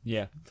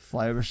 Yeah.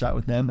 Flyover shot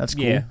with them, that's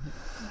cool. Yeah,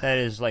 that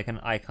is like an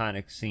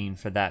iconic scene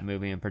for that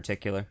movie in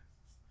particular.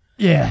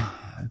 Yeah.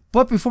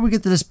 But before we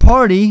get to this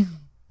party,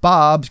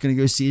 Bob's going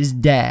to go see his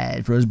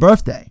dad for his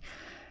birthday.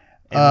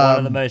 And one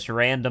of the most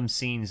random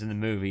scenes in the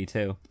movie,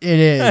 too. It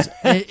is.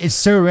 It's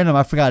so random,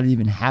 I forgot it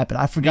even happened.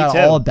 I forgot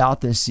all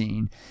about this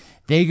scene.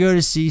 They go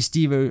to see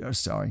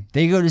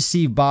They go to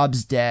see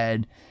Bob's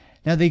dad.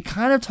 Now, they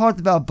kind of talked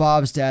about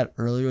Bob's dad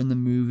earlier in the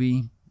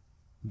movie.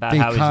 About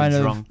how he's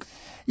drunk.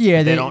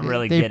 Yeah, they don't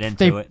really get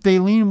into it. They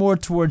lean more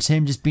towards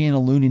him just being a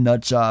loony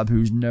nut job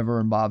who's never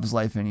in Bob's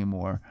life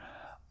anymore.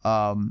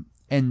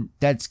 And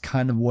that's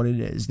kind of what it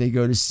is. They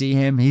go to see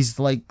him. He's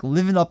like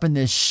living up in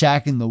this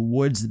shack in the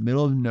woods, in the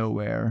middle of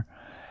nowhere.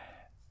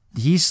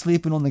 He's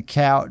sleeping on the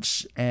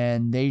couch,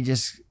 and they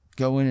just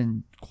go in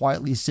and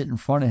quietly sit in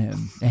front of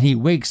him. And he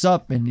wakes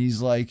up, and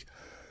he's like,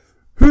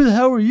 "Who the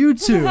hell are you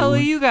two? Who the hell are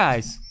you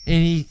guys?"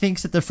 And he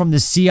thinks that they're from the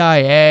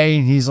CIA,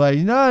 and he's like,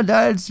 "No,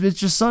 Dad,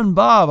 it's your son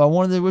Bob. I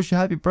wanted to wish you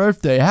a happy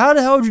birthday." "How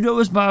the hell did you know it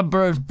was my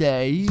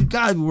birthday? You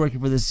gotta be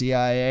working for the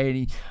CIA." And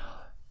he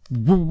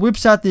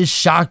whips out this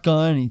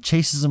shotgun, and he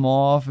chases him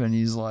off, and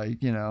he's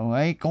like,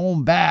 "I ain't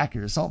going back,"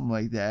 or something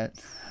like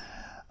that.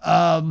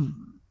 And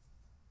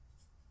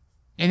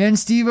then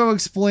Steve-O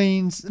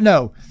explains,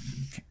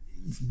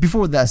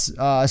 before this,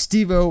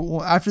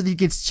 Steve-O, after they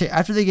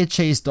get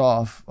chased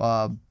off,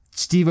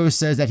 Steve-O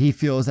says that he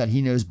feels that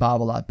he knows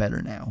Bob a lot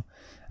better now.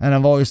 And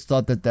I've always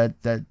thought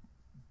that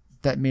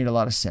made a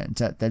lot of sense.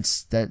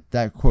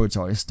 That quote's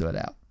always stood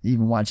out.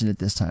 Even watching it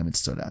this time, it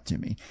stood out to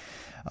me.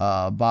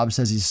 Bob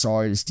says he's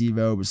sorry to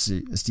Steve-O, but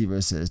Steve-O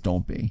says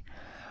don't be.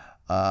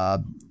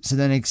 So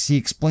then he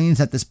explains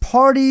that this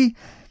party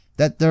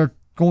that they're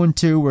going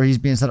to, where he's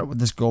being set up with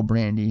this girl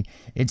Brandy,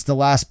 it's the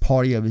last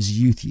party of his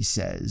youth, he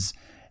says.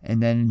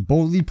 And then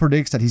boldly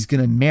predicts that he's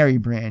going to marry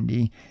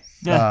Brandy.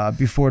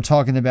 Before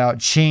talking about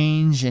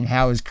change and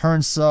how his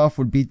current self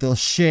would beat the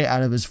shit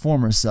out of his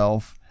former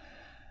self.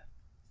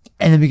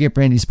 And then we get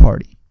Brandy's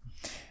party.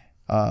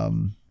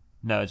 No,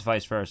 it's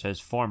vice versa. His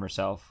former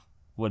self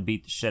would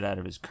beat the shit out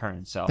of his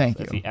current self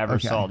if he ever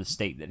saw the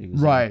state that he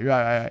was in.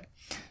 Right.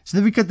 So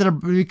then we cut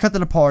to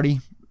the party.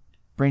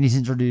 Brandy's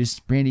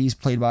introduced. Brandy's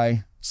played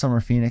by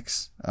Summer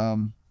Phoenix.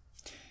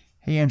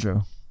 Hey,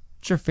 Andrew,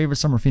 what's your favorite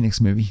Summer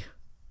Phoenix movie?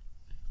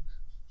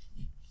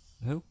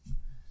 Who?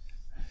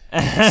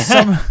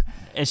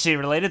 Is she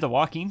related to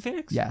Joaquin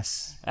Phoenix?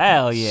 Yes.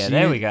 Hell yeah,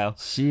 there we go.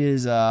 She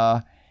is,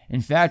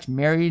 in fact,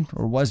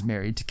 was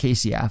married to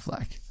Casey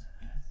Affleck.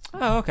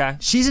 Oh, okay.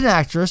 She's an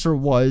actress, or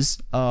was.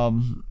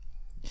 No,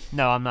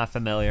 I'm not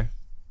familiar.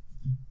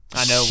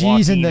 I know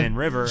Joaquin and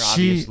River,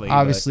 obviously.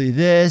 Obviously,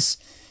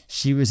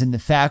 she was in The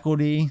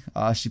Faculty.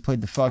 She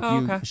played the fuck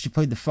you. Okay. She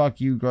played the fuck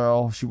you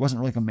girl. She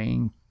wasn't like a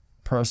main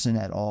person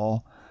at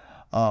all.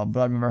 But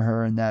I remember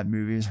her in that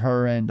movie. It was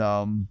her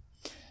and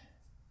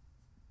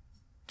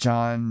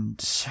John,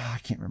 I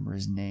can't remember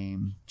his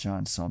name,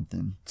 John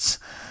something,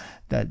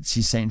 that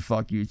she's saying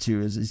fuck you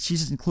to.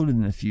 She's included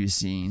in a few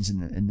scenes in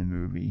the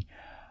movie.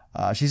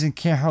 She's in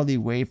Can't Hardly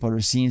Wait, but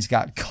her scenes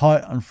got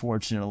cut,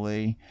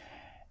 unfortunately.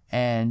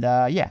 And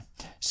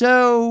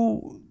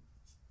so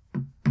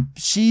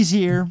she's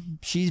here.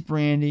 She's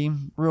Brandy,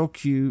 real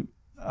cute.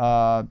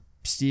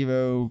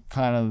 Steve-O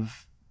kind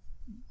of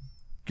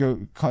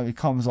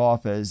comes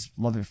off as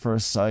love at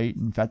first sight.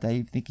 In fact,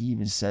 I think he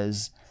even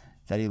says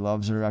that he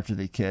loves her after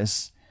they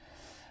kiss.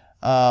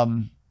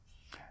 The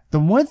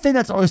one thing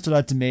that's always stood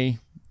out to me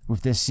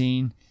with this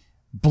scene,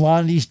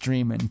 Blondie's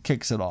Dreamin'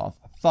 kicks it off.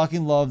 I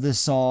fucking love this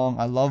song.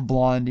 I love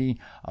Blondie.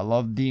 I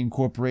love the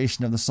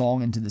incorporation of the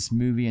song into this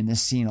movie and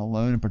this scene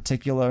alone in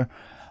particular.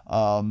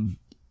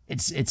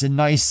 It's a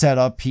nice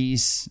setup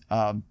piece.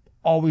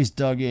 Always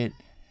dug it.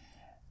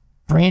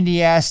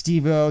 Brandy asks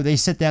Steve-O, they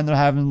sit down, they're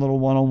having a little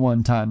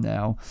one-on-one time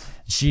now.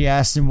 She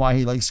asks him why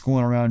he likes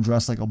going around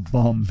dressed like a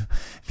bum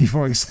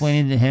before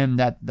explaining to him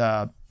that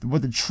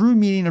what the true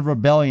meaning of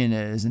rebellion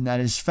is, and that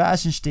his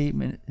fashion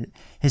statement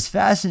is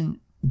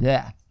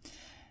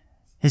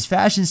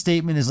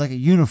like a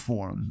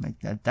uniform.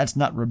 Like that's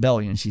not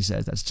rebellion, she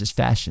says. That's just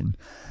fashion.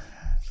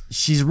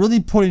 She's really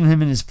putting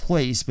him in his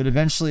place, but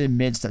eventually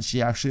admits that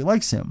she actually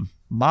likes him,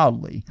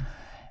 mildly,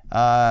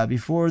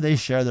 before they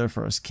share their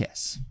first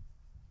kiss.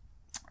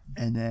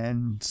 And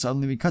then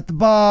suddenly we cut to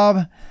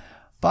Bob.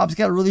 Bob's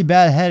got a really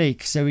bad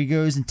headache, so he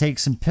goes and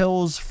takes some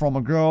pills from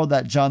a girl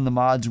that John the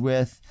Mod's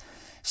with.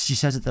 She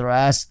says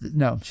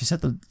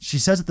that she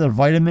says that they're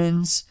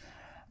vitamins.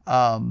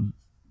 And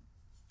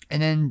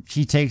then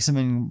he takes them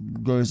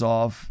and goes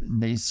off,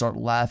 and they start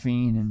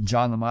laughing, and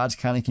John the Mod's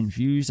kind of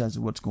confused as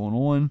to what's going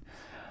on.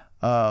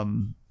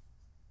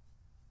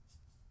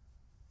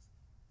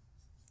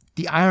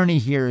 The irony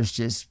here is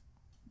just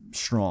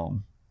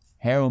strong.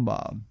 Heroin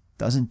Bob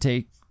doesn't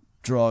take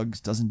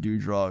drugs, doesn't do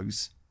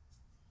drugs,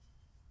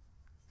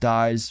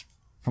 dies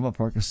from a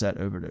Percocet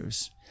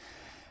overdose.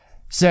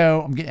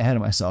 So, I'm getting ahead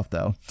of myself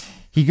though.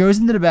 He goes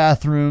into the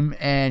bathroom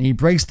and he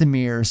breaks the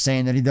mirror,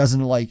 saying that he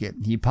doesn't like it.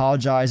 He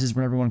apologizes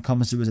when everyone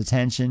comes to his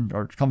attention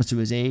or comes to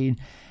his aid,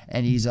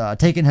 and he's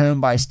taken home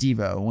by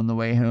Steve-O. On the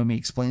way home, he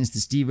explains to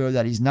Steve-O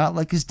that he's not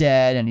like his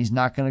dad and he's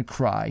not going to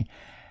cry.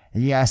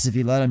 And he asks if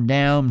he let him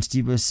down, and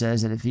Steve-O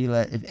says that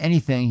if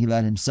anything, he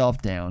let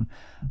himself down.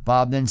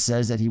 Bob then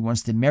says that he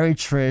wants to marry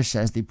Trish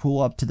as they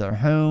pull up to their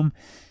home.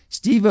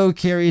 Steve-O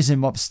carries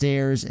him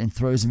upstairs and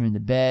throws him into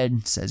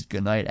bed, says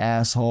goodnight,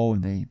 asshole,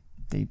 and they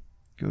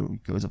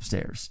goes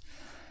upstairs.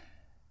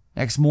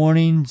 Next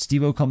morning,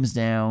 Steve-O comes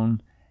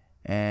down,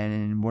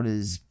 and what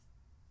is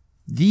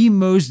the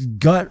most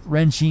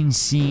gut-wrenching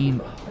scene.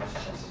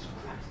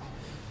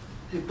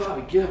 Hey,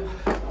 Bobby, get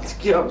up. Let's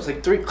get up. It's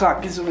like 3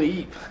 o'clock. Get something to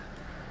eat.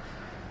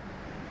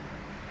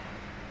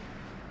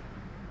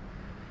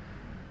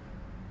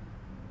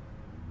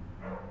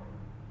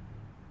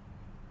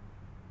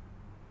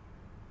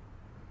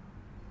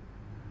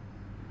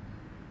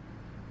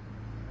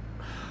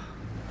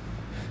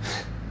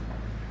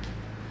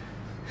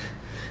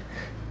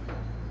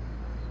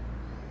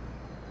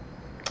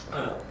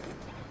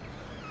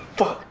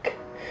 Fuck.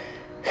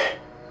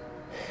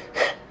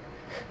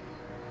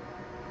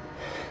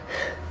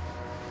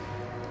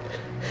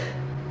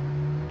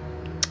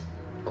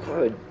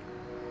 Good.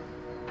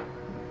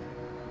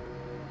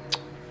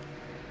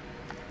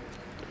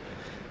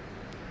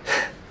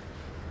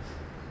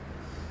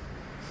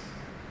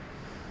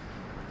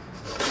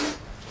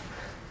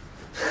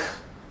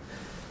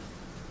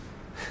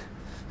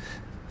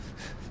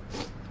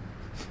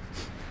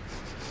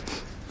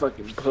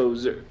 Fucking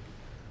poser.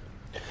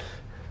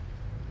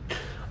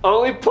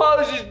 Only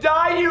posers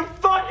die, you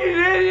fucking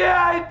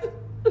idiot!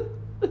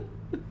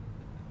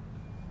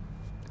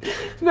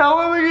 Now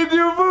what are we gonna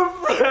do for a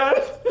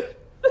friend?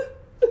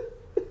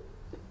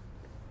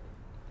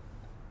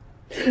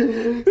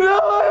 No,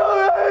 I don't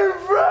have any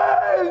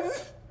friends!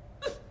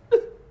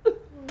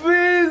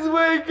 Please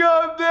wake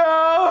up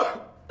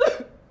now!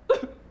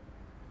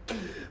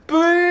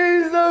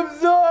 Please, I'm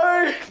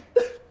sorry!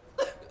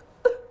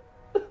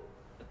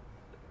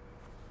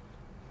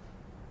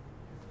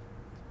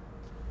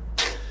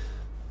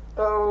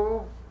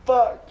 Oh,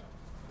 fuck.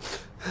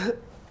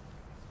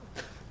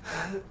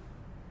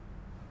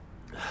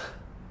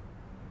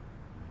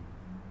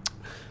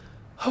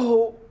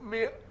 Oh,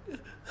 man.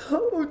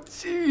 Oh,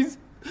 jeez.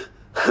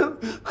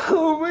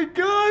 Oh, my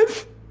God.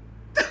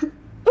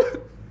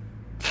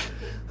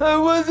 I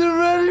wasn't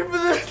ready for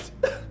this.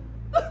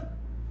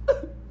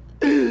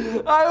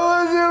 I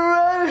wasn't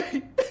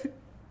ready.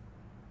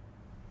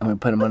 I'm going to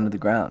put him under the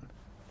ground.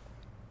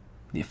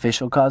 The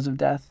official cause of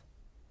death?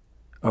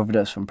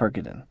 Overdose from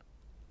Percodan.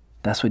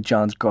 That's what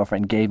John's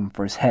girlfriend gave him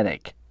for his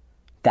headache.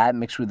 That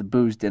mixed with the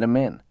booze did him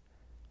in.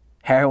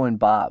 Heroin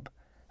Bob,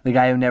 the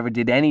guy who never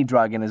did any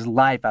drug in his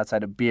life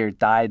outside of beer,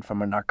 died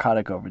from a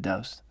narcotic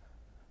overdose.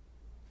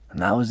 And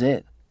that was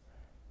it.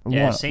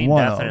 Yeah, the scene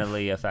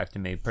definitely affected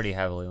me pretty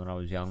heavily when I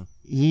was young.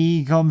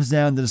 He comes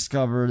down to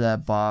discover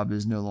that Bob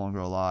is no longer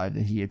alive,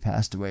 that he had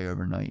passed away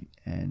overnight.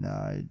 And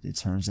it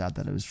turns out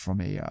that it was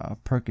from a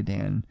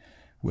Percodan,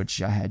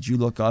 which I had you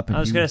look up. And I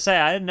was going to say,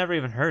 I had never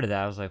even heard of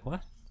that. I was like,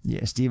 what?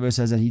 Yeah, Steve-O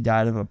says that he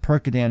died of a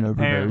Percodan overdose.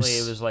 Apparently,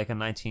 it was like a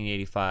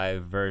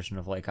 1985 version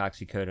of like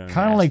oxycodone.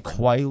 Kind of like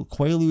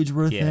Quaaludes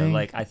were a thing. Yeah,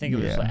 like I think it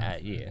was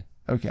like, yeah.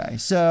 Okay,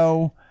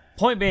 so...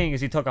 Point being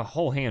is he took a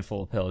whole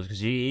handful of pills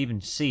because you even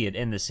see it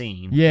in the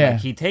scene. Yeah.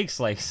 Like he takes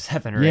like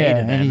 7 or 8 of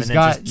them and he's then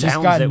got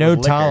just got no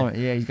tolerance.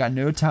 Yeah, he's got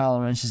no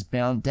tolerance, just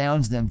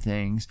downs them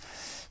things.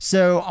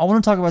 So I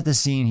want to talk about the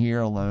scene here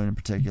alone in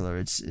particular.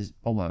 It's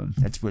alone.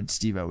 That's what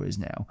Steve-O is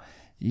now.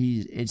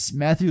 It's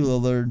Matthew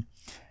Lillard.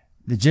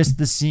 The gist of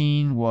the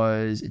scene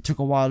was it took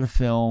a while to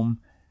film.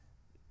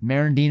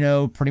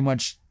 Marandino pretty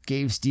much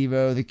gave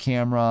Steve-O the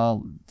camera,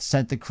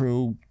 sent the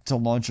crew to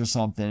lunch or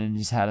something, and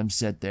just had him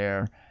sit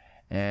there.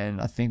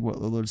 And I think what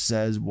Lillard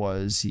says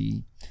was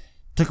he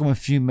took him a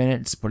few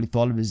minutes, but he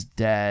thought of his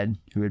dad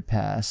who had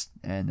passed,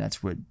 and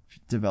that's what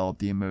developed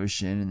the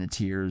emotion and the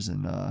tears,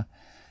 and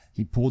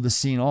he pulled the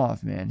scene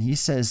off, man. He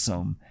says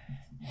some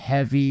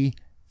heavy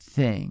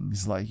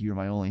things like You're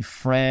My Only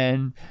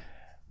Friend.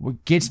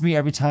 What gets me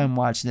every time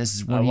watching this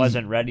is when I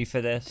wasn't ready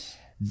for this.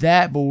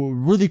 That, but what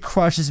really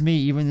crushes me,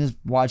 even just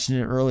watching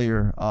it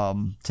earlier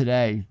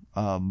today,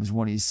 was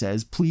when he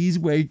says, "Please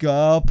wake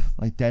up."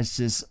 Like, that's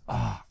just,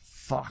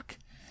 fuck.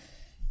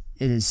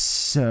 It is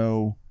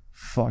so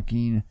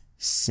fucking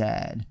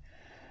sad.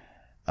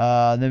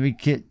 We're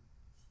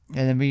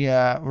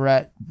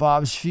at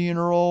Bob's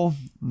funeral,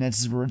 and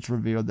that's where it's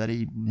revealed that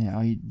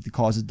the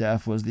cause of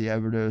death was the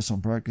overdose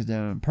on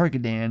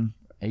Percodan,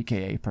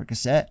 aka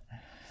Percocet,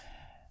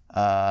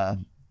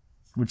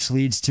 which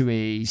leads to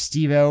a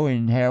Steve-O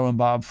and Heroin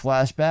Bob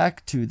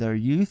flashback to their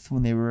youth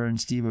when they were in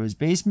Steve-O's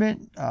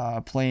basement,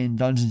 playing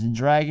Dungeons and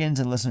Dragons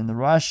and listening to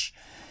Rush.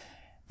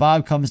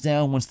 Bob comes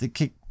down, wants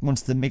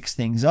to mix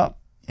things up,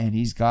 and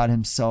he's got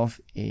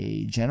himself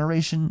a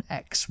Generation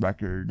X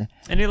record.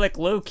 And he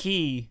low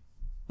key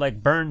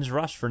burns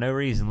Rush for no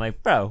reason.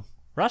 Bro,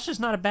 Rush is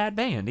not a bad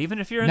band, even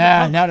if you're in the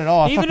punk. Not at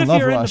all. I fucking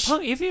love Rush.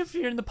 Even if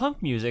you're in the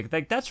punk music,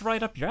 that's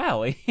right up your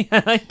alley.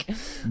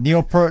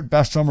 Neil Peart,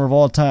 best drummer of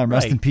all time.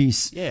 Rest in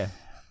peace. Yeah.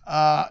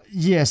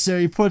 So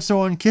he puts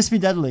on "Kiss Me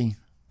Deadly"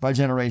 by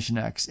Generation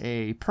X,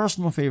 a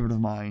personal favorite of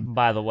mine.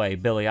 By the way,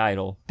 Billy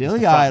Idol.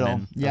 Billy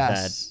Idol,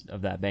 yes,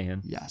 of that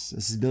band. Yes,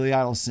 this is Billy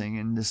Idol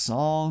singing this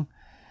song.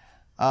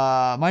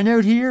 My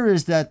note here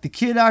is that the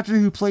kid actor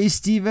who plays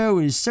Steve-O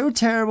is so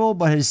terrible,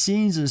 but his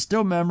scenes are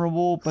still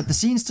memorable. But the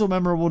scene's still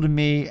memorable to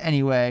me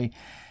anyway.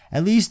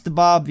 At least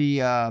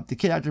the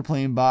kid actor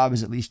playing Bob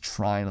is at least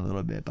trying a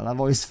little bit. But I've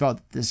always felt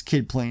that this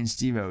kid playing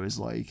Steve-O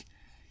is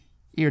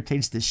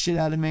irritates the shit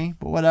out of me.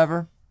 But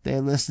whatever. They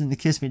listen to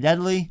 "Kiss Me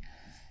Deadly."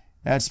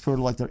 That's sort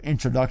of their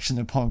introduction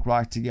to punk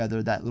rock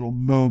together. That little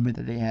moment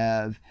that they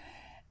have.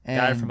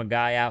 Got it from a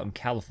guy out in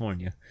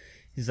California.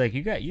 He's like,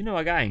 you know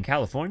a guy in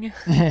California?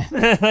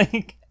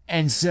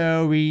 And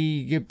so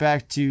we get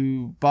back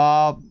to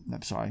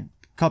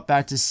cut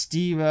back to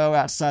Steve-O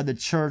outside the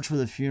church where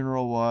the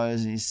funeral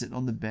was, and he's sitting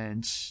on the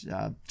bench.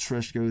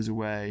 Trish goes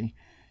away,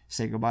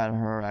 say goodbye to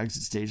her,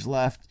 exit stage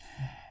left.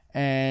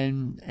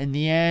 And in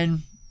the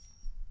end,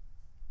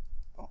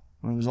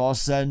 when it was all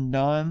said and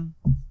done,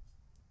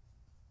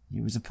 he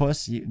was a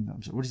puss. In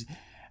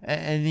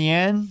the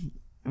end,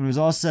 when it was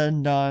all said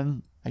and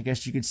done, I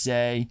guess you could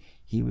say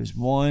he was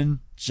one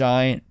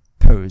giant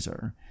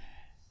poser.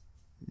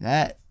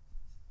 That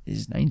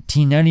is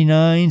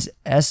 1999's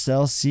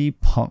SLC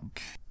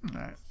Punk.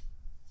 All right.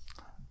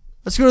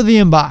 Let's go to the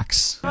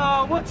inbox.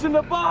 What's in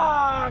the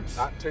box?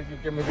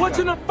 What's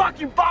in the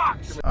fucking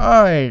box?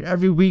 All right.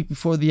 Every week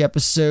before the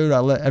episode, I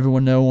let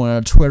everyone know on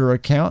our Twitter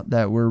account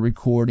that we're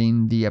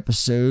recording the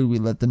episode. We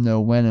let them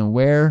know when and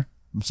where.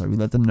 We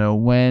let them know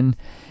when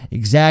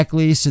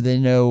exactly, so they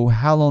know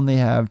how long they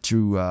have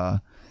to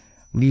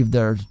leave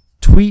their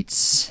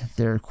tweets,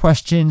 their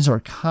questions or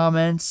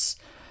comments.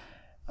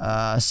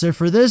 So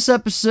for this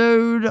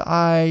episode,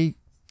 I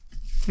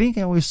think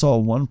I only saw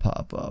one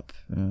pop up.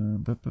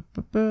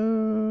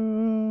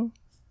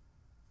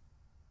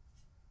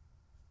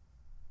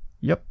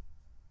 Yep.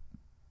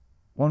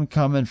 One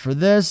comment for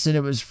this, and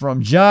it was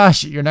from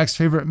Josh. Your next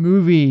favorite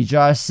movie.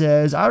 Josh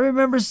says, "I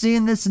remember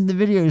seeing this in the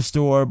video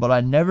store, but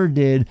I never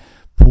did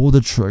pull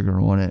the trigger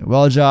on it."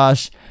 Well,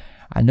 Josh,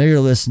 I know you're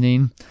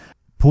listening.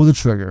 Pull the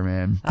trigger,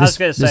 man. I was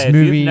going to say, if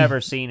you've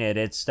never seen it,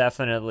 it's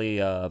definitely...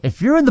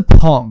 If you're in the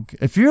punk,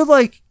 if you're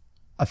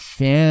a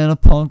fan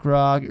of punk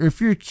rock, or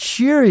if you're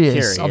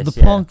curious of the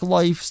punk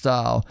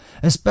lifestyle,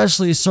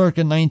 especially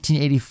circa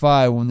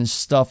 1985 when this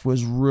stuff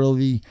was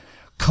really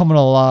coming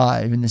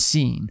alive in the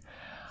scene,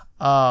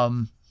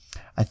 I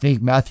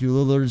think Matthew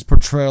Lillard's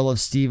portrayal of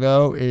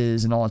Steve-O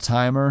is an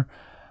all-timer,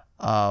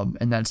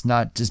 and that's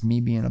not just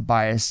me being a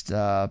biased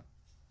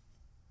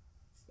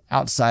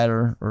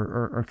outsider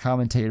or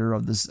commentator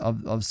of this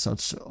of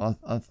such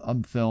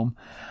a film.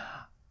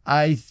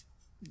 I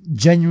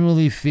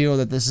genuinely feel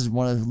that this is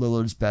one of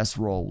Lillard's best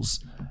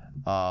roles.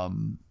 I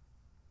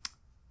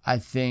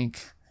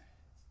think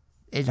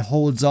it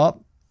holds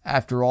up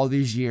after all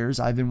these years.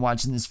 I've been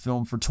watching this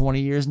film for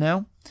 20 years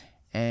now,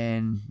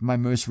 and my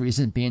most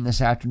recent being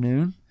this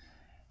afternoon.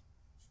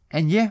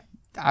 And yeah,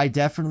 I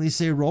definitely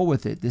say roll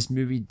with it. This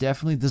movie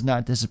definitely does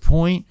not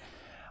disappoint.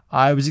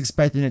 I was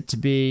expecting it to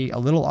be a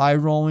little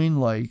eye-rolling,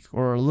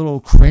 or a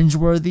little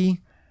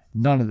cringeworthy.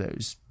 None of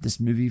those. This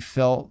movie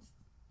felt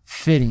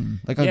fitting,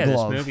 like a glove. Yeah,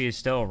 this movie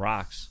still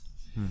rocks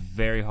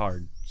very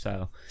hard.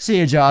 So see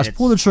ya, Josh.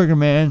 Pull the trigger,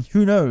 man.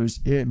 Who knows?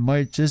 It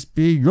might just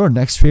be your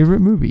next favorite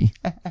movie.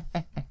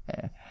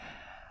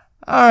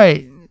 All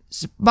right,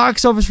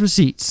 box office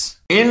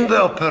receipts. In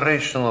the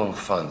operational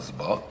funds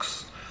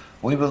box,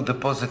 we will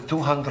deposit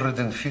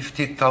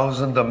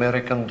 250,000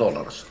 American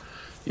dollars.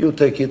 You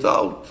take it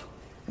out.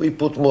 We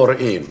put more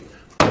in.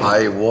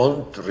 I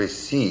want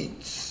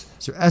receipts.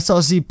 So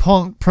SLC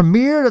Punk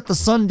premiered at the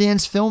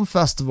Sundance Film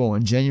Festival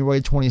on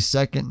January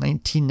 22nd,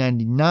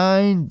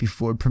 1999,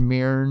 before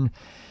premiering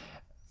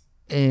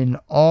in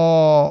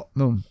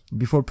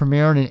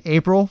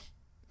April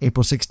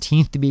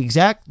 16th to be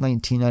exact,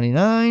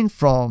 1999,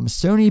 from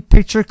Sony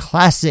Picture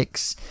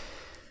Classics.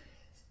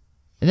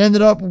 It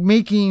ended up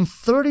making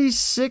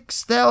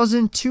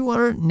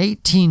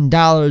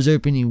 $36,218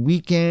 opening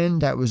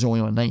weekend. That was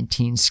only on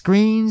 19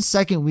 screens.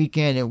 Second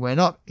weekend, it went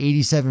up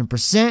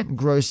 87%,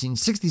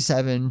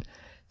 grossing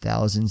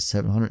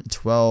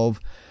 $67,712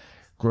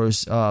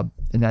 gross, and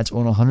that's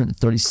on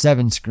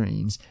 137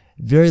 screens.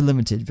 Very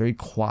limited, very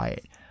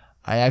quiet.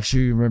 I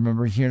actually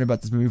remember hearing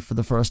about this movie for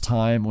the first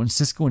time on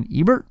Siskel and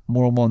Ebert.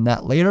 More on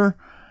that later.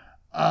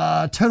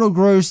 Total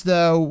gross,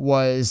 though,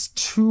 was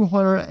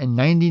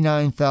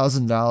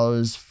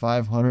 $299,000,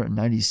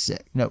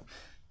 596. No.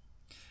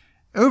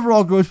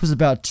 Overall gross was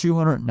about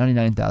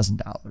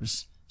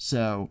 $299,000.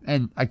 So,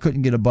 and I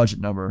couldn't get a budget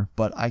number,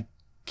 but I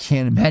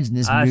can't imagine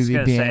this movie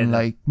being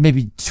like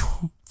maybe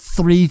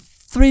 3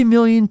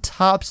 million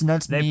tops, and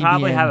that's they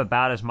probably have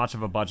about as much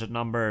of a budget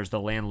number as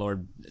the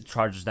landlord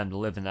charges them to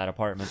live in that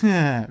apartment.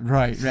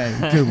 Right.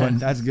 Good one.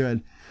 That's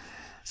good.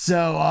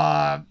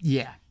 So,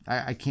 yeah.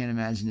 I can't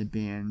imagine it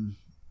being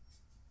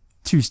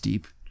too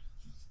steep.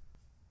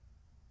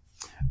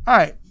 All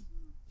right.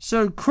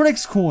 So,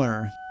 Critics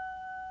Corner.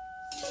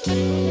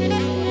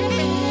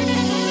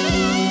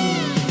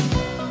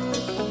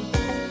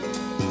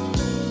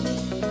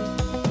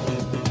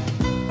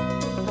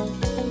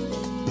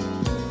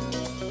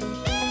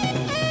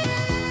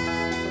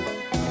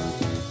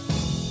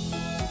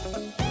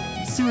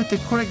 See what the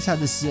critics had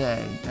to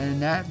say,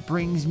 and that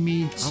brings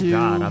me to... Oh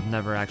God, I've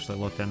never actually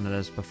looked into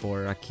this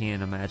before. I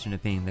can't imagine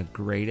it being the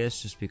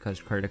greatest just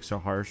because critics are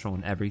harsh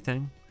on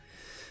everything.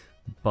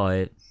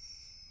 But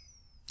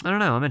I don't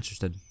know, I'm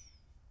interested.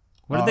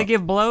 What did they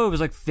give Blow? It was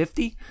like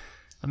 50?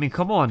 I mean,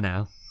 come on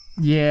now.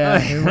 Yeah,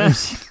 it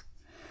was...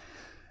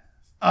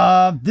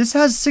 this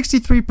has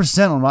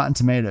 63% on Rotten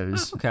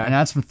Tomatoes. Okay. And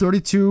that's with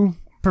 32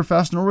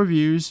 professional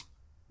reviews.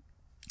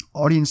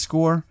 Audience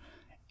score,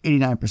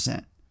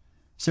 89%.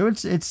 So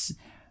it's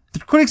the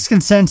critics'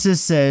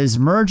 consensus says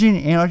merging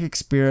anarchic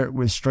spirit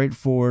with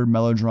straightforward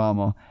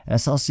melodrama.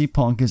 SLC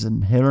Punk is a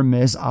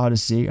hit-or-miss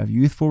odyssey of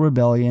youthful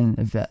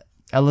rebellion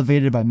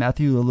elevated by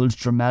Matthew Lillard's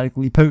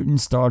dramatically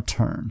potent star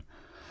turn.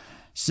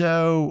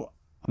 So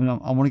I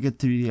want to get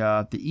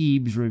to the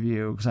Eames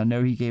review because I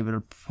know he gave it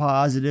a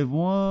positive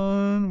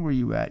one. Where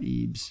you at,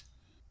 Eames?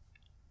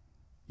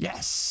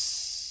 Yes.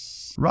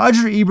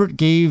 Roger Ebert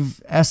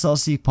gave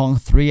SLC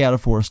Punk 3 out of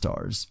 4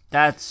 stars.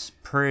 That's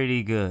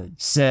pretty good.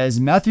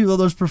 Says Matthew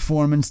Lillard's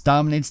performance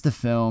dominates the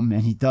film,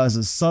 and he does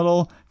a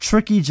subtle,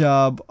 tricky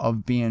job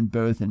of being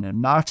both an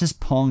obnoxious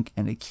punk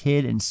and a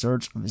kid in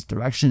search of his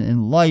direction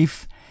in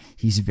life.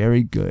 He's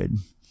very good.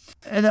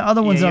 And the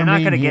other ones you're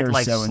not going to get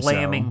like so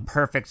slamming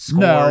perfect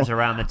scores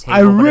around the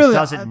table, but it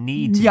doesn't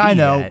need to be I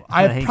know. that.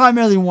 I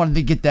primarily wanted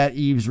to get that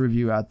Eames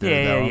review out there,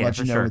 though. Yeah, I'll let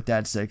you know what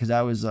that said, because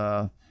that was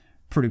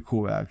pretty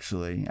cool,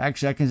 actually.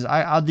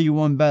 I'll do you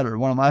one better.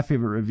 One of my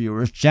favorite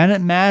reviewers,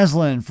 Janet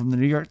Maslin from the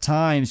New York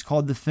Times,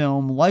 called the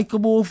film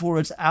likable for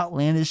its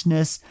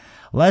outlandishness,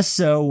 less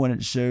so when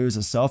it shows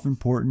a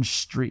self-important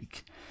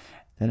streak.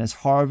 Then as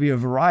Harvey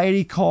of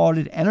Variety called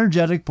it,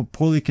 energetic but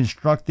poorly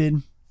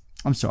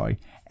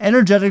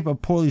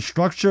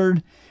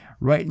structured,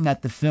 writing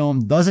that the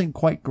film doesn't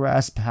quite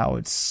grasp how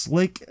its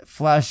slick,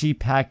 flashy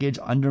package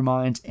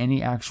undermines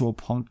any actual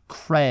punk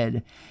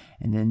cred.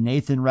 And then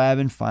Nathan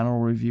Rabin, final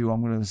review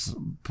I'm going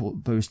to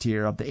post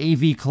here of the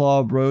AV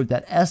Club, wrote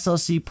that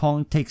SLC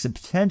Punk takes a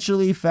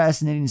potentially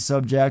fascinating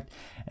subject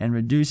and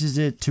reduces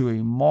it to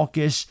a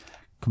mawkish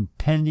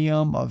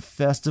compendium of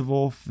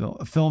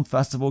film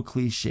festival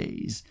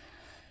cliches.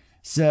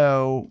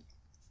 So,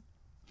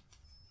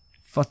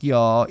 fuck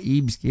y'all.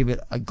 Eames gave it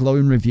a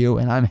glowing review,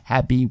 and I'm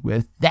happy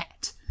with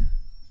that.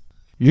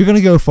 You're going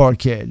to go far,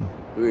 kid.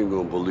 You ain't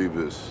gonna believe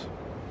this,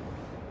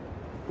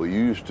 but you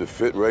used to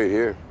fit right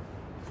here.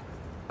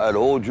 I'd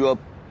hold you up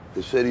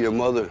and say to your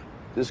mother,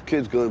 this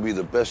kid's gonna be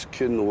the best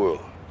kid in the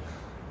world.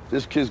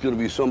 This kid's gonna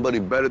be somebody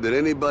better than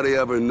anybody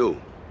ever knew.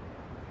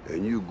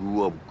 And you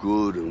grew up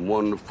good and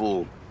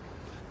wonderful.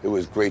 It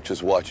was great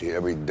just watching you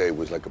every day. It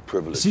was like a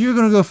privilege. So you're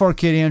going to go far,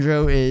 kid,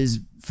 Andrew, is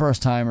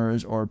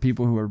first-timers or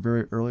people who are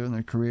very early in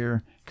their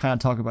career. Kind of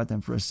talk about them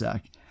for a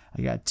sec.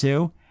 I got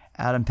 2.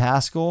 Adam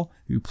Pascal,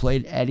 who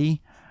played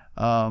Eddie.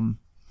 A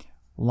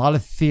lot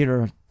of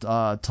theater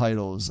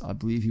titles. I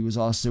believe he was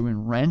also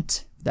in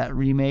Rent, that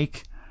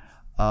remake.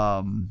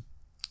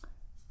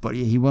 But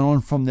yeah, he went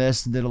on from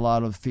this and did a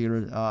lot of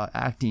theater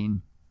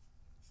acting.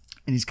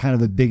 And he's kind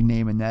of a big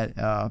name in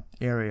that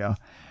area.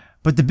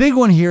 But the big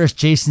one here is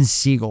Jason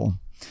Segel.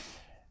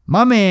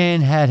 My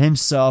man had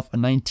himself a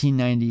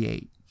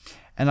 1998.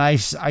 And I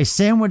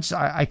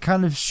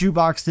kind of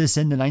shoebox this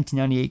in the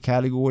 1998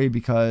 category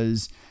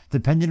because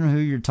depending on who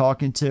you're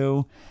talking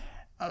to,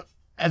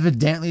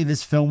 evidently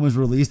this film was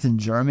released in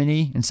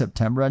Germany in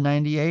September of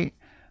 98.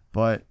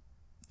 But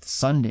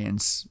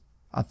Sundance,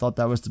 I thought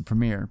that was the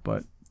premiere.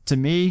 But to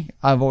me,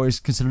 I've always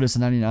considered this a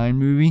 99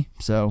 movie,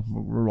 so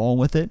we're rolling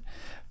with it.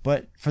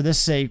 But for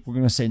this sake, we're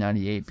going to say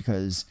 98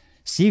 because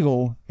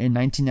Segel in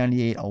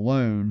 1998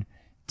 alone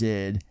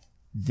did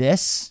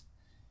this,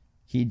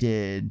 he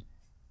did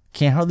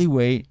Can't Hardly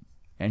Wait,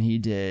 and he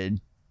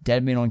did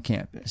Dead Man on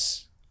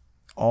Campus.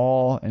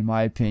 all, in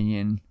my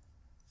opinion,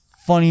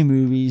 funny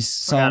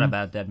movies. Forgot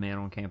about Dead Man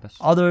on Campus.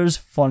 Others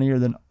funnier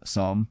than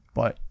some,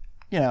 but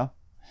yeah.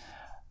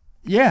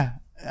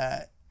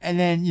 And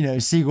then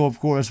Segel, of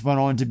course, went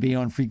on to be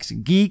on Freaks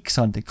and Geeks,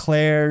 on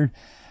Declared.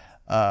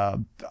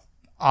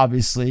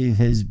 Obviously,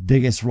 his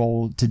biggest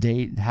role to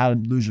date, How I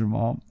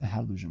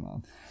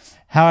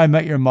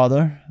Met Your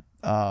Mother,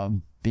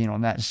 being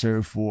on that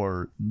show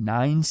for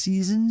 9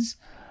 seasons.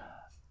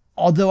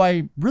 Although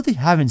I really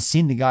haven't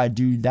seen the guy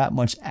do that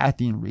much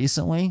acting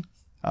recently,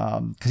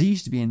 because he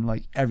used to be in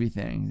like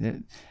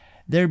everything.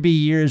 There'd be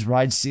years where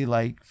I'd see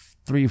like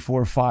 3,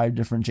 4, 5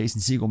 different Jason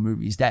Segel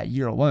movies that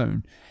year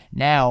alone.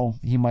 Now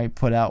he might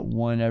put out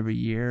one every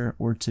year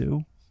or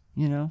two,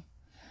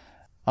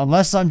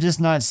 unless I'm just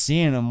not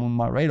seeing him on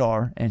my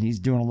radar and he's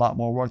doing a lot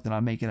more work than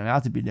I'm making him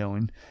out to be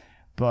doing.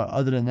 But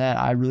other than that,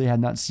 I really have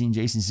not seen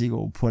Jason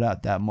Segel put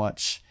out that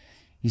much.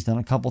 He's done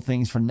a couple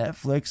things for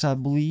Netflix, I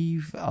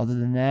believe. Other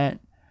than that,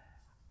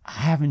 I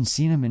haven't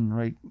seen him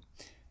in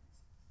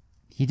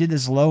he did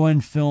this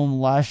low-end film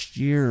last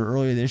year or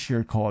earlier this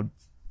year called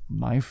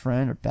My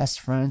Friend or Best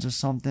Friends or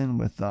something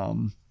with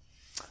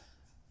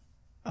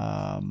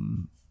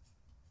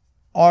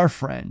Our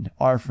Friend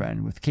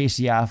with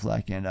Casey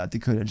Affleck and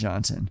Dakota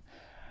Johnson.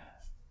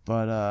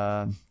 But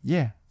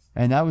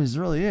and that was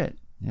really it.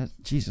 Yeah,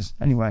 Jesus.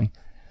 Anyway,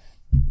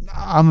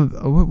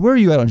 where are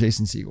you at on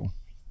Jason Segel?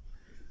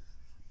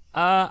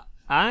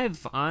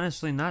 I've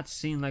honestly not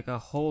seen like a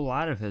whole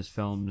lot of his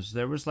films.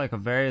 There was like a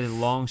very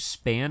long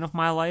span of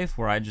my life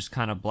where I just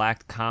kind of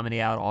blacked comedy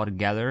out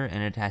altogether,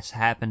 and it has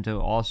happened to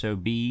also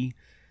be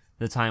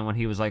the time when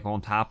he was like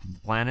on top of the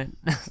planet.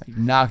 Like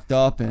Knocked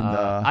Up and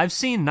I've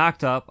seen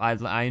Knocked Up.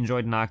 I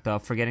enjoyed Knocked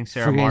Up. Forgetting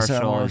Sarah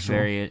Marshall is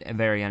very,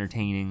 very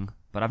entertaining.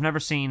 But I've never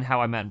seen How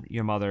I Met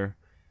Your Mother.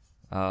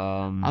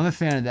 I'm a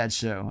fan of that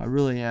show. I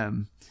really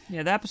am.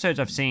 Yeah, the episodes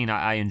I've seen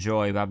I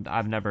enjoy, but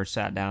I've never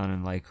sat down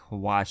and like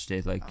watched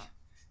it like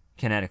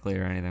kinetically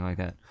or anything like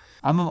that.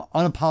 I'm an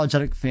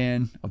unapologetic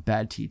fan of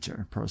Bad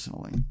Teacher,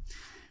 personally,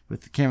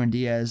 with Cameron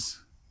Diaz.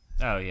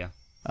 Oh yeah.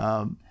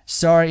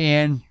 Sorry,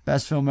 Ann,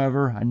 best film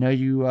ever. I know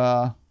you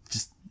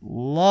just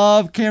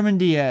love Cameron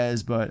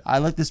Diaz, but I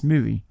like this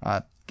movie.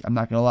 I'm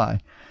not gonna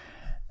lie.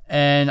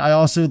 And I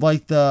also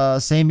like the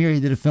same year he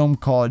did a film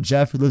called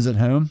Jeff Who Lives at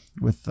Home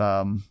with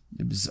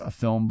it was a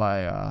film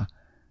by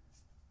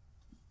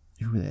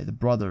who were they? The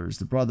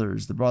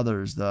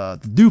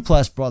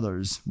Duplass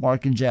brothers,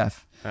 Mark and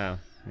Jeff. Oh,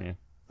 yeah.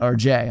 Or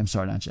Jay, I'm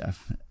sorry, not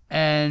Jeff.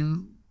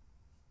 And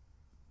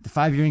The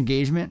 5-Year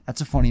Engagement, that's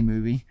a funny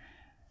movie.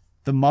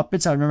 The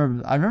Muppets, I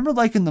remember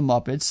liking The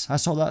Muppets. I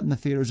saw that in the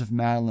theaters with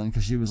Madeline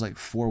because she was like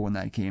 4 when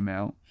that came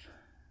out.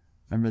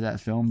 Remember that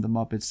film, The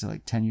Muppets,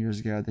 like 10 years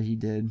ago that he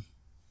did?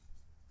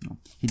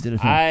 He did a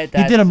film.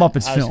 He did a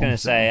Muppets film. I was going to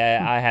say,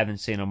 I haven't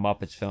seen a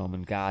Muppets film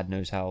in God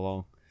knows how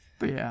long.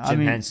 But yeah, Jim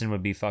Henson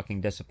would be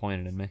fucking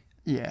disappointed in me.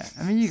 Yeah,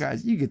 I mean, you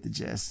guys, you get the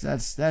gist.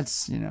 That's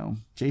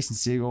Jason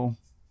Segel,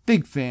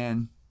 big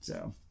fan.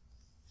 So,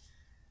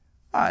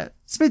 all right,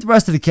 let's meet the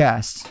rest of the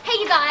cast. Hey,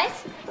 you guys,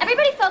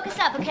 everybody focus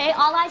up, okay?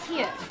 All eyes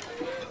here.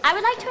 I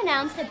would like to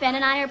announce that Ben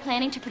and I are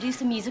planning to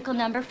produce a musical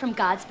number from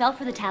Godspell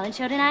for the talent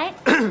show tonight.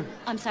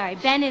 I'm sorry,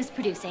 Ben is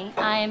producing.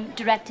 I'm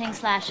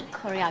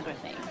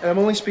directing/choreographing. And I'm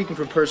only speaking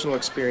from personal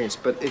experience,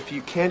 but if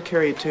you can't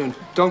carry a tune,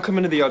 don't come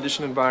into the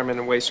audition environment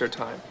and waste our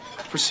time.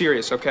 We're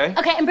serious, okay?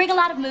 Okay, and bring a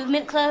lot of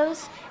movement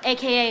clothes,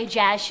 aka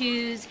jazz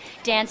shoes,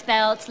 dance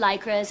belts,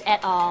 lycras,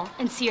 et al.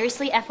 And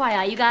seriously,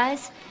 FYI, you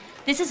guys,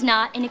 this is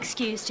not an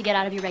excuse to get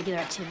out of your regular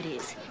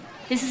activities.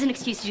 This is an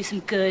excuse to do some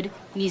good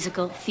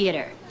musical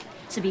theater.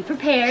 So be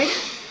prepared,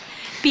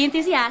 be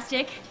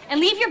enthusiastic, and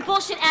leave your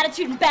bullshit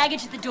attitude and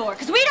baggage at the door,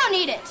 because we don't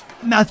need it.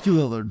 Matthew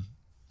Lillard.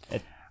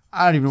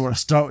 I don't even know where to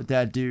start with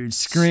that dude.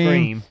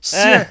 Scream.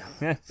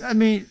 I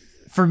mean,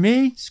 for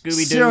me,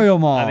 Scooby-Doo. Serial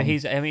Mom. I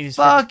mean, he's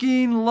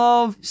fucking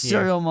love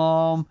Serial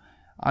Mom.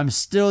 I'm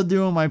still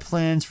doing my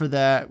plans for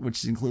that,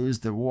 which includes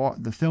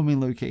the filming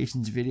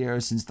locations video,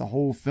 since the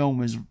whole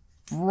film is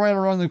right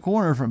around the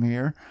corner from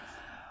here.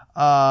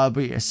 But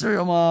yeah,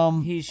 Serial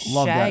Mom. He's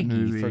love Shaggy, that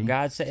movie. for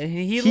God's sake.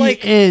 He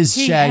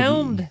Shaggy.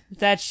 helmed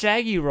that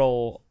Shaggy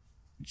role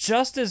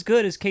just as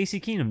good as Casey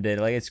Keenum did.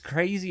 Like, it's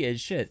crazy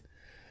as shit.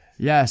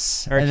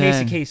 Yes. Or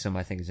Casey Kasem,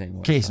 I think his name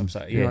was. Kasem. I'm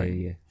sorry.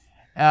 Yeah.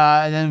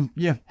 And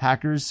then,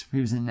 Hackers.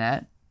 He was in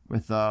that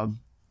with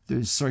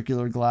those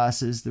circular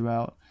glasses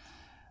throughout.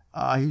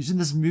 He was in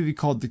this movie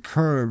called The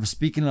Curve.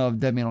 Speaking of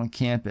Dead Man on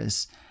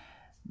Campus,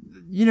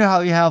 you know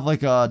how you have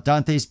like a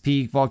Dante's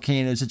Peak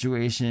volcano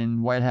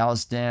situation, White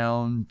House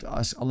Down,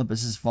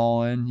 Olympus Has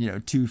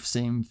Fallen, 2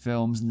 same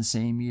films in the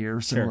same year,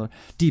 similar. Sure.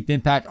 Deep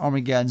Impact,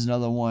 Armageddon's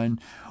another one.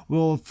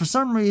 Well, for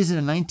some reason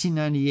in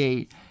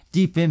 1998,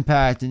 Deep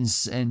Impact and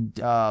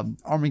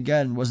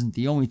Armageddon wasn't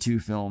the only 2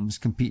 films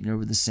competing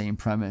over the same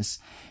premise.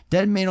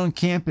 Dead Man on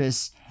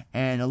Campus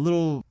and a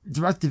little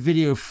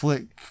direct-to-video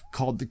flick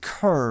called The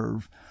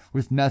Curve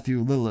with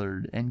Matthew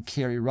Lillard and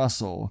Kerry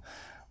Russell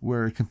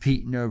were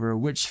competing over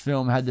which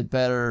film had the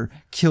better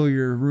kill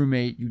your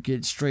roommate, you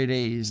get straight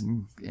A's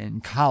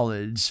in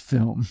college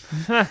film.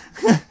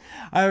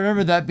 I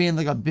remember that being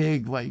like a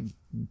big like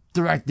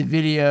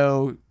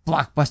direct-to-video,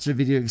 Blockbuster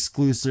video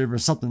exclusive or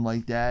something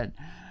like that.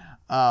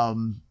 I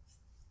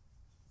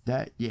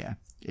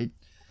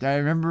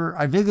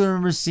vaguely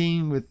remember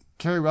seeing with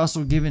Kerry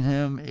Russell giving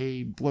him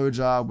a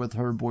blowjob with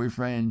her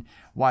boyfriend,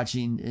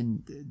 watching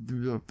in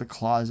the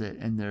closet,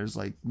 and there's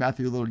like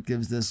Matthew Lillard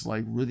gives this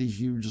like really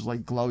huge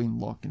like glowing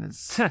look, and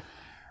it's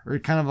or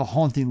kind of a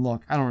haunting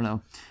look. I don't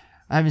know.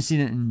 I haven't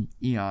seen it in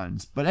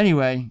eons, but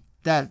anyway,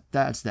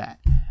 that's that.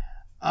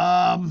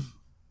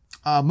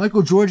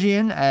 Michael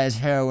Georgian as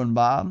Heroin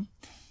Bob.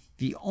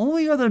 The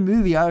only other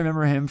movie I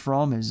remember him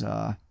from is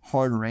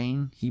Hard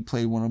Rain. He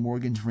played one of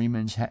Morgan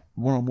Freeman's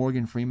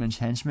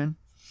henchmen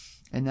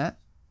in that.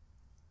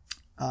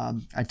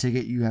 I take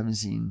it you haven't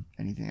seen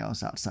anything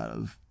else outside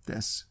of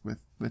this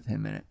with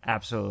him in it.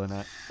 Absolutely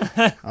not.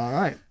 All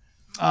right.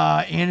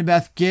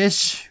 Annabeth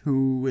Gish,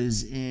 who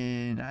was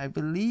in, I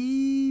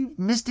believe,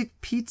 Mystic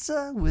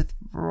Pizza with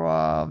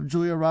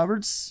Julia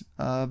Roberts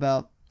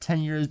about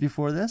 10 years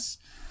before this.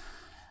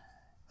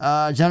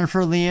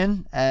 Jennifer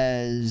Leon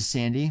as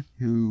Sandy,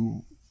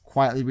 who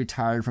quietly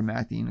retired from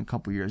acting a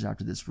couple years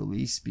after this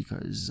release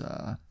because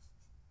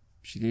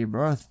she gave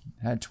birth,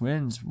 had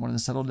twins, wanted to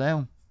settle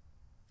down.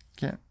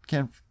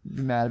 Can't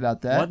be mad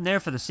about that. Wasn't there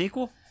for the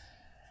sequel?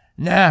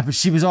 Nah, but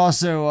she was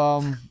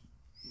also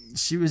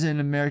she was in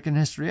American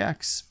History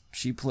X.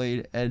 She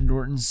played Ed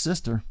Norton's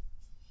sister.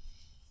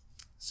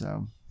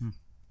 So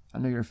I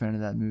know you're a fan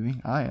of that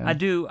movie. I am. I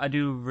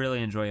do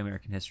really enjoy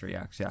American History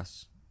X.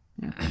 Yes.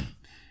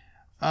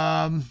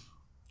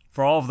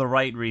 For all of the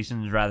right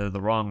reasons, rather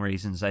the wrong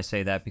reasons. I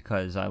say that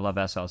because I love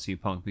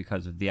SLC Punk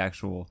because of the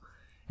actual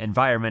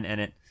environment in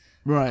it.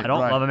 Right. I don't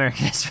love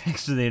American History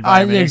X for the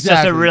environment. Exactly.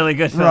 It's just a really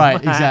good film. Right,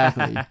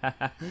 exactly.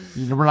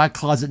 We're not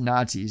closet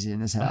Nazis in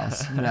this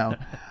house.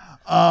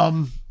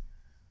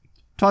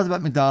 Talked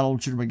about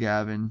McDonald, Shooter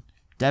McGavin,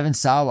 Devon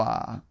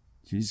Sawa,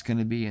 who's going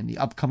to be in the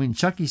upcoming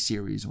Chucky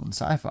series on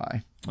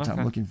Sci-Fi, which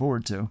I'm looking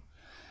forward to.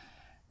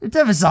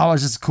 Devon Sawa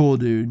is just a cool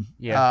dude.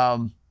 Yeah.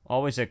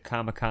 Always at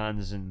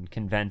Comic-Cons and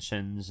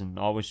conventions and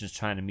always just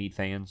trying to meet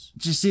fans.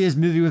 Did you see his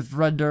movie with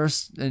Fred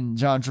Durst and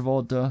John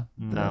Travolta?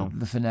 No.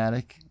 The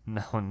Fanatic?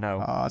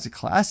 No. Oh, it's a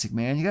classic,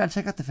 man. You got to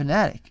check out The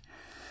Fanatic.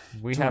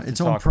 We have to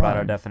talk about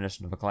our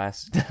definition of a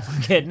classic.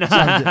 I'm kidding.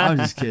 I'm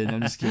just kidding.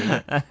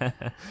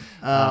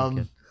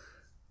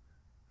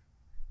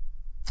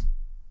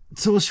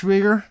 Till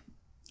Schweiger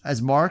as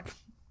Mark.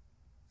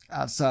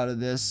 Outside of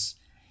this,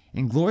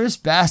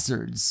 Inglourious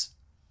Bastards.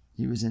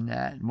 He was in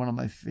that.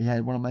 He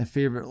had one of my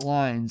favorite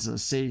lines.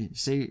 Say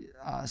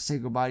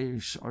goodbye to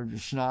or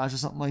Schnaz or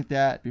something like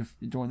that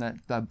during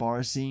that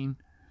bar scene.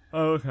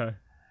 Oh, okay.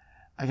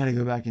 I gotta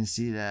go back and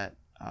see that.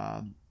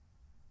 I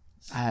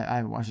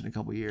haven't watched it in a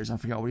couple of years. I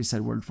forgot what he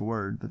said word for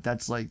word, but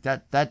that's like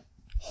that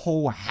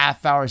whole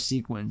half-hour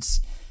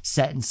sequence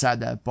set inside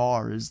that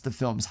bar is the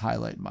film's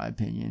highlight, in my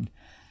opinion.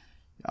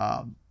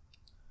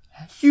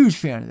 Huge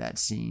fan of that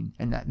scene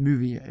and that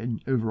movie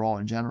and overall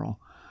in general.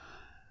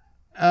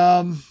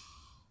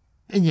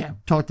 And yeah,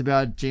 talked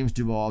about James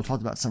Duval,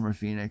 talked about Summer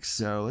Phoenix,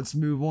 so let's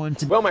move on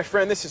to... Well, my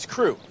friend, this is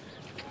Crew.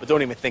 But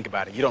don't even think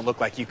about it. You don't look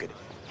like you could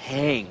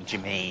hang,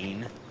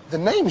 Jermaine. The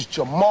name's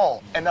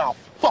Jamal, and I'll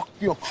fuck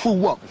your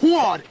crew up. Who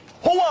are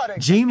they?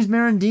 James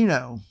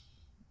Marandino.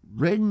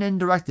 Written and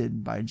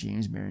directed by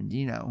James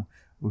Marandino.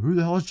 Well, who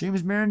the hell is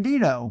James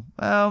Marandino?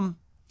 Kind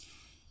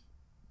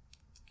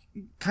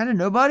of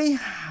nobody.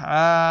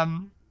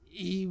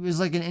 He was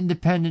like an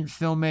independent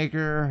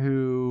filmmaker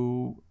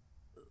who...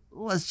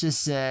 Let's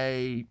just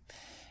say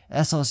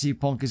SLC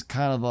Punk is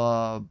kind of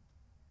a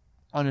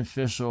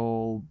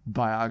unofficial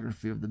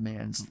biography of the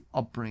man's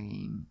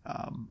upbringing.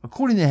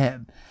 According to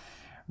him,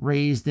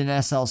 raised in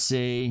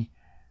SLC,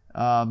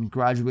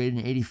 graduated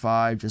in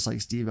 85, just like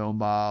Steve-O and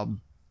Bob.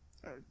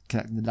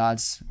 Connecting the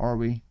dots, are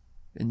we?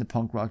 In the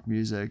punk rock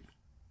music.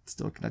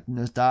 Still connecting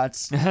those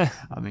dots?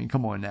 I mean,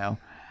 come on now.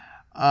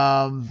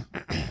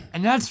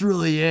 And that's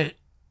really it.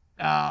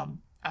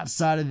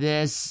 Outside of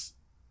this,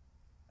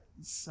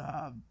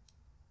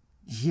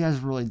 he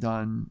hasn't really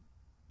done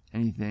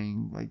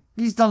anything. Like,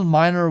 he's done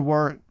minor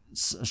work,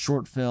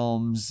 short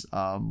films,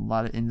 a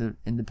lot of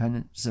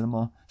independent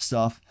cinema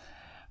stuff,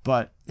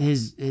 but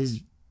his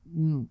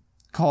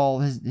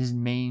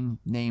main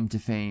name to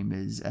fame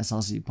is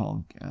SLC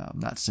Punk.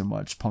 Not so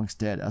much Punk's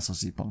Dead,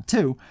 SLC Punk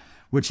 2,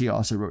 which he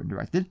also wrote and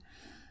directed.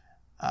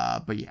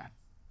 But yeah.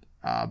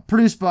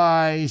 Produced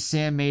by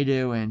Sam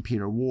Mado and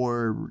Peter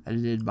Ward,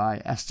 edited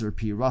by Esther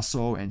P.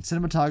 Russell, and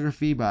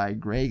cinematography by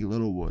Greg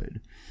Littlewood.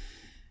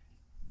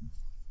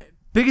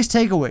 Biggest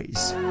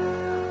takeaways.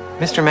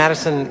 Mr.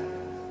 Madison,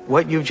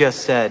 what you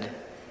just said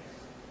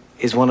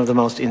is one of the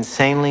most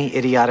insanely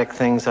idiotic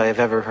things I have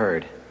ever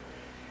heard.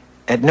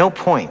 At no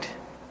point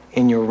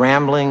in your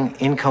rambling,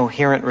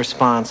 incoherent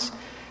response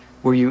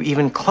were you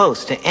even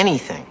close to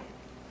anything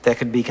that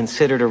could be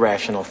considered a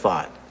rational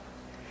thought.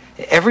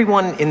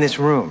 Everyone in this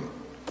room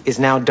is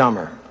now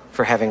dumber for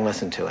for having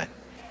listened to it.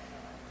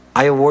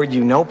 I award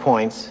you no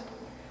points,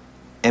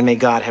 and may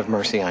God have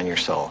mercy on your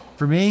soul.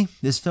 For me,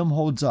 this film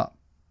holds up.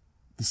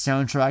 The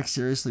soundtrack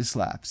seriously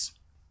slaps.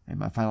 And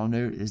my final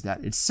note is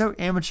that it's so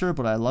amateur,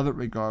 but I love it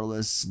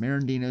regardless.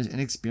 Marandino's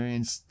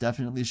inexperience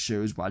definitely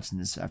shows watching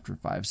this after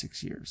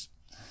 5-6 years.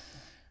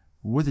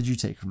 What did you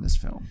take from this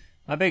film?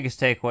 My biggest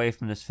takeaway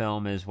from this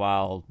film is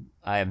while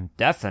I am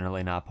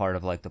definitely not part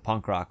of like the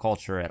punk rock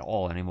culture at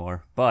all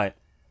anymore, but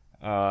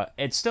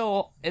it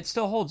still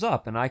holds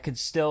up, and I could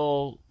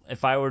still,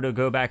 if I were to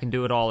go back and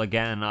do it all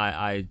again,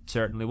 I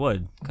certainly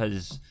would,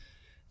 because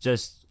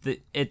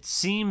it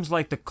seems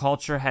like the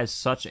culture has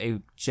such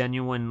a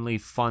genuinely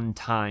fun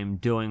time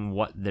doing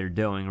what they're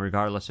doing,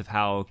 regardless of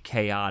how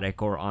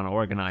chaotic or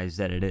unorganized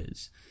that it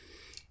is.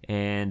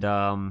 And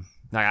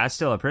I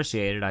still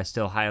appreciate it. I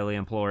still highly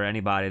implore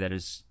anybody that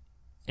is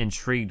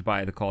intrigued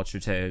by the culture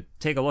to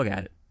take a look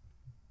at it,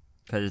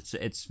 because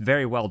it's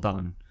very well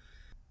done.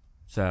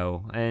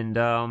 So, and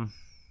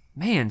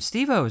man,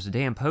 Steve-O is a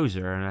damn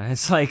poser, and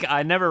it's like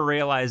I never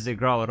realized it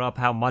growing up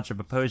how much of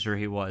a poser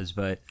he was,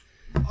 but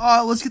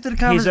let's get to the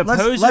conversation.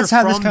 Let's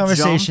have this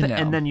conversation now.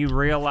 And then you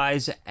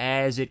realize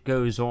as it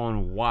goes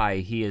on why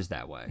he is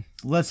that way.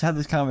 Let's have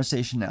this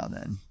conversation now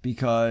then,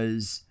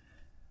 because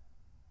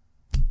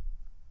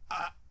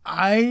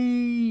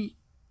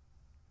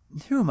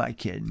who am I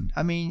kidding?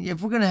 I mean,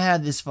 if we're gonna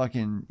have this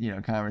fucking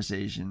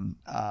conversation,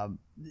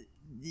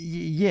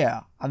 yeah.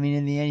 I mean,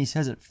 in the end, he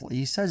says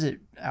it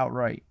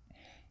outright.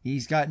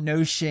 He's got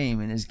no shame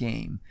in his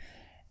game,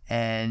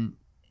 and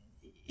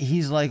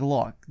he's like,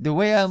 look, the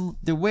way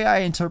I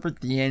interpret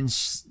the end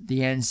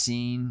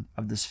scene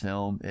of this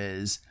film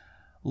is,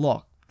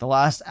 look, the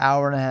last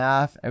hour and a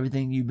half,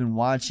 everything you've been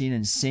watching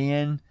and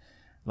seeing,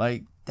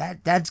 like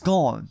that's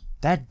gone.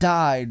 That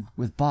died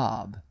with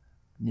Bob,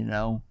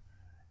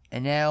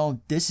 And now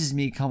this is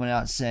me coming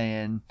out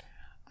saying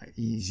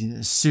he's in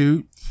a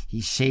suit,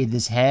 he shaved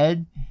his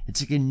head.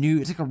 It's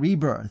like a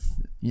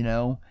rebirth,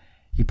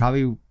 He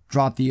probably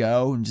dropped the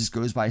O and just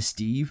goes by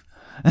Steve.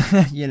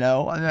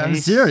 I'm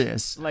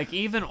serious. Like,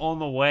 even on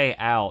the way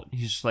out,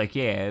 he's just like,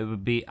 yeah,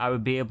 I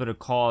would be able to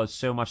cause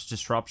so much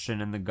disruption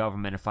in the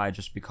government if I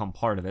just become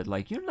part of it.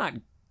 Like, you're not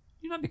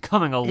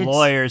becoming a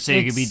lawyer so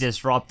you can be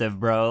disruptive,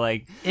 bro.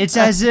 Like, it's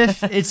as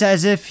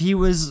if he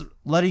was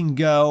letting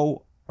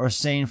go or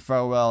saying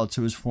farewell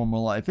to his former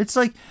life. It's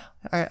like,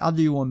 all right, I'll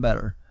do you one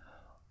better.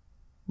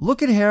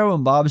 Look at Harold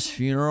and Bob's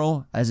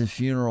funeral as a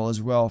funeral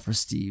as well for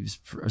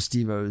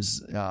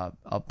Steve-O's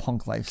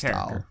punk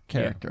lifestyle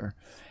character.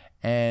 Yeah.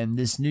 And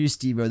this new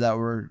Steve-O that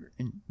we're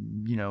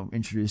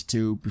introduced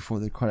to before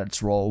the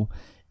credits roll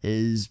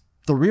is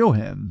the real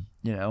him.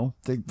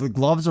 The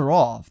gloves are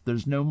off.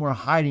 There's no more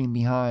hiding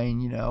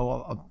behind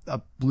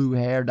a blue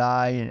hair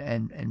dye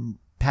and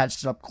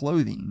patched up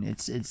clothing.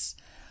 It's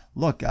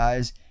look,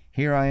 guys,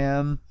 here I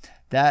am.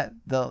 That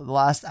the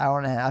last hour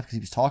and a half, because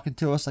he was talking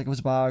to us like it was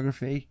a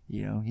biography.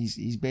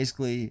 He's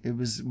basically, it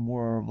was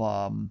more of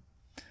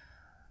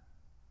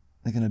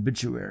like an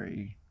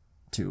obituary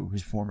to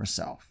his former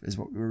self, is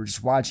what we were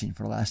just watching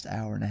for the last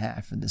hour and a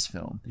half in this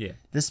film. Yeah.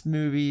 This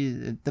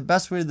movie, the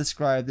best way to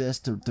describe this,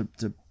 to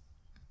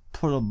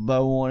put a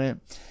bow on it,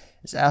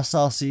 is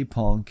SLC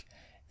Punk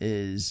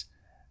is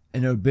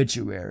an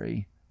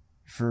obituary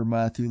for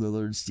Matthew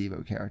Lillard's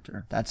Steve-O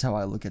character. That's how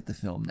I look at the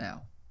film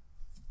now.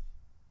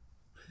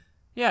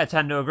 Yeah, I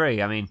tend to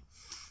agree. I mean,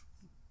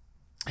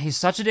 he's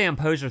such a damn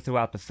poser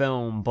throughout the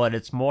film, but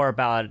it's more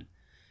about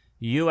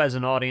you as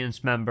an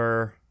audience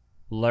member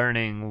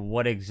learning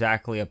what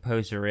exactly a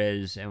poser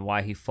is and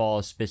why he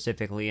falls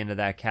specifically into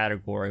that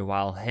category,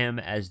 while him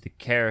as the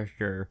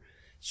character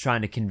is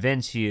trying to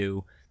convince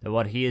you that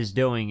what he is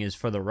doing is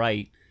for the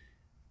right,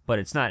 but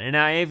it's not. And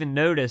I even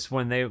noticed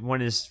when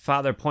his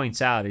father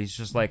points out, he's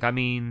just like, I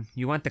mean,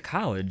 you went to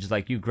college,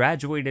 like you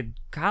graduated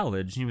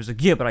college. And he was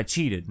like, yeah, but I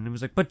cheated. And it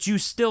was like, but you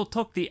still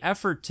took the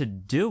effort to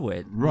do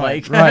it.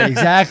 Right, right,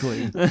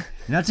 exactly. And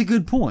that's a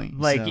good point.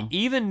 Like,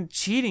 even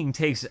cheating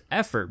takes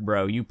effort,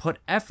 bro. You put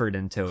effort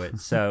into it.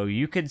 So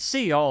you could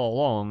see all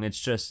along, it's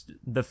just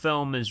the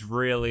film is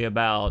really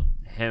about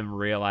him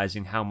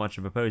realizing how much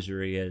of a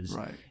poser he is.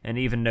 Right. And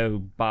even though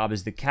Bob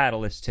is the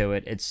catalyst to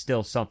it, it's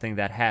still something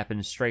that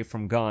happens straight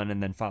from gun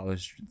and then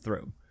follows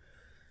through.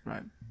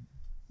 Right.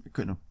 I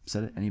couldn't have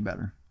said it any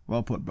better.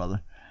 Well put,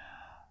 brother.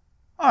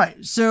 All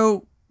right,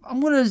 so I'm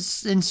going to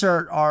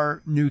insert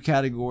our new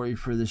category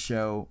for the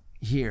show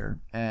here,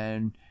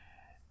 and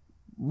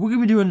we're going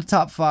to be doing the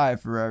top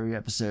 5 for every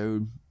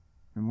episode,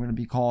 and we're going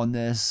to be calling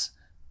this...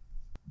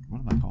 What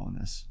am I calling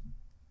this?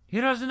 He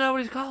doesn't know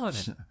what he's calling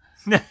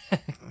it.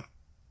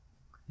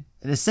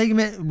 In a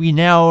segment we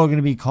now are going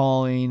to be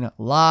calling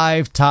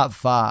Live Top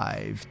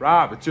 5.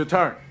 Rob, it's your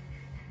turn.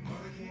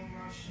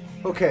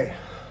 Okay,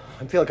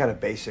 I'm feeling kind of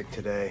basic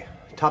today.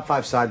 Top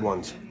 5 side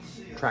ones,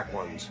 track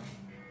ones.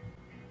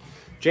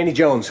 Janie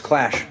Jones,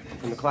 Clash,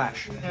 from The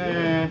Clash.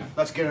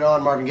 Let's Get It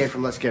On, Marvin Gaye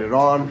from Let's Get It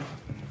On.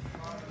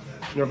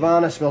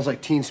 Nirvana smells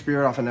like Teen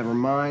Spirit off of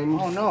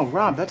Nevermind. Oh, no,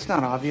 Rob, that's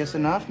not obvious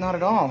enough. Not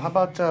at all. How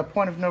about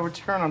Point of No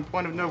Return on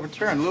Point of No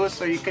Return? Louis,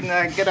 so you can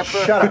get up...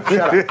 Shut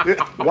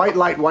up. White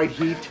Light, White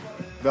Heat,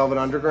 Velvet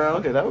Underground.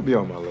 Okay, that would be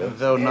on my list.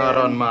 Though not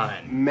on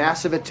mine.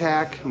 Massive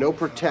Attack, No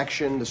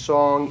Protection. The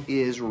song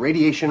is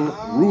Radiation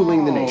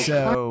Ruling the Nation.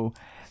 So,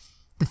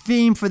 the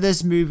theme for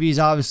this movie is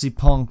obviously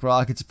punk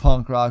rock. It's a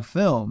punk rock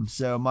film.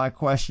 So, my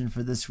question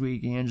for this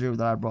week, Andrew,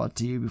 that I brought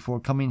to you before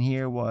coming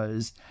here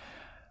was...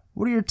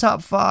 What are your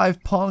top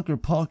 5 punk or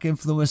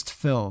punk-influenced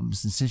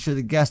films? And since you're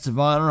the guest of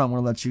honor, I'm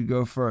going to let you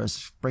go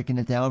first, breaking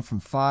it down from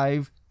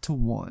 5 to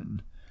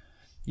 1.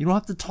 You don't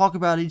have to talk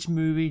about each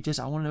movie. Just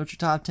I want to know what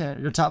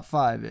your top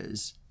 5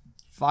 is.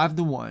 5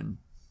 to 1.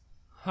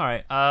 All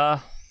right.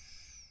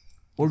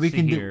 Or we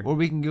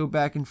can go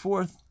back and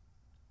forth.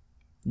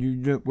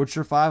 What's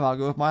your 5? I'll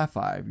go with my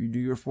 5. You do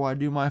your 4. I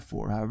do my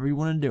 4. However you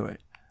want to do it.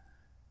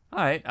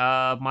 All right.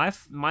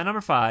 My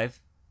number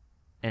 5,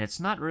 and it's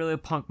not really a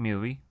punk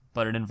movie,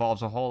 but it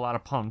involves a whole lot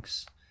of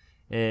punks,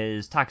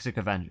 is Toxic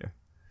Avenger.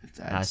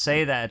 And I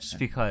say that just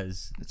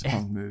because it's a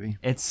punk movie.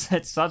 It's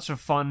such a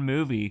fun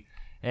movie,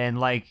 and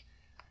like,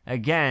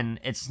 again,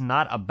 it's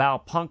not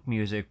about punk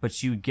music,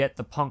 but you get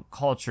the punk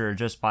culture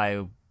just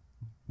by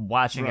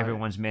watching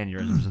everyone's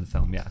mannerisms in the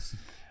film. Yes.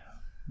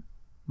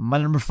 My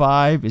number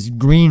 5 is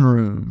Green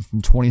Room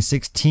from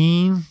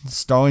 2016,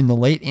 starring the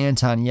late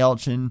Anton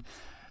Yelchin.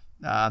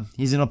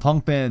 He's in a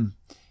punk band,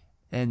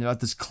 and they're at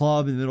this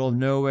club in the middle of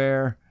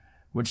nowhere,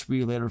 which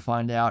we later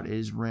find out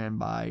is ran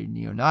by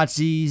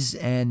neo-Nazis,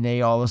 and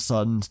they all of a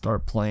sudden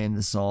start playing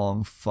the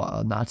song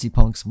Nazi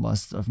Punks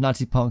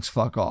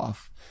Fuck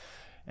Off.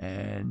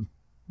 And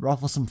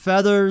ruffle some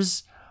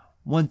feathers,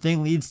 one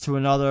thing leads to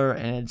another,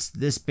 and it's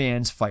this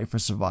band's fight for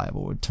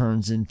survival. It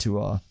turns into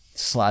a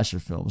slasher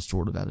film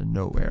sort of out of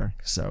nowhere.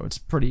 So it's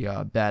a pretty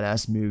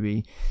badass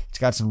movie. It's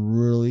got some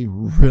really,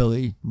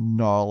 really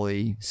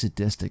gnarly,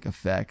 sadistic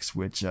effects,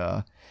 which,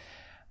 I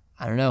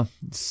don't know,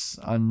 it's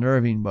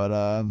unnerving, but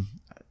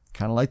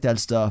kind of like that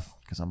stuff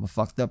because I'm a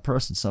fucked up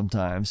person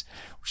sometimes.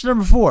 What's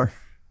number 4?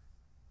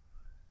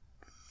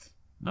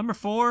 Number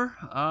 4,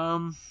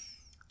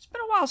 it's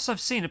been a while since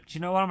I've seen it, but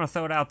you know what? I'm gonna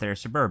throw it out there.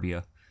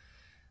 Suburbia.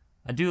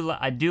 I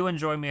do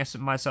enjoy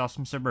myself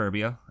some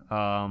Suburbia.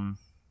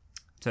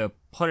 To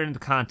put it into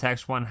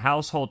context, when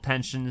household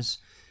tensions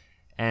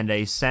and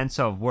a sense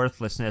of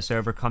worthlessness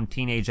overcome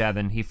teenage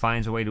Evan, he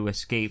finds a way to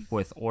escape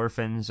with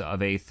orphans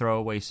of a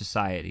throwaway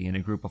society and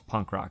a group of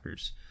punk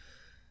rockers.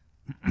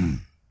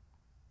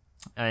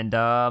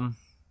 And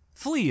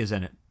Flea is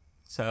in it,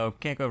 so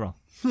can't go wrong.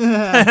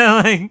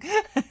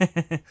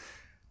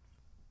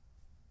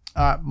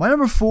 My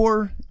number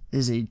 4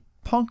 is a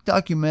punk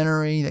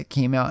documentary that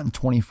came out in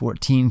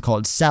 2014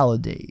 called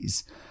Salad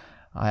Days.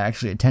 I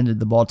actually attended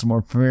the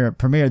Baltimore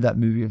premiere of that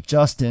movie with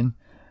Justin,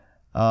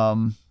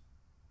 and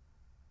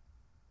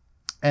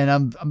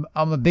I'm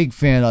a big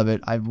fan of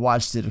it. I've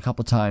watched it a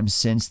couple times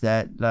since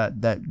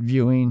that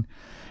viewing.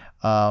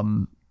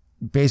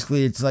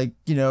 Basically, it's like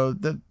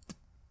the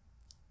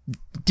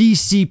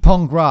DC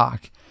punk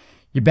rock,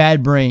 your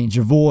Bad Brains,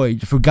 your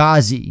Void, your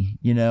Fugazi,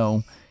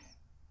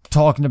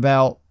 talking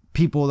about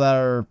people that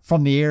are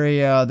from the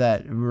area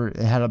that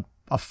had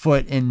a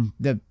foot in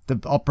the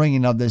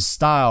upbringing of this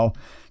style.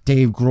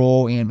 Dave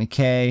Grohl, Ian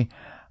McKay,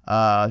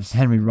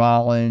 Henry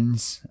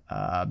Rollins,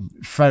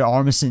 Fred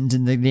Armisen's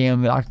in the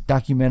damn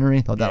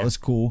documentary. Thought that was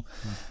cool.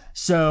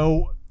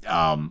 So,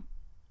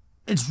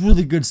 it's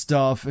really good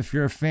stuff. If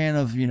you're a fan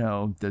of,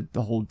 the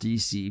whole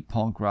DC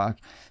punk rock,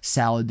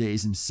 Salad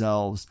Days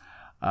themselves,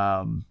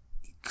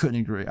 couldn't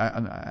agree.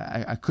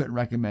 I couldn't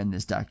recommend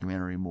this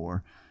documentary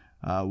more.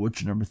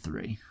 What's your number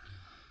 3?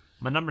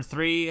 My number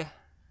 3, and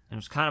it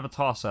was kind of a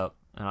toss-up,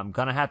 and I'm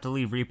going to have to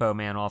leave Repo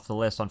Man off the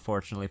list,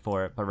 unfortunately,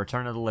 for it, but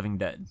Return of the Living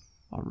Dead.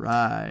 All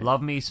right.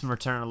 Love me some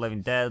Return of the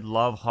Living Dead,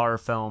 love horror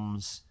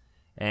films,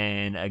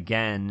 and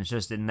again,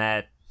 just in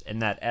that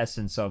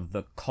essence of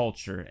the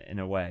culture, in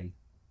a way.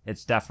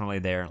 It's definitely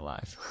there and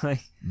alive.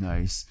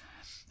 Nice.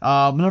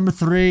 Number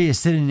 3 is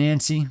Sid and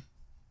Nancy.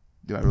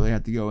 Do I really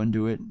have to go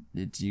into it?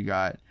 You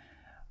got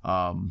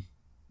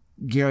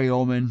Gary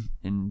Oldman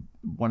and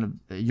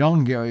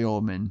young Gary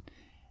Oldman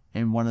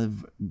in one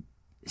of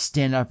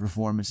stand-up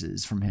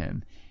performances from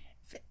him.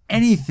 If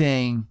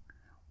anything,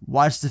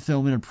 watch the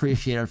film and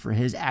appreciate it for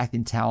his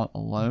acting talent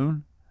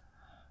alone.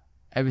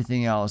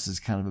 Everything else is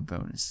kind of a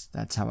bonus.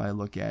 That's how I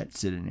look at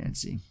Sid and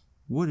Nancy.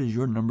 What is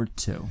your number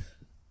 2?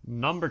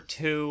 Number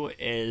 2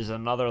 is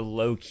another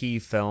low-key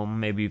film.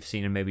 Maybe you've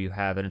seen it, maybe you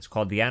haven't. It's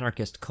called The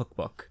Anarchist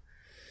Cookbook.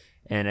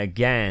 And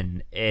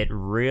again, it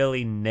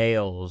really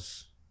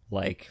nails,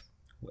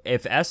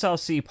 if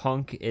SLC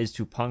Punk is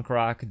to punk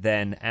rock,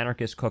 then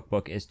Anarchist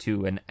Cookbook is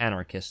to an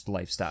anarchist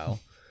lifestyle.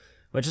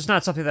 Which is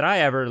not something that I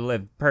ever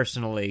lived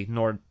personally,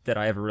 nor did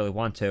I ever really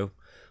want to.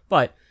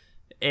 But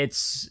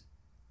it's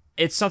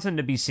something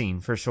to be seen,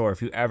 for sure,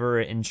 if you're ever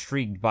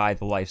intrigued by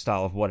the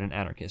lifestyle of what an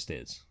anarchist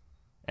is.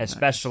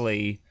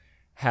 Especially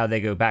how they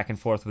go back and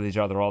forth with each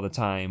other all the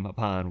time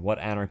upon what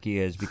anarchy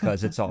is,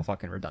 because it's all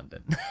fucking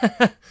redundant.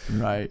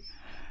 Right.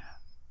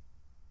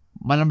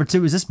 My number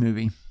 2 is this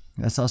movie,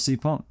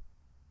 SLC Punk.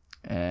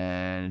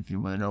 And if you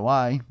want to know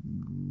why,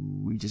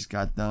 we just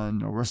got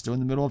done, or we're still in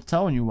the middle of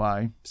telling you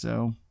why.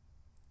 So,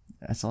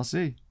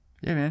 SLC.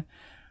 Yeah, man.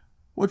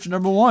 What's your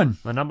number 1?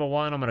 My number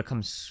 1, I'm going to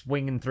come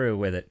swinging through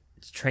with it.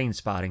 It's Train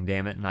Spotting,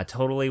 damn it. And I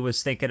totally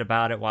was thinking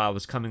about it while I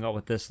was coming up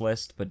with this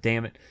list, but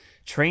damn it.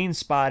 Train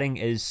Spotting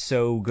is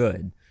so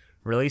good.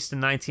 Released in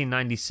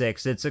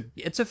 1996.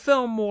 It's a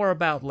film more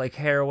about like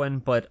heroin,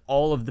 but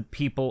all of the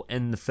people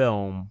in the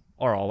film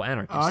are all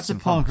anarchists. Oh, it's a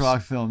and punk punks.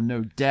 rock film,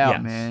 no doubt,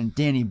 Yes. man.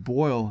 Danny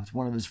Boyle, it's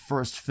one of his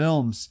first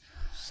films.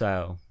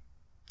 So,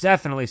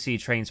 definitely see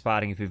Train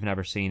Spotting if you've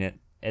never seen it.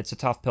 It's a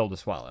tough pill to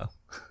swallow.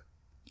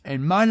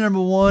 And my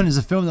number 1 is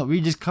a film that we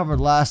just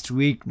covered last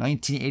week,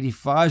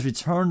 1985's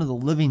Return of the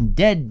Living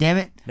Dead, damn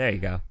it. There you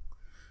go.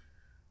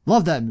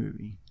 Love that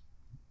movie.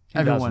 Who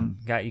Everyone.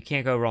 doesn't? You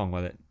can't go wrong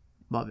with it.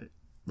 Love it.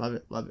 Love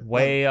it. Love it.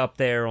 Way up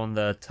there on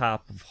the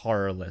top of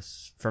horror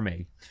lists for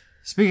me.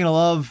 Speaking of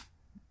love,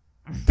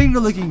 finger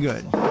licking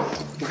good.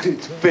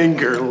 It's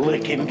finger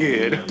licking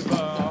good.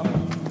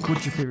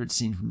 What's your favorite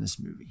scene from this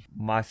movie?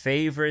 My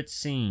favorite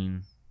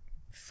scene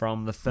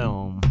from the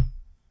film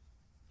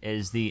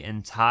is the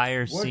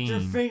entire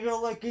scene. finger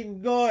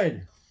licking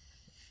good?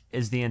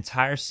 Is the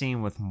entire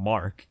scene with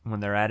Mark when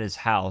they're at his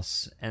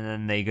house and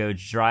then they go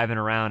driving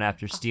around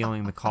after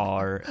stealing the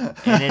car.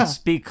 And it's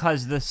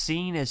because the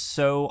scene is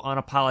so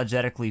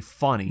unapologetically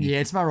funny. Yeah,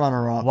 it's my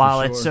runner-up. While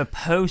for it's sure.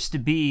 supposed to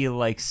be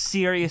like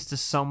serious to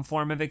some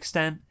form of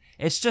extent,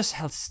 it's just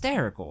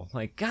hysterical.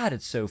 Like, God,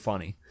 it's so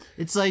funny.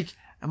 It's like,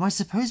 am I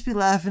supposed to be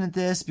laughing at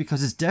this?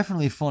 Because it's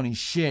definitely funny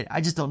shit. I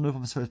just don't know if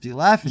I'm supposed to be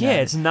laughing at it.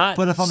 Yeah, it's not.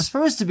 But if I'm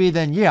supposed to be,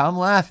 then yeah, I'm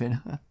laughing.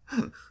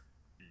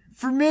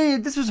 For me,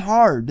 this was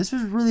hard. This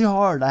was really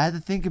hard. I had to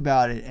think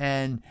about it.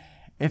 And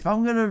if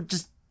I'm going to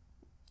just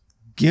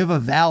give a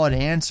valid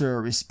answer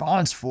or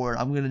response for it,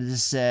 I'm going to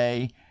just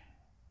say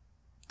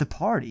the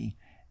party.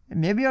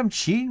 And maybe I'm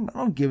cheating. I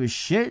don't give a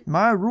shit.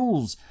 My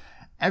rules.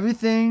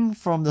 Everything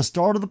from the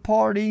start of the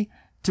party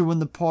to when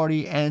the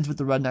party ends with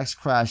the rednecks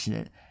crashing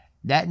it.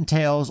 That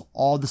entails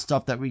all the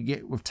stuff that we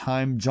get with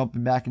time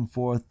jumping back and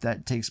forth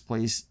that takes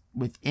place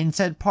within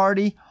said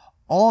party.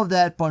 All of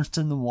that bunched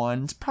into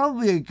one. It's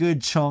probably a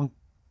good chunk,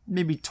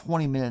 maybe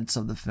 20 minutes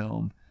of the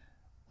film.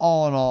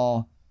 All in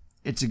all,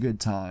 it's a good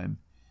time.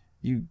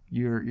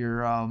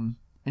 You're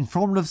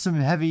informed of some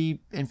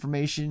heavy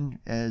information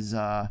as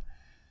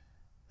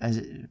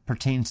it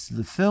pertains to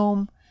the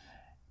film.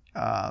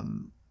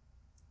 And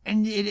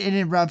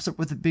it wraps up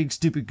with a big,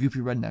 stupid, goofy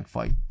redneck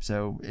fight.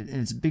 So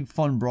it's a big,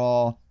 fun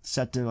brawl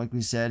set to, like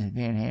we said,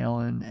 Van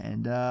Halen.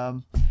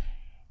 And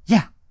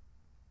yeah.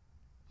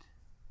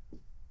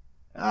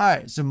 All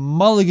right, so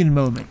mulligan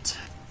moment.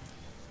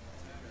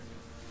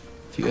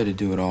 If you had to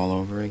do it all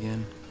over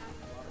again,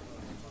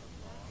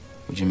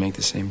 would you make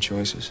the same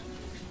choices?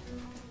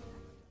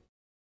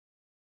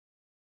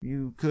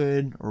 You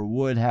could or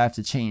would have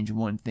to change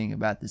one thing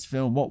about this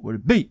film. What would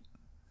it be?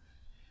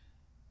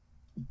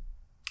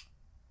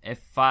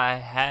 If I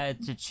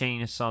had to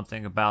change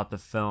something about the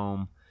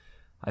film,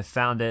 I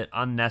found it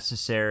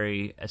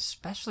unnecessary,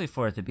 especially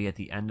for it to be at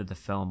the end of the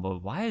film.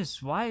 But why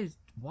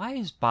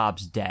is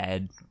Bob's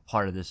dad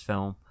part of this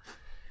film?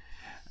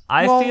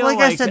 I feel like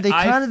I said,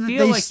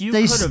 you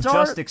could have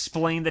just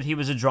explained that he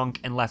was a drunk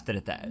and left it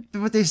at that.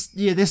 But they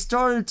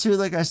started to,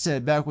 like I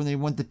said, back when they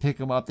went to pick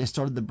him up, they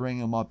started to bring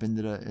him up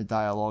into the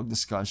dialogue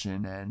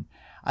discussion, and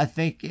I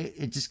think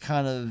it just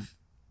kind of.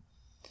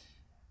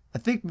 I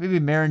think maybe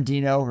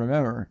Marandino,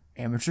 remember,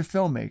 amateur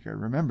filmmaker,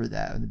 remember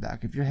that in the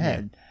back of your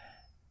head. Yeah.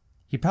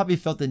 He probably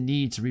felt the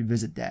need to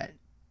revisit that.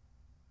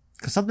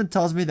 Because something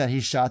tells me that he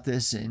shot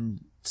this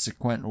in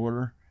sequential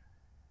order.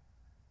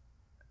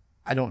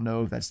 I don't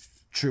know if that's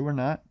true or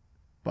not,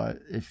 but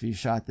if he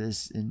shot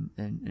this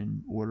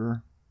in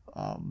order,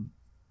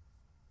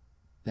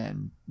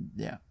 then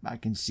yeah, I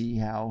can see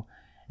how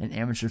an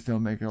amateur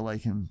filmmaker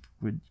like him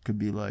could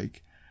be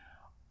like,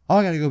 oh,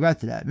 I got to go back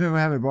to that. Remember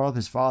how he brought up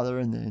his father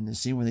in the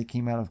scene when they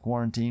came out of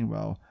quarantine?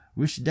 Well,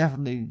 we should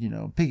definitely,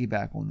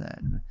 piggyback on that.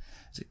 And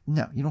it's like,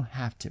 no, you don't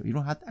have to. You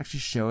don't have to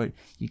actually show it.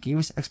 You gave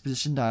us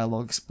exposition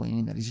dialogue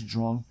explaining that he's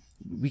drunk.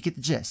 We get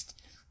the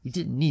gist. We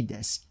didn't need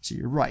this. So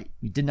you're right.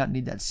 We did not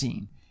need that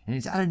scene. And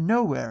it's out of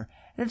nowhere.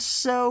 And it's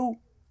so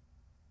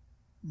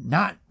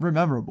not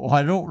memorable.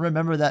 I don't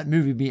remember that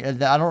movie I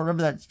don't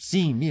remember that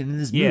scene being in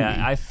this movie.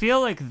 Yeah, I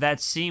feel like that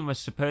scene was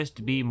supposed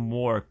to be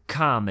more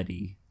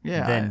comedy.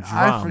 Yeah, than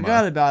drama. I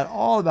forgot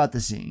all about the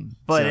scene.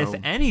 But if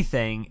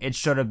anything, it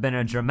should have been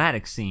a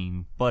dramatic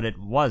scene, but it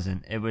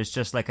wasn't. It was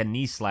just like a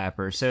knee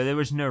slapper, so there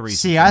was no reason.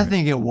 See, I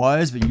think it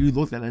was, but you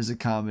looked at it as a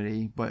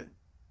comedy, but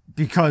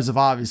because of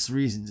obvious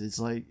reasons, it's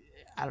like,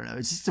 I don't know,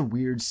 it's just a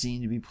weird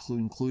scene to be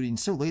including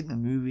so late in the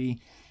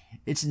movie.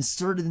 It's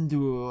inserted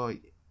into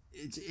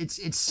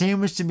it's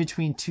sandwiched in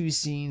between two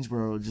scenes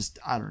where it'll just,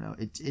 I don't know,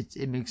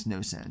 it makes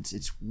no sense.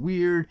 It's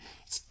weird,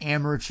 it's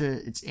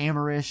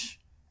amateurish,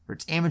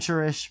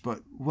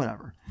 but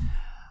whatever.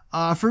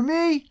 For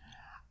me,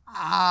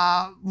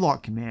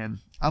 look, man,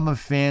 I'm a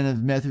fan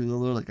of Matthew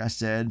Lillard, like I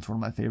said. It's one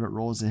of my favorite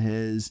roles of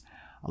his.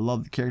 I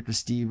love the character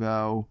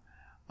Steve-O.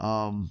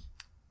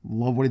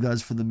 Love what he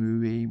does for the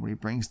movie, what he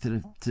brings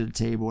to the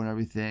table and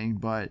everything.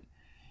 But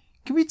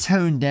can we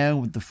tone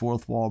down with the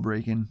fourth wall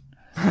breaking?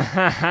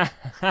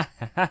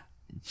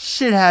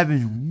 Shit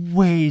happens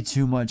way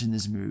too much in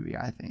this movie,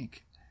 I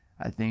think.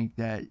 I think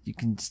that you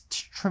can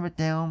trim it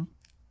down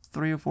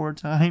 3 or 4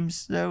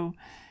 times, though.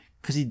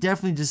 Because he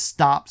definitely just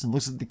stops and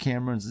looks at the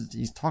camera and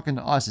he's talking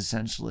to us,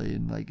 essentially.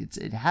 And like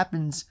it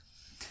happens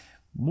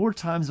more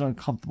times than I'm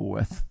comfortable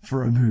with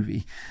for a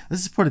movie.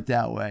 Let's just put it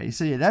that way.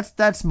 So yeah,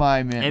 that's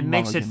my man. It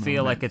makes it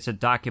feel like it's a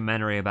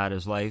documentary about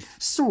his life,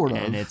 sort of,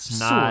 and it's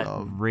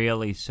not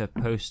really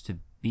supposed to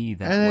be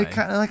that and way. It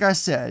kind of, like I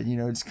said,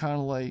 it's kind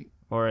of like,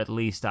 or at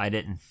least I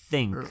didn't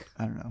think,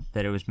 I don't know,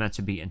 that it was meant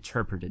to be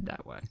interpreted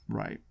that way.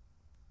 Right.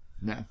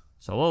 Yeah.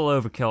 So a little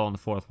overkill on the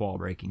fourth wall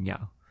breaking,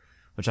 yeah.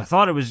 Which I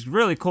thought it was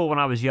really cool when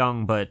I was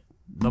young, but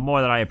the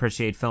more that I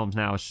appreciate films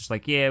now, it's just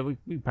like, yeah, we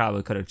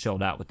probably could have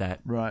chilled out with that.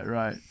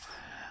 Right.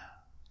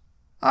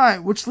 All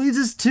right, which leads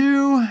us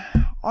to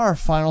our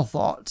final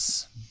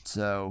thoughts.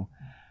 So,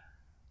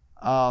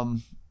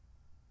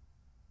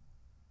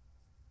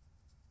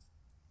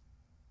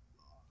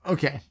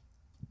 okay,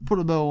 put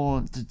a bow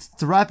on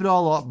to wrap it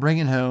all up. Bring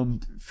it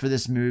home for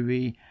this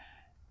movie.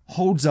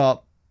 Holds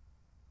up.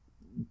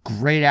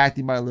 Great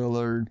acting by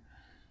Lillard.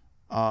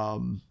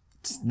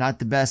 It's not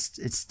the best.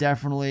 It's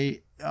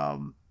definitely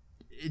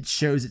it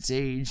shows its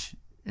age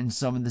in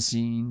some of the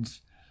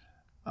scenes.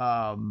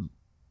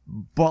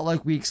 But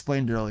like we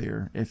explained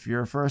earlier, if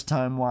you're a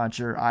first-time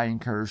watcher, I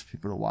encourage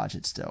people to watch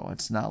it still.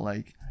 It's not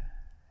like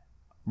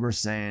we're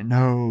saying,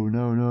 no,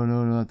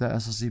 not that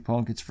SLC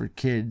Punk. It's for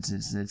kids.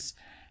 It's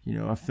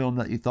a film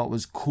that you thought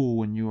was cool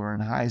when you were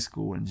in high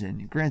school.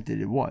 And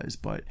granted, it was.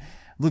 But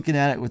looking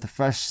at it with a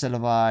fresh set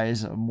of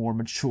eyes, a more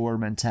mature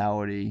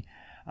mentality,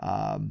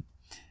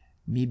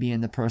 me being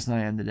the person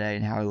I am today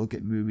and how I look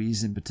at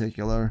movies in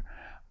particular,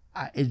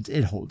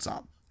 it holds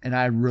up. And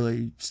I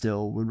really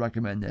still would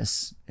recommend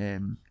this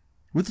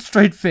with a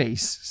straight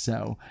face.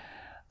 So,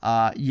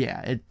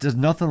 yeah, it does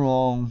nothing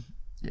wrong.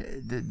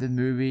 The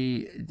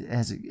movie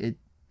has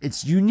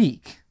it's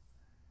unique,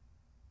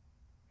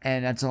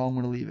 and that's all I'm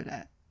going to leave it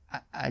at.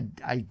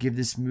 I give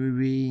this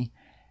movie,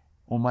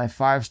 on my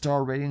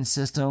 5-star rating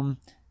system,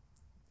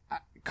 I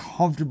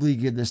comfortably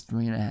give this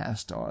 3.5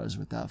 stars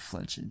without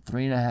flinching.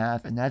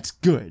 3.5, and that's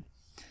good.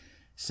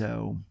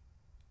 So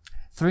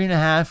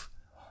 3.5.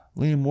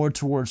 Leaning more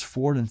towards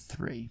 4 than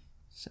 3.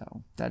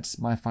 So that's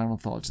my final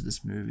thoughts of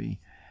this movie.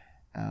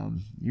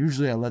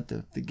 Usually I let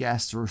the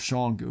guest or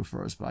Sean go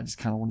first, but I just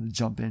kind of wanted to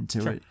jump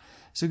into it.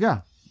 So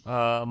go.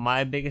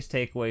 My biggest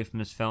takeaway from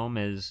this film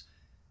is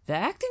the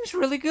acting's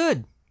really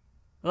good.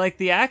 Like,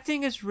 the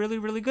acting is really,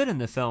 really good in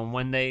the film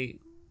when they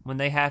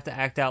have to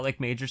act out like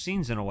major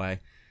scenes in a way.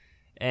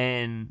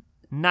 And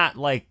not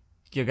like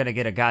you're going to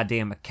get a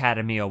goddamn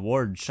Academy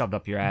Award shoved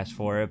up your ass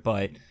for it,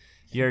 but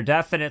you're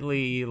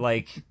definitely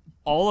like...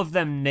 all of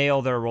them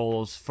nail their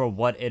roles for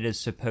what it is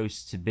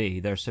supposed to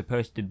be. They're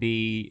supposed to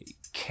be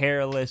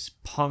careless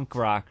punk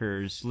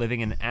rockers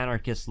living an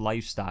anarchist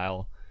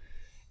lifestyle.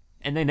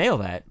 And they nail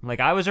that. Like,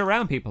 I was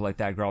around people like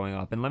that growing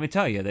up, and let me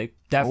tell you, they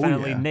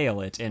definitely nail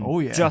it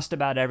in just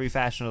about every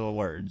fashion of the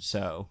word,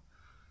 so.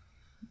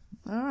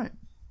 All right.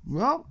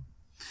 Well,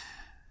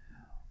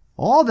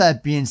 all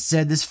that being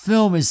said, this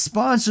film is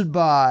sponsored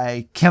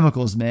by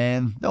Chemicals,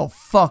 man. They'll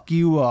fuck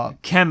you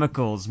up.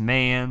 Chemicals,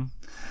 man.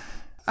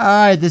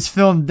 Alright, this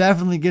film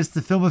definitely gets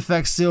the Film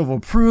Effects seal of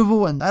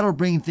approval, and that'll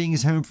bring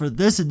things home for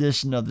this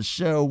edition of the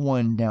show.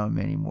 One down,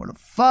 many more to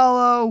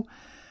follow.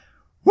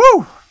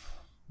 Woo!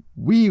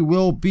 We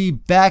will be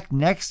back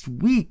next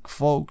week,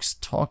 folks,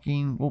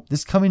 talking,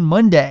 this coming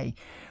Monday.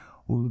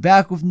 We'll be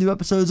back with new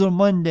episodes on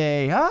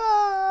Monday.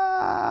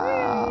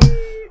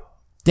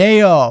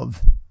 Day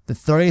of the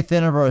 30th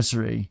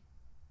anniversary,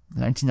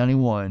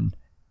 1991,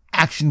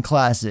 action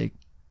classic,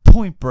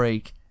 Point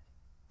Break.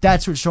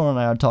 That's what Sean and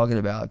I are talking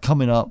about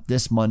coming up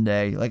this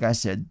Monday. Like I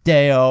said,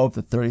 day of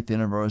the 30th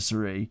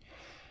anniversary.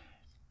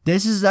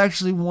 This is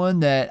actually one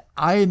that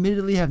I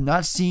admittedly have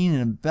not seen in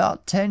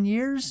about 10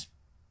 years.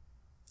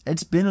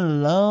 It's been a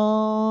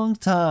long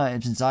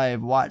time since I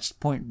have watched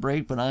Point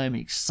Break, but I am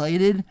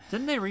excited.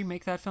 Didn't they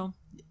remake that film?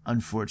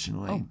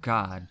 Unfortunately. Oh,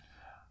 God.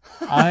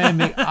 I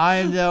am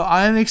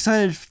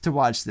excited to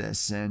watch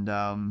this and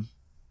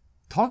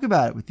talk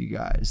about it with you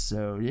guys.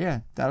 So, yeah,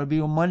 that'll be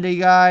on Monday,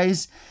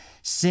 guys.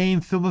 Same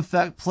Film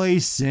Effect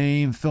place,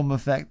 same Film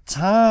Effect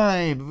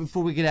time. But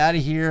before we get out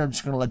of here, I'm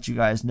just going to let you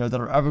guys know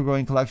that our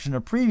ever-growing collection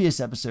of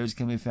previous episodes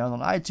can be found on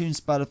iTunes,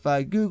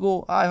 Spotify,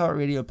 Google,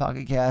 iHeartRadio,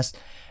 Pocket Cast,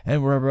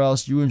 and wherever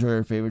else you enjoy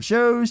your favorite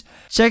shows.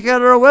 Check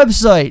out our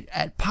website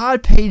at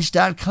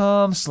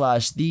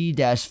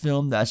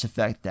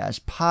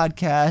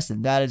podpage.com/the-film-effect-podcast,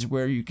 and that is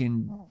where you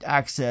can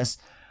access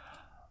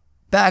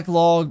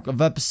backlog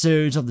of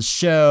episodes of the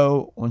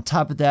show. On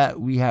top of that,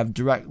 we have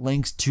direct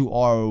links to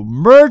our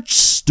merch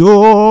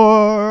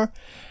store.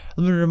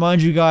 Let me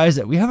remind you guys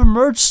that we have a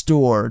merch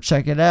store.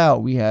 Check it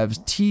out. We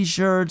have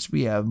t-shirts,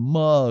 we have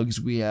mugs,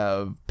 we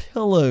have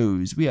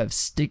pillows, we have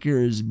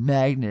stickers,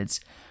 magnets.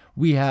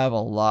 we have a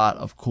lot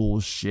of cool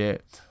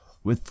shit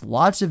with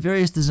lots of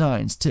various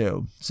designs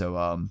too.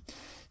 So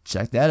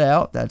check that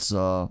out. That's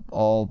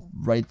all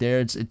right there.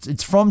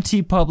 It's from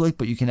TeePublic,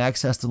 but you can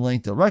access the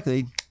link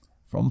directly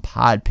from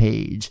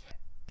Podpage.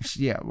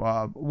 Yeah.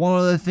 One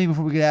other thing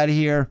before we get out of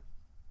here,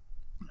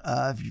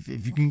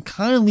 if you can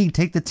kindly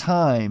take the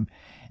time,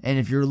 and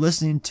if you're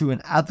listening to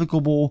an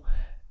applicable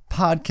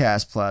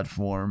podcast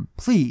platform,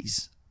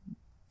 please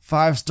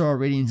 5-star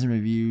ratings and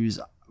reviews.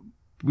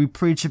 We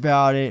preach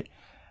about it.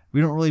 We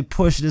don't really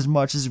push it as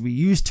much as we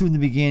used to in the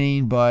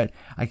beginning, but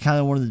I kind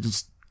of wanted to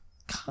just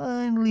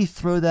kindly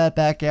throw that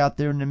back out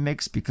there in the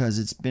mix because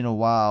it's been a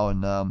while,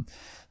 and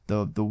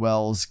the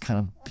well's kind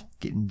of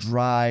getting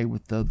dry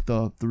with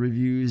the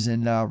reviews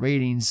and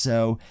ratings.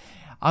 So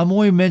I'm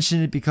only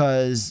mentioning it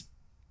because,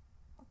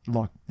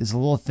 look, there's a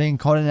little thing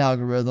called an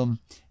algorithm,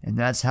 and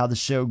that's how the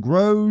show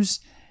grows.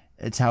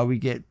 It's how we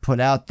get put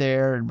out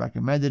there and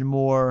recommended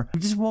more. We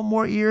just want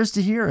more ears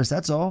to hear us.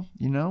 That's all,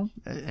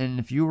 And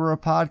if you were a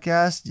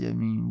podcast, I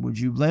mean, would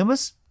you blame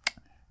us?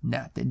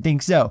 No, didn't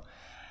think so.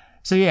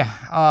 So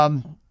yeah,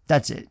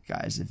 that's it,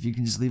 guys. If you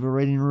can just leave a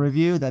rating and a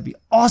review, that'd be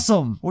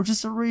awesome. Or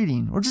just a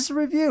rating, or just a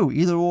review.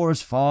 Either or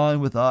is fine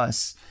with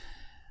us.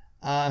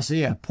 So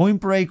yeah, Point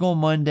Break on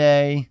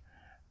Monday.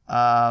 We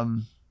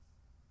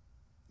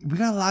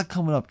got a lot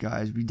coming up,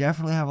 guys. We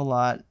definitely have a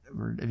lot.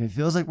 If it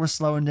feels like we're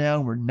slowing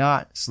down, we're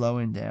not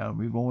slowing down.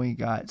 We've only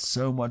got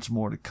so much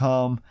more to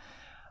come.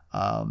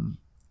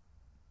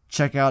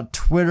 Check out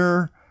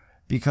Twitter,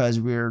 because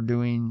we're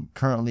doing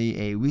currently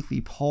a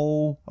weekly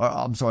poll.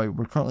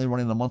 We're currently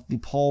running a monthly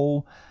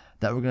poll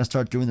that we're going to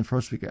start doing the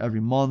first week of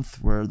every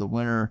month, where the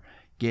winner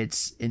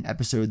gets an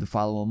episode the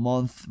following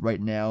month.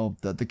 Right now,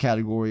 the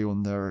category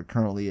on there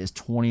currently is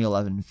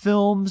 2011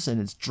 films,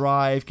 and it's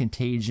Drive,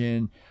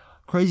 Contagion,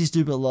 Crazy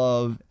Stupid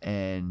Love,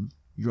 and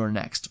You're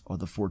Next are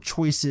the 4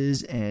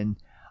 choices. And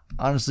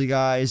honestly,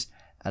 guys,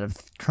 out of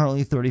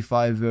currently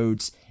 35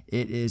 votes,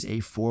 it is a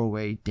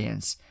 4-way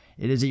dance.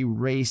 It is a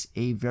race,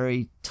 a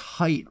very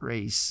tight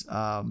race.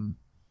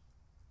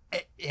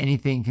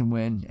 Anything can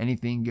win.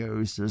 Anything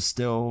goes. There's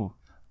still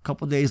a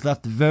couple days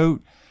left to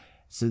vote.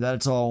 So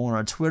that's all on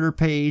our Twitter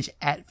page,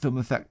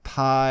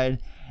 @FilmEffectPod.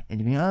 And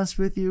to be honest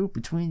with you,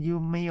 between you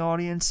and me,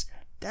 audience,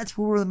 that's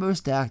where we're the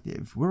most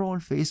active. We're on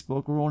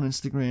Facebook, we're on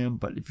Instagram,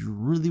 but if you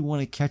really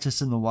want to catch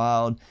us in the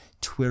wild,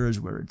 Twitter is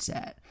where it's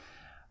at.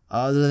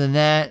 Other than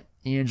that,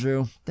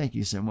 Andrew, thank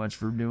you so much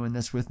for doing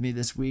this with me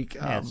this week.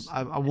 Yes.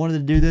 I wanted to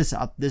do this.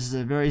 This is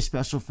a very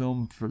special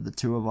film for the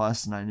two of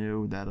us, and I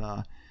knew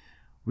that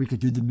we could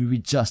do the movie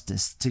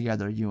justice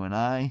together, you and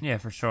I. Yeah,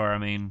 for sure. I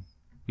mean,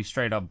 we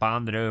straight up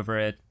bonded over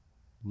it,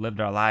 lived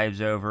our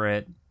lives over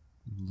it,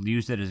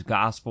 used it as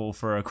gospel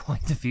for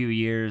quite a few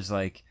years.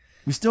 Like,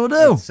 we still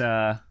do.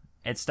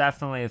 It's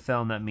definitely a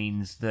film that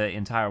means the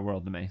entire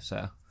world to me.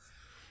 So,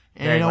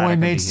 and it only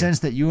made sense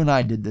that you and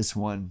I did this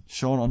one.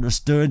 Sean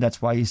understood.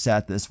 That's why he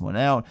sat this one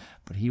out.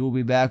 But he will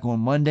be back on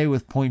Monday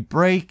with Point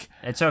Break.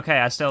 It's okay.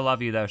 I still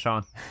love you, though,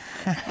 Sean.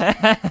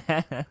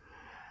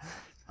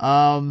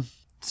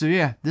 So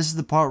yeah, this is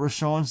the part where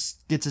Sean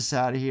gets us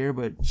out of here.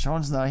 But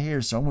Sean's not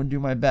here, so I'm going to do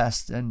my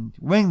best and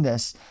wing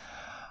this.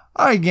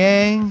 All right,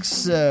 gang.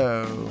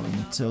 So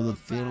until the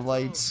field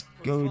lights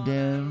go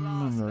dim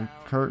and the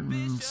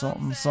curtain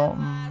something.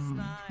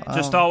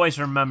 Just always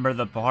remember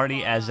the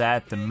party as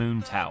at the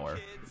Moon Tower.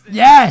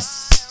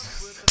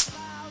 Yes!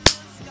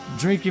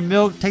 Drink your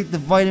milk, take the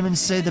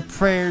vitamins, say the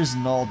prayers,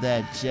 and all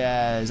that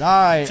jazz. All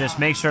right. Just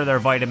make sure they're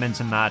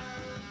vitamins and not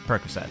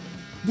Percocet.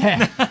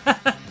 Yeah.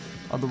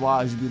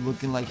 Otherwise, you'll be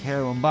looking like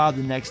Heroin Bob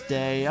the next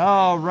day.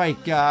 All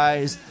right,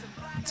 guys.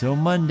 Until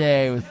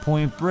Monday with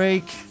Point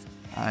Break,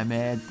 I'm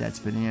Ed. That's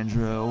been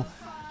Andrew.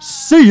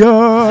 See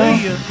ya!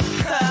 See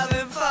ya!